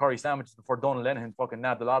chicken curry sandwiches before Donald Lenihan fucking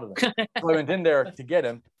nabbed a lot of them. So I went in there to get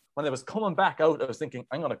him. When I was coming back out, I was thinking,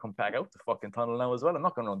 I'm going to come back out the fucking tunnel now as well. I'm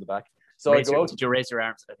not going around the back. So I go out. Did you raise your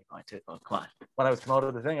arms at any point too? Oh, come on. When I was coming out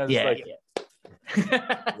of the thing, I was yeah.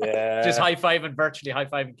 Just virtually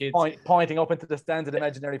high-fiving kids. Pointing up into the stands of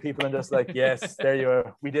imaginary people and just like, yes, there you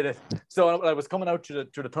are. We did it. So I was coming out through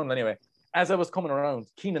the tunnel anyway. As I was coming around,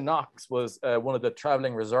 Keenan Knox was one of the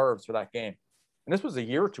travelling reserves for that game. And this was a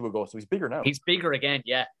year or two ago, so he's bigger now. He's bigger again,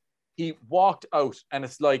 yeah. He walked out, and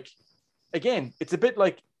it's like, again, it's a bit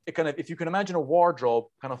like if you can imagine a wardrobe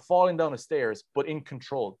kind of falling down the stairs, but in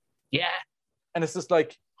control. Yeah. And it's just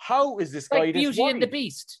like, how is this guy like this Beauty wide? and the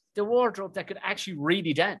Beast, the wardrobe that could actually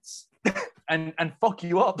really dance. and fuck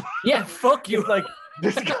you up. Yeah, fuck you. It's like,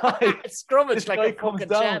 this guy, scrummage this like guy a comes fucking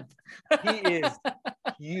down. champ.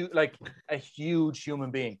 He is like a huge human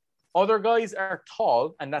being. Other guys are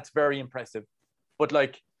tall, and that's very impressive. But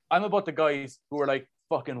like, I'm about the guys who are like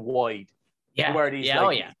fucking wide. Yeah, who are these, yeah,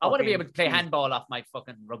 like, I want to be able to play handball off my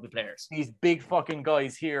fucking rugby players. These big fucking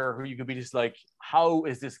guys here who you could be just like, how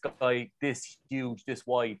is this guy this huge, this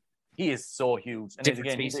wide? He is so huge. And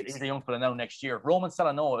he's a young fella now next year. Roman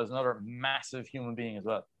Salanoa is another massive human being as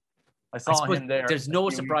well. I saw him there. There's no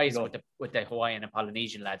surprise with the Hawaiian and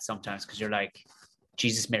Polynesian lads sometimes because you're like,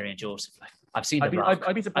 Jesus, Mary and Joseph. Like, I've seen The Rock.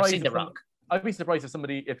 I'd be surprised. I've seen The Rock. I'd be surprised if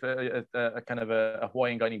a kind of a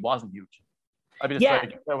Hawaiian guy and he wasn't huge. I'd be just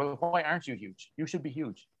like, well, why aren't you huge? You should be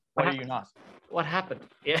huge. Why are you not? What happened?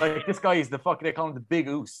 Yeah. Like, this guy is they call him the Big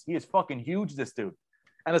Oos. He is fucking huge, this dude.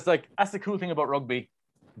 And it's like, that's the cool thing about rugby.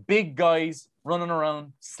 Big guys running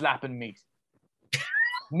around slapping meat.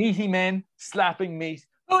 Meaty men slapping meat.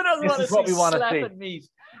 Who doesn't want to see slapping meat?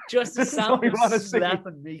 Just the sound of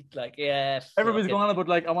slapping meat. Like, yeah. Everybody's going on about,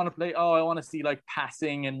 like, I want to play, I want to see, like,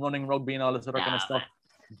 passing and running rugby and all this other kind of stuff.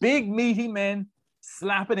 Big, meaty men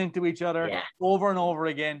slapping into each other over and over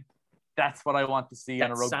again. That's what I want to see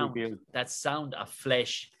on a rugby field. That sound of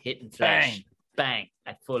flesh hitting flesh. Bang.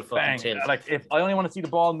 At full fucking tilt. Like, if I only want to see the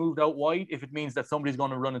ball moved out wide if it means that somebody's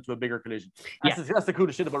going to run into a bigger collision. That's the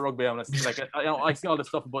coolest shit about rugby. I'm like, I see all this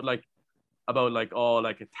stuff about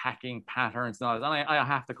attacking patterns and all that, and I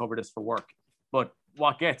have to cover this for work. But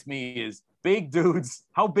what gets me is big dudes.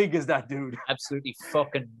 How big is that dude? Absolutely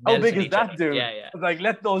fucking. How big is that dude? Yeah. Like,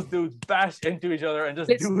 let those dudes bash into each other and just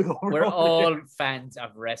do it over. We're all fans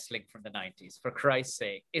of wrestling from the 90s, for Christ's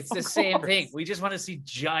sake. It's the same thing. We just want to see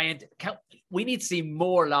giant. We need to see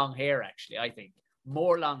more long hair, actually, I think.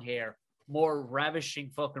 More long hair, more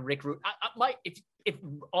ravishing fucking Rick Rude. If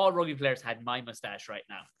all rugby players had my mustache right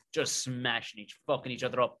now, just smashing fucking each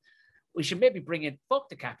other up, we should maybe bring in, fuck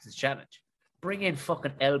the Captain's Challenge. Bring in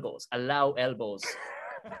fucking elbows. Allow elbows.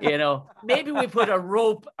 You know, maybe we put a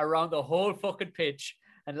rope around the whole fucking pitch.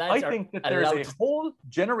 And lads I think that there's a whole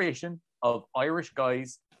generation of Irish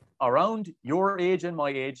guys around your age and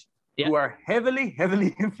my age who are heavily,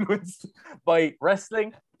 heavily influenced by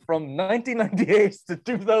wrestling from 1998 to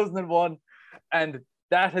 2001. And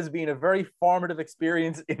that has been a very formative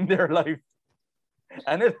experience in their life.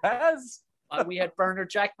 And it has. We had Bernard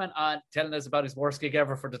Jackman on telling us about his worst gig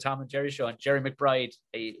ever for the Tom and Jerry show, and Jerry McBride,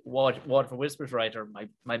 a Waterford Whispers writer,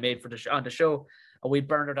 my mate for on the show, and we had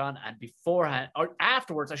Bernard on, and beforehand or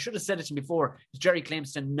afterwards, I should have said it to him before, Jerry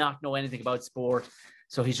claims to not know anything about sport,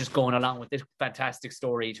 so he's just going along with this fantastic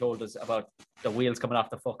story he told us about the wheels coming off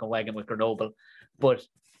the fucking wagon with Grenoble, but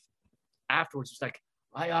afterwards it's like,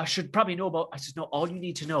 I should probably know about. I said, no, all you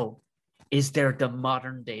need to know is they're the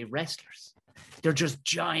modern day wrestlers. They're just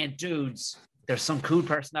giant dudes there's some cool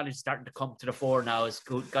personalities starting to come to the fore now as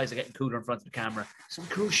guys are getting cooler in front of the camera. Some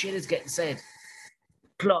cool shit is getting said.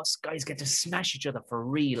 Plus, guys get to smash each other for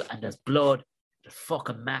real, and there's blood. They're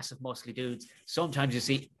fucking massive, muscly dudes. Sometimes you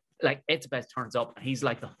see, like, Etzebeth turns up, and he's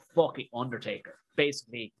like the fucking Undertaker.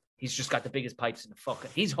 Basically, he's just got the biggest pipes in the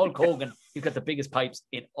fucking... He's Hulk Hogan. He's got the biggest pipes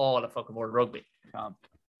in all of fucking World Rugby.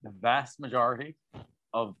 The vast majority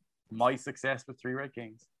of my success with Three Red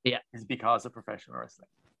Kings is because of professional wrestling.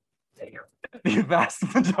 The vast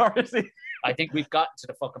majority. I think we've gotten to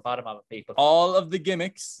the fucking bottom of it, people. All of the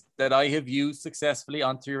gimmicks that I have used successfully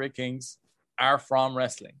on Three Red Kings are from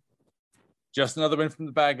wrestling. Just Another Win from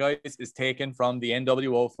the Bad Guys is taken from the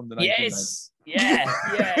NWO from the 1990s. Yes.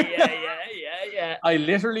 Yeah. I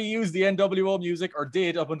literally used the NWO music, or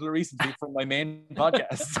did up until recently, from my main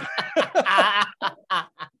podcast.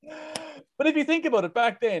 But if you think about it,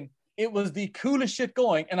 back then, it was the coolest shit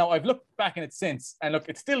going. And now I've looked back in it since, and look,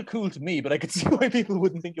 it's still cool to me, but I could see why people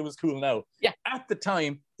wouldn't think it was cool now. Yeah. At the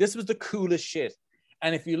time, this was the coolest shit.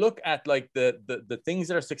 And if you look at like the things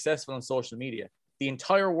that are successful on social media, the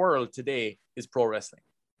entire world today is pro wrestling.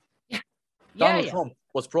 Yeah. Donald Trump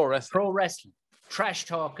was pro wrestling. Pro wrestling. Trash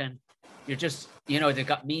talking. You're just, they've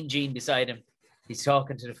got Mean Gene beside him. He's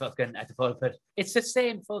talking to the fucking at the pulpit. It's the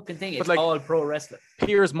same fucking thing. It's like, all pro wrestling.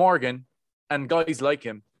 Piers Morgan and guys like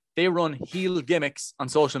him, they run heel gimmicks on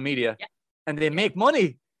social media, and they make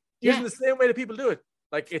money using the same way that people do it.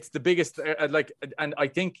 Like, it's the biggest. And I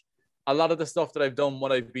think a lot of the stuff that I've done,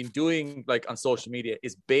 what I've been doing, like on social media,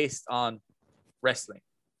 is based on wrestling.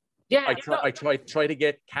 Yeah, I try to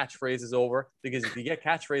get catchphrases over, because if you get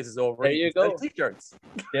catchphrases over, there you go. T-shirts.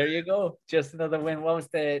 There you go. Just Another Win. What was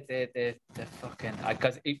the fucking?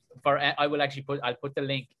 Because I will actually I'll put the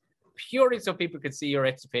link purely so people could see your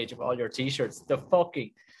extra page of all your T-shirts. The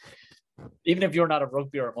fucking, even if you're not a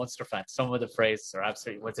rugby or a Munster fan, some of the phrases are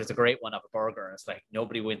absolutely. Well, there's a great one of a burger. And it's like,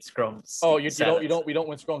 nobody wins scrums. Oh, we don't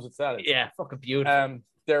win scrums with salads. Yeah, fucking beautiful.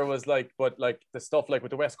 There was the stuff like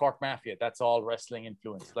with the West Cork Mafia, that's all wrestling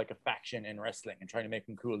influence, like a faction in wrestling, and trying to make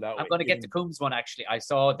them cool that way. I'm going to get the Coombs one, actually. I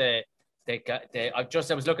saw I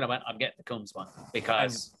was looking at it, I'm getting the Coombs one,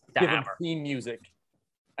 because the hammer. Theme music,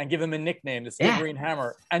 and give him a nickname, the Steel Green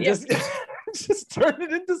Hammer, and just turn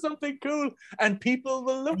it into something cool, and people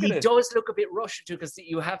will look at it. He does look a bit Russian too, because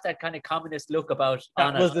you have that kind of communist look about.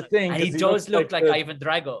 That was the thing, and he does look like Ivan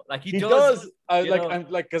Drago. Like he does. I'm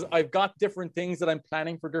like, because I've got different things that I'm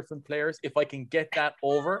planning for different players. If I can get that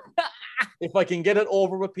over, if I can get it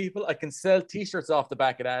over with people, I can sell T-shirts off the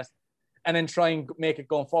back of that, and then try and make it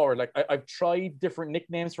going forward. Like I've tried different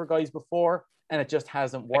nicknames for guys before, and it just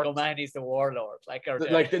hasn't worked. Like O'Mahony's the warlord,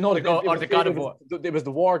 the god of war. It was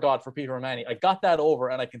the war god for Peter O'Mahony. I got that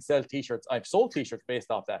over, and I can sell T-shirts. I've sold T-shirts based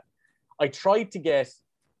off that. I tried to get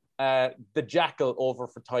the Jackal over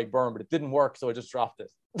for Ty Byrne, but it didn't work, so I just dropped it.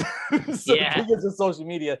 So the thing is, with social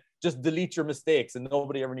media, just delete your mistakes, and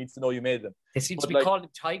nobody ever needs to know you made them. They seem to be calling him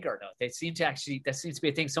Tiger now. That seems to be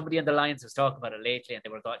a thing. Somebody in the Lions was talking about it lately, and they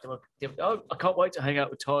were oh, I can't wait to hang out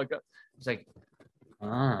with Tiger. It's like,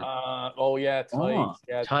 Tiger.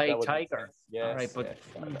 Yes, all right, but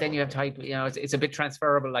then you have Tiger. It's a bit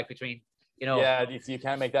transferable, like between. Yeah, you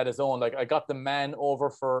can't make that his own. Like, I got the man over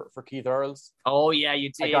for Keith Earls. Oh yeah, you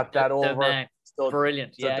did. I got that over. Man. So,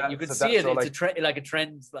 brilliant. Yeah, you could see it. It's a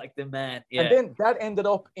trend, like the man. Yeah. And then that ended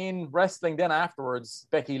up in wrestling. Then afterwards,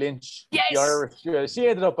 Becky Lynch, yes, the Irish, she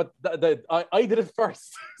ended up. But I did it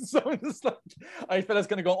first, so it's like I felt I was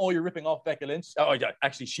going to go. Oh, you're ripping off Becky Lynch. Oh yeah,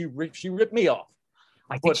 actually, she ripped me off.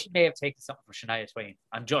 I think she may have taken something from Shania Twain.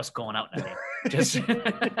 I'm just going out on a limb.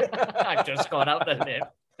 I'm just going out on a limb.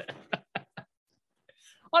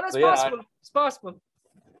 Oh, that's possible. It's possible.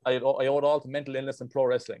 I owe it all to mental illness and pro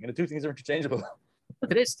wrestling, and the two things are interchangeable.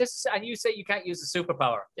 Look at this, and you say you can't use a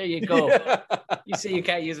superpower. There you go. Yeah. You say you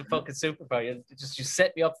can't use a fucking superpower. You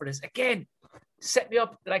set me up for this again. Set me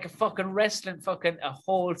up like a fucking wrestling a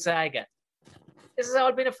whole saga. This has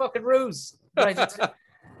all been a fucking ruse. Right? It's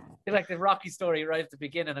like the Rocky story right at the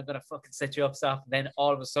beginning. I'm gonna fucking set you up soft, and then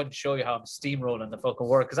all of a sudden show you how I'm steamrolling the fucking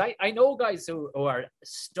work. Because I know guys who are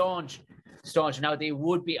staunch. Now they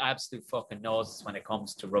would be absolute fucking noses when it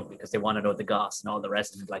comes to rugby, because they want to know the goss and all the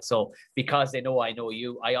rest of it. Like, so because they know I know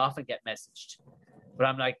you, I often get messaged, but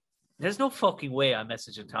I'm like, there's no fucking way I'm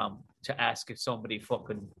messaging Tom to ask if somebody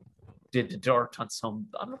fucking did the dirt on some.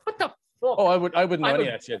 I'm like, what the fuck? Oh, I wouldn't know any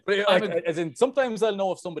of that shit. But as in, sometimes I'll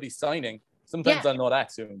know if somebody's signing. Sometimes I'll know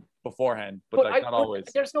that soon beforehand, but not always.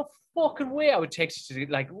 There's no fucking way I would text you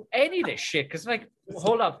to like any of this shit, because like,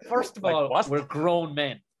 hold up. First of all, we're grown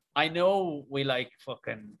men. I know we like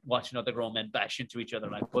fucking watching other grown men bash into each other,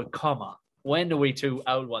 like, but come on. when are we two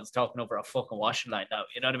old ones talking over a fucking washing line now?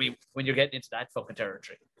 You know what I mean? When you're getting into that fucking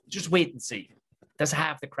territory, just wait and see. That's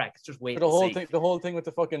half the crack. It's just wait the and whole see. thing, the whole thing with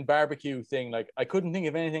the fucking barbecue thing, like I couldn't think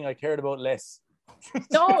of anything I cared about less.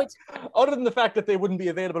 No, it's other than the fact that they wouldn't be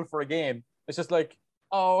available for a game. It's just like,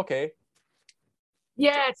 oh, okay.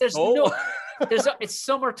 Yeah, it's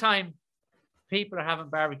summertime. People are having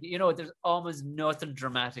barbecue. You know, there's almost nothing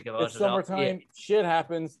dramatic about it. It's summertime. Shit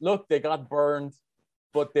happens. Look, they got burned,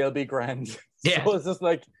 but they'll be grand. Yeah. So it's just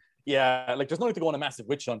like, yeah, like there's no need to go on a massive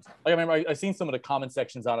witch hunt. I remember I seen some of the comment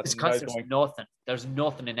sections on it. It's because there's nothing. There's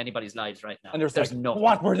nothing in anybody's lives right now. And there's like, nothing.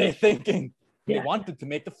 What were they thinking? Yeah. They wanted to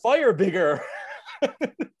make the fire bigger.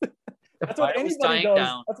 That's what anybody does.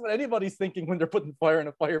 Down. That's what anybody's thinking when they're putting fire in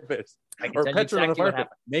a fire pit or petrol in a fire pit.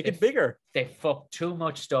 Make it bigger. They fucked too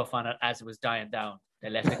much stuff on it as it was dying down.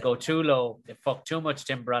 They let it go too low. They fucked too much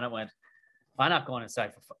timber on it. Went, I'm not going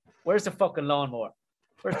inside for. Where's the fucking lawnmower?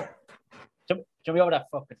 Where's the? Jump over that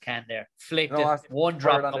fucking can there. Flicked it. One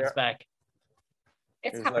drop comes there. Back.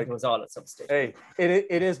 It's happened to us all at some stage. Hey,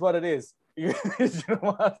 it is what it is. You know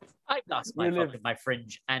what? I've lost my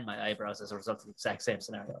fringe and my eyebrows as a result of the exact same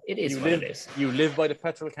scenario. It is what it is. You live by the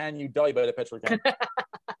petrol can, you die by the petrol can.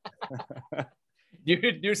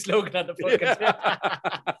 New slogan on the fucking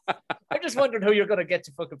I'm just wondering who you're going to get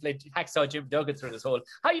to fucking play Hacksaw Jim Duggan through this whole.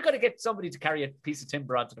 How are you going to get somebody to carry a piece of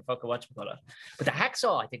timber onto the fucking whatchamacallit? But the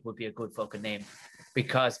Hacksaw, I think, would be a good fucking name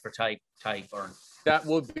because for Ty Byrne. That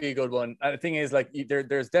would be a good one. And the thing is, like,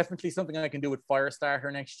 there's definitely something I can do with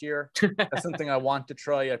Firestarter next year. That's something I want to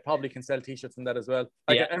try. I probably can sell T-shirts in that as well.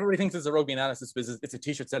 Like, everybody thinks it's a rugby analysis business. It's a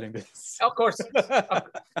T-shirt selling business. Of course.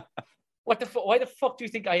 Why the fuck do you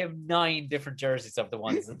think I have 9 different jerseys of the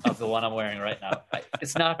one I'm wearing right now?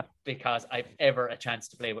 It's not because I've ever a chance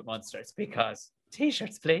to play with Munster. It's because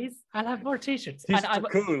T-shirts, please. I'll have more T-shirts. And I'm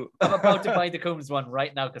cool. I'm about to buy the Coombs one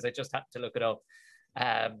right now because I just had to look it up.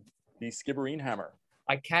 The Skibbereen hammer.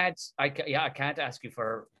 I can't ask you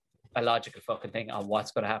for a logical fucking thing on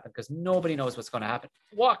what's going to happen because nobody knows what's going to happen,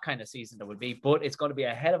 what kind of season there will be, but it's going to be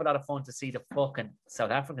a hell of a lot of fun to see the fucking South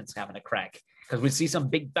Africans having a crack because we'll see some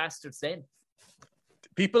big bastards then.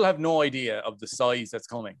 People have no idea of the size that's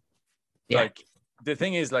coming. Yeah. Like, the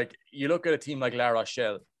thing is, like, you look at a team like La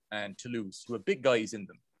Rochelle and Toulouse, who have big guys in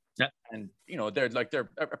them. Yeah. And, you know, they're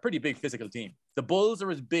a pretty big physical team. The Bulls are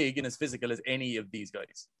as big and as physical as any of these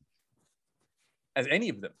guys. As any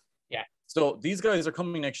of them. Yeah. So these guys are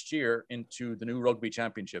coming next year into the new rugby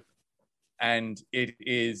championship. And it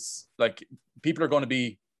is like, people are going to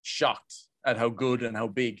be shocked at how good and how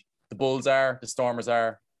big the Bulls are, the Stormers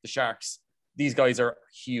are, the Sharks. These guys are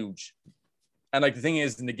huge. And like the thing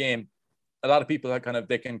is in the game, a lot of people are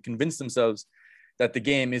they can convince themselves that the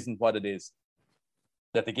game isn't what it is.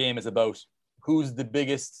 That the game is about who's the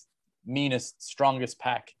biggest, meanest, strongest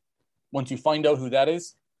pack. Once you find out who that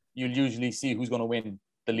is, you'll usually see who's going to win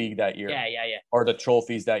the league that year. Yeah. Or the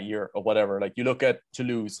trophies that year or whatever. Like you look at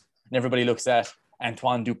Toulouse and everybody looks at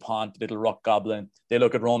Antoine Dupont, the little rock goblin. They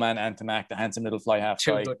look at Roman Antamac, the handsome little fly half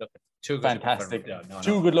guy. Two fantastic. No.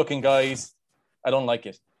 Two good looking guys. I don't like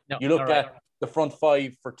it. No, you look at the front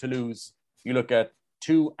 5 for Toulouse. You look at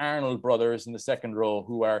 2 Arnold brothers in the second row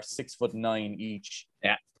who are 6'9" each.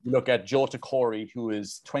 Yeah. You look at Joe Takori, who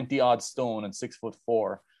is 20 odd stone and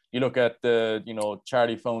 6'4". You look at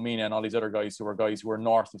Charlie Faumina and all these other guys who are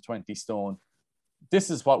north of 20 stone. This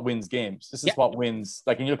is what wins games. This is what wins.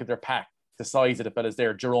 Like, when you look at their pack, the size of the fellas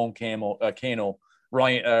there, Jerome Kano,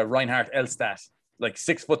 Reinhard Elstad, like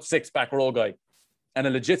 6'6" back row guy. And a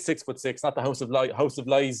legit 6'6", not the House of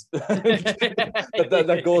Lies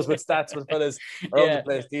that goes with stats with fellas around the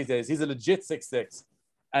place these days. He's a legit 6'6",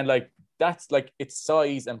 and like that's like its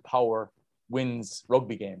size and power wins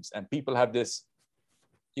rugby games. And people have this.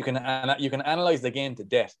 You can analyze the game to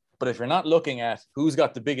death, but if you're not looking at who's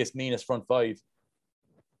got the biggest, meanest front 5,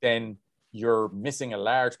 then you're missing a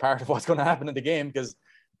large part of what's going to happen in the game because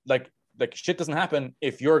like shit doesn't happen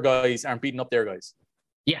if your guys aren't beating up their guys.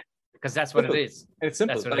 Yeah. Because that's what it is. It's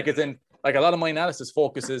simple. Like it's in like a lot of my analysis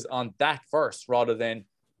focuses on that first rather than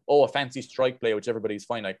a fancy strike play, which everybody's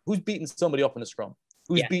fine. Like who's beating somebody up in the scrum?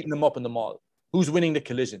 Who's beating them up in the maul? Who's winning the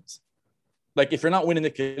collisions? Like if you're not winning the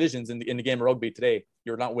collisions in the game of rugby today,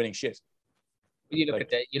 you're not winning shit. You look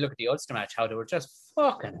at the Ulster match, how they were just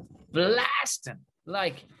fucking blasting.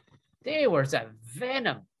 Like they were that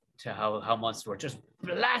venom to how Munster were just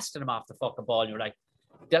blasting them off the fucking ball. And you're like,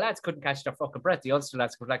 the lads couldn't catch their fucking breath. The Ulster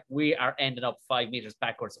lads were like, we are ending up 5 meters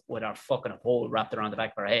backwards with our fucking hole wrapped around the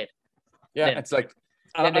back of our head. Yeah, it's like,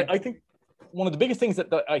 I think one of the biggest things that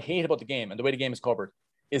I hate about the game and the way the game is covered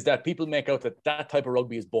is that people make out that type of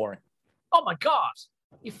rugby is boring. Oh my God.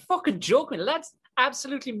 You fucking joking. Lads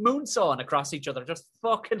absolutely moonsawing across each other, just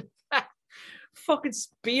fucking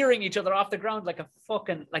spearing each other off the ground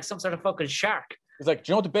like some sort of fucking shark. It's like,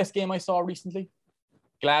 do you know what the best game I saw recently?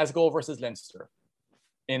 Glasgow versus Leinster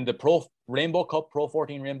in the Pro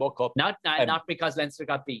 14 Rainbow Cup. Not because Leinster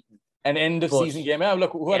got beaten. An end of season game. Yeah,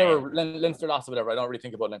 look, whatever, Leinster lost or whatever. I don't really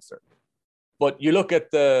think about Leinster. But you look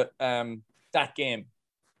at the that game.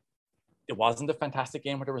 It wasn't a fantastic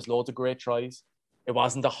game where there was loads of great tries. It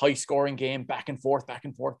wasn't a high-scoring game, back and forth. It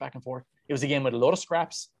was a game with a lot of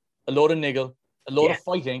scraps, a load of niggle, a load of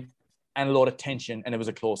fighting, and a lot of tension, and it was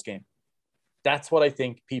a close game. That's what I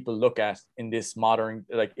think people look at in this modern,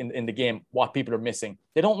 like in the game, what people are missing.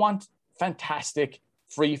 They don't want fantastic,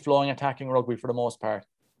 free-flowing attacking rugby for the most part.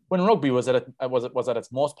 When rugby was at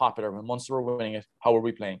its most popular, when Munster were winning it, how were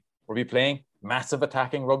we playing? Were we playing massive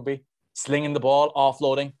attacking rugby, slinging the ball,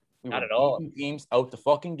 offloading? We Not were at all. Teams out the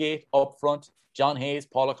fucking gate, up front. John Hayes,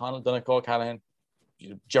 Paul O'Connell, Donegal O'Callaghan,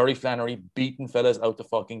 Jerry Flannery, beating fellas out the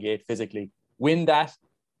fucking gate physically. Win that,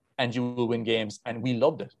 and you will win games. And we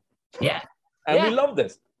loved it. Yeah. We loved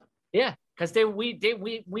it. Yeah, because they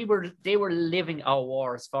were living our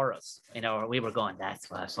wars for us. You know, we were going, that's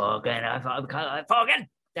what fucking,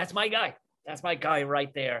 that's my guy. That's my guy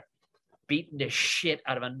right there, beating the shit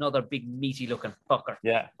out of another big meaty looking fucker.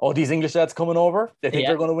 Yeah. Oh, these English lads coming over. They think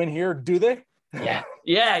they're going to win here, do they? Yeah.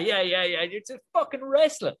 It's a fucking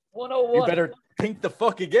wrestling 101. You better think the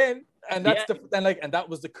fuck again. And that's and that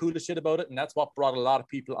was the coolest shit about it. And that's what brought a lot of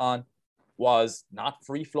people on. Was not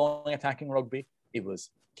free-flowing attacking rugby. It was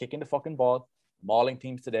kicking the fucking ball, mauling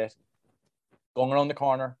teams to death, going around the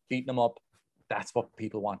corner, beating them up. That's what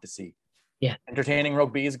people want to see. Yeah. Entertaining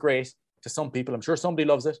rugby is great to some people. I'm sure somebody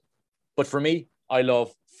loves it. But for me, I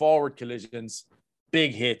love forward collisions,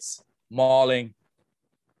 big hits, mauling.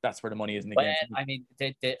 That's where the money is in the game. I mean,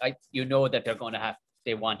 you know that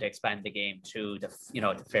they want to expand the game to the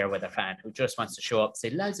fair weather fan who just wants to show up and say,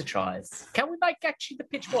 loads of tries. Can we make actually the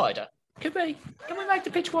pitch wider? Can we make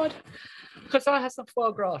the pitch wide? Because I have some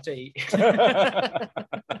foie gras to eat.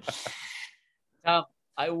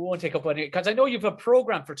 I won't take up on it because I know you have a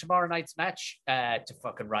program for tomorrow night's match to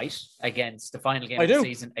fucking write against the final game of the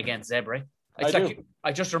season against Zebre.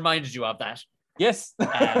 I just reminded you of that. Yes.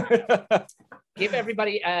 Give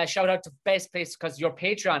everybody a shout out to Best Place because your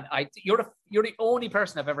Patreon. You're the only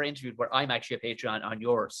person I've ever interviewed where I'm actually a Patreon on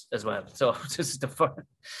yours as well. So this is the fun,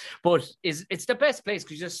 but it's the best place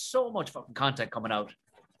because there's so much fucking content coming out.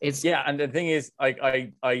 And the thing is,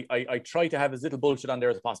 I try to have as little bullshit on there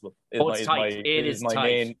as possible. It is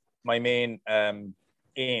my main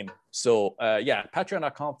aim. So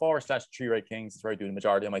patreon.com/3 Red Kings is where I do the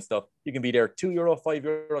majority of my stuff. You can be there €2,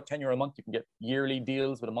 €5, €10 a month. You can get yearly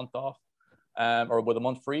deals with a month off. Or with a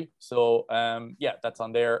month free. So that's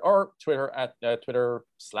on there. Or Twitter at Twitter/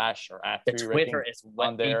 or at the Twitter is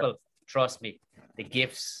what people trust me. The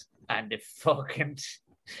gifts and the fucking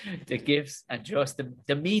gifts and just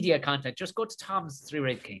the media content. Just go to Tom's 3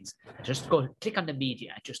 Red Kings and just go click on the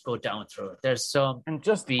media and just go down through it. There's some and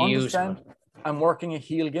just understand I'm working a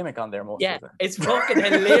heel gimmick on there most of the time. It's fucking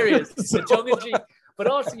hilarious. It's a tongue in cheek. But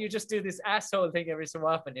also, you just do this asshole thing every so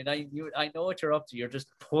often, and I know what you're up to. You're just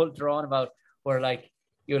drawing about where like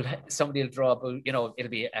somebody will draw, it'll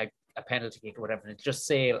be a penalty kick or whatever, and it's just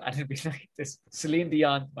sail, and it'll be like this Celine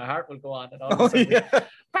Dion. My heart will go on, and all of a sudden,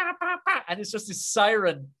 bah, bah, bah, and it's just this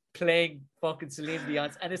siren playing fucking Celine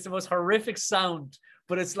Dion's, and it's the most horrific sound.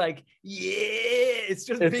 But it's like, it's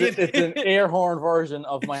an air horn version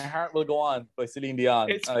of My Heart Will Go On by Celine Dion.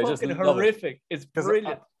 It's fucking horrific. It's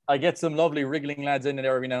brilliant. I get some lovely wriggling lads in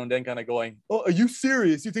there every now and then kind of going, oh, are you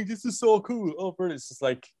serious? You think this is so cool? Oh, brilliant. It's just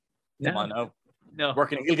like, come on now. No.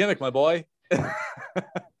 Working a heel gimmick, my boy. Tom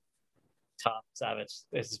Savage,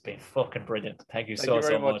 this has been fucking brilliant. Thank you so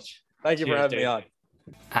much. Thank you for having me on.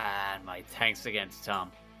 And my thanks again to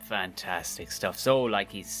Tom. Fantastic stuff. So,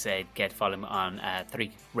 like he said, follow him on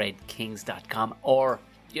 3redkings.com, or,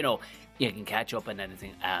 you can catch up on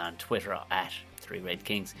anything on Twitter at 3Red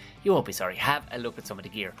Kings. You won't be sorry. Have a look at some of the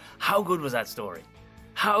gear. How good was that story?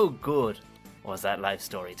 How good was that life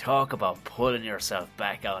story? Talk about pulling yourself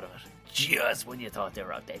back out of it just when you thought they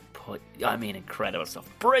were out there. Incredible stuff.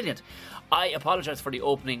 Brilliant. I apologize for the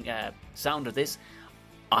opening sound of this.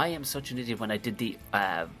 I am such an idiot when I did the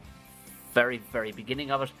very, very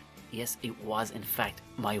beginning of it. Yes, it was in fact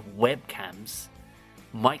my webcam's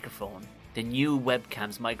microphone, the new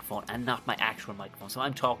webcam's microphone, and not my actual microphone. So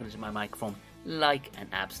I'm talking into my microphone like an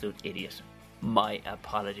absolute idiot. My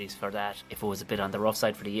apologies for that if it was a bit on the rough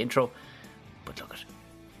side for the intro. But look,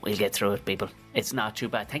 we'll get through it, people. It's not too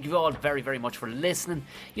bad. Thank you all very, very much for listening.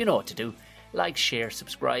 You know what to do. Like, share,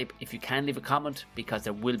 subscribe. If you can, leave a comment, because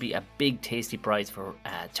there will be a big tasty prize for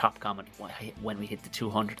top comment when we hit the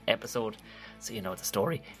 200th episode. So you know the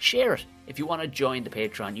story. Share it. If you want to join the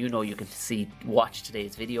Patreon, you know you can watch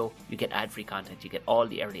today's video. You get ad-free content. You get all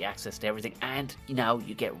the early access to everything. And now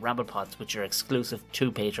you get Ramble Pods, which are exclusive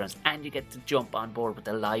to patrons. And you get to jump on board with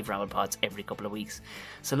the live Ramble Pods every couple of weeks.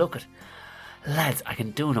 So look at, lads, I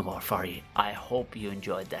can do no more for you. I hope you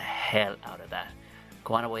enjoyed the hell out of that.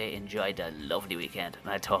 Go on away, enjoy the lovely weekend.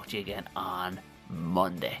 And I'll talk to you again on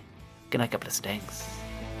Monday. Good night, couple of things.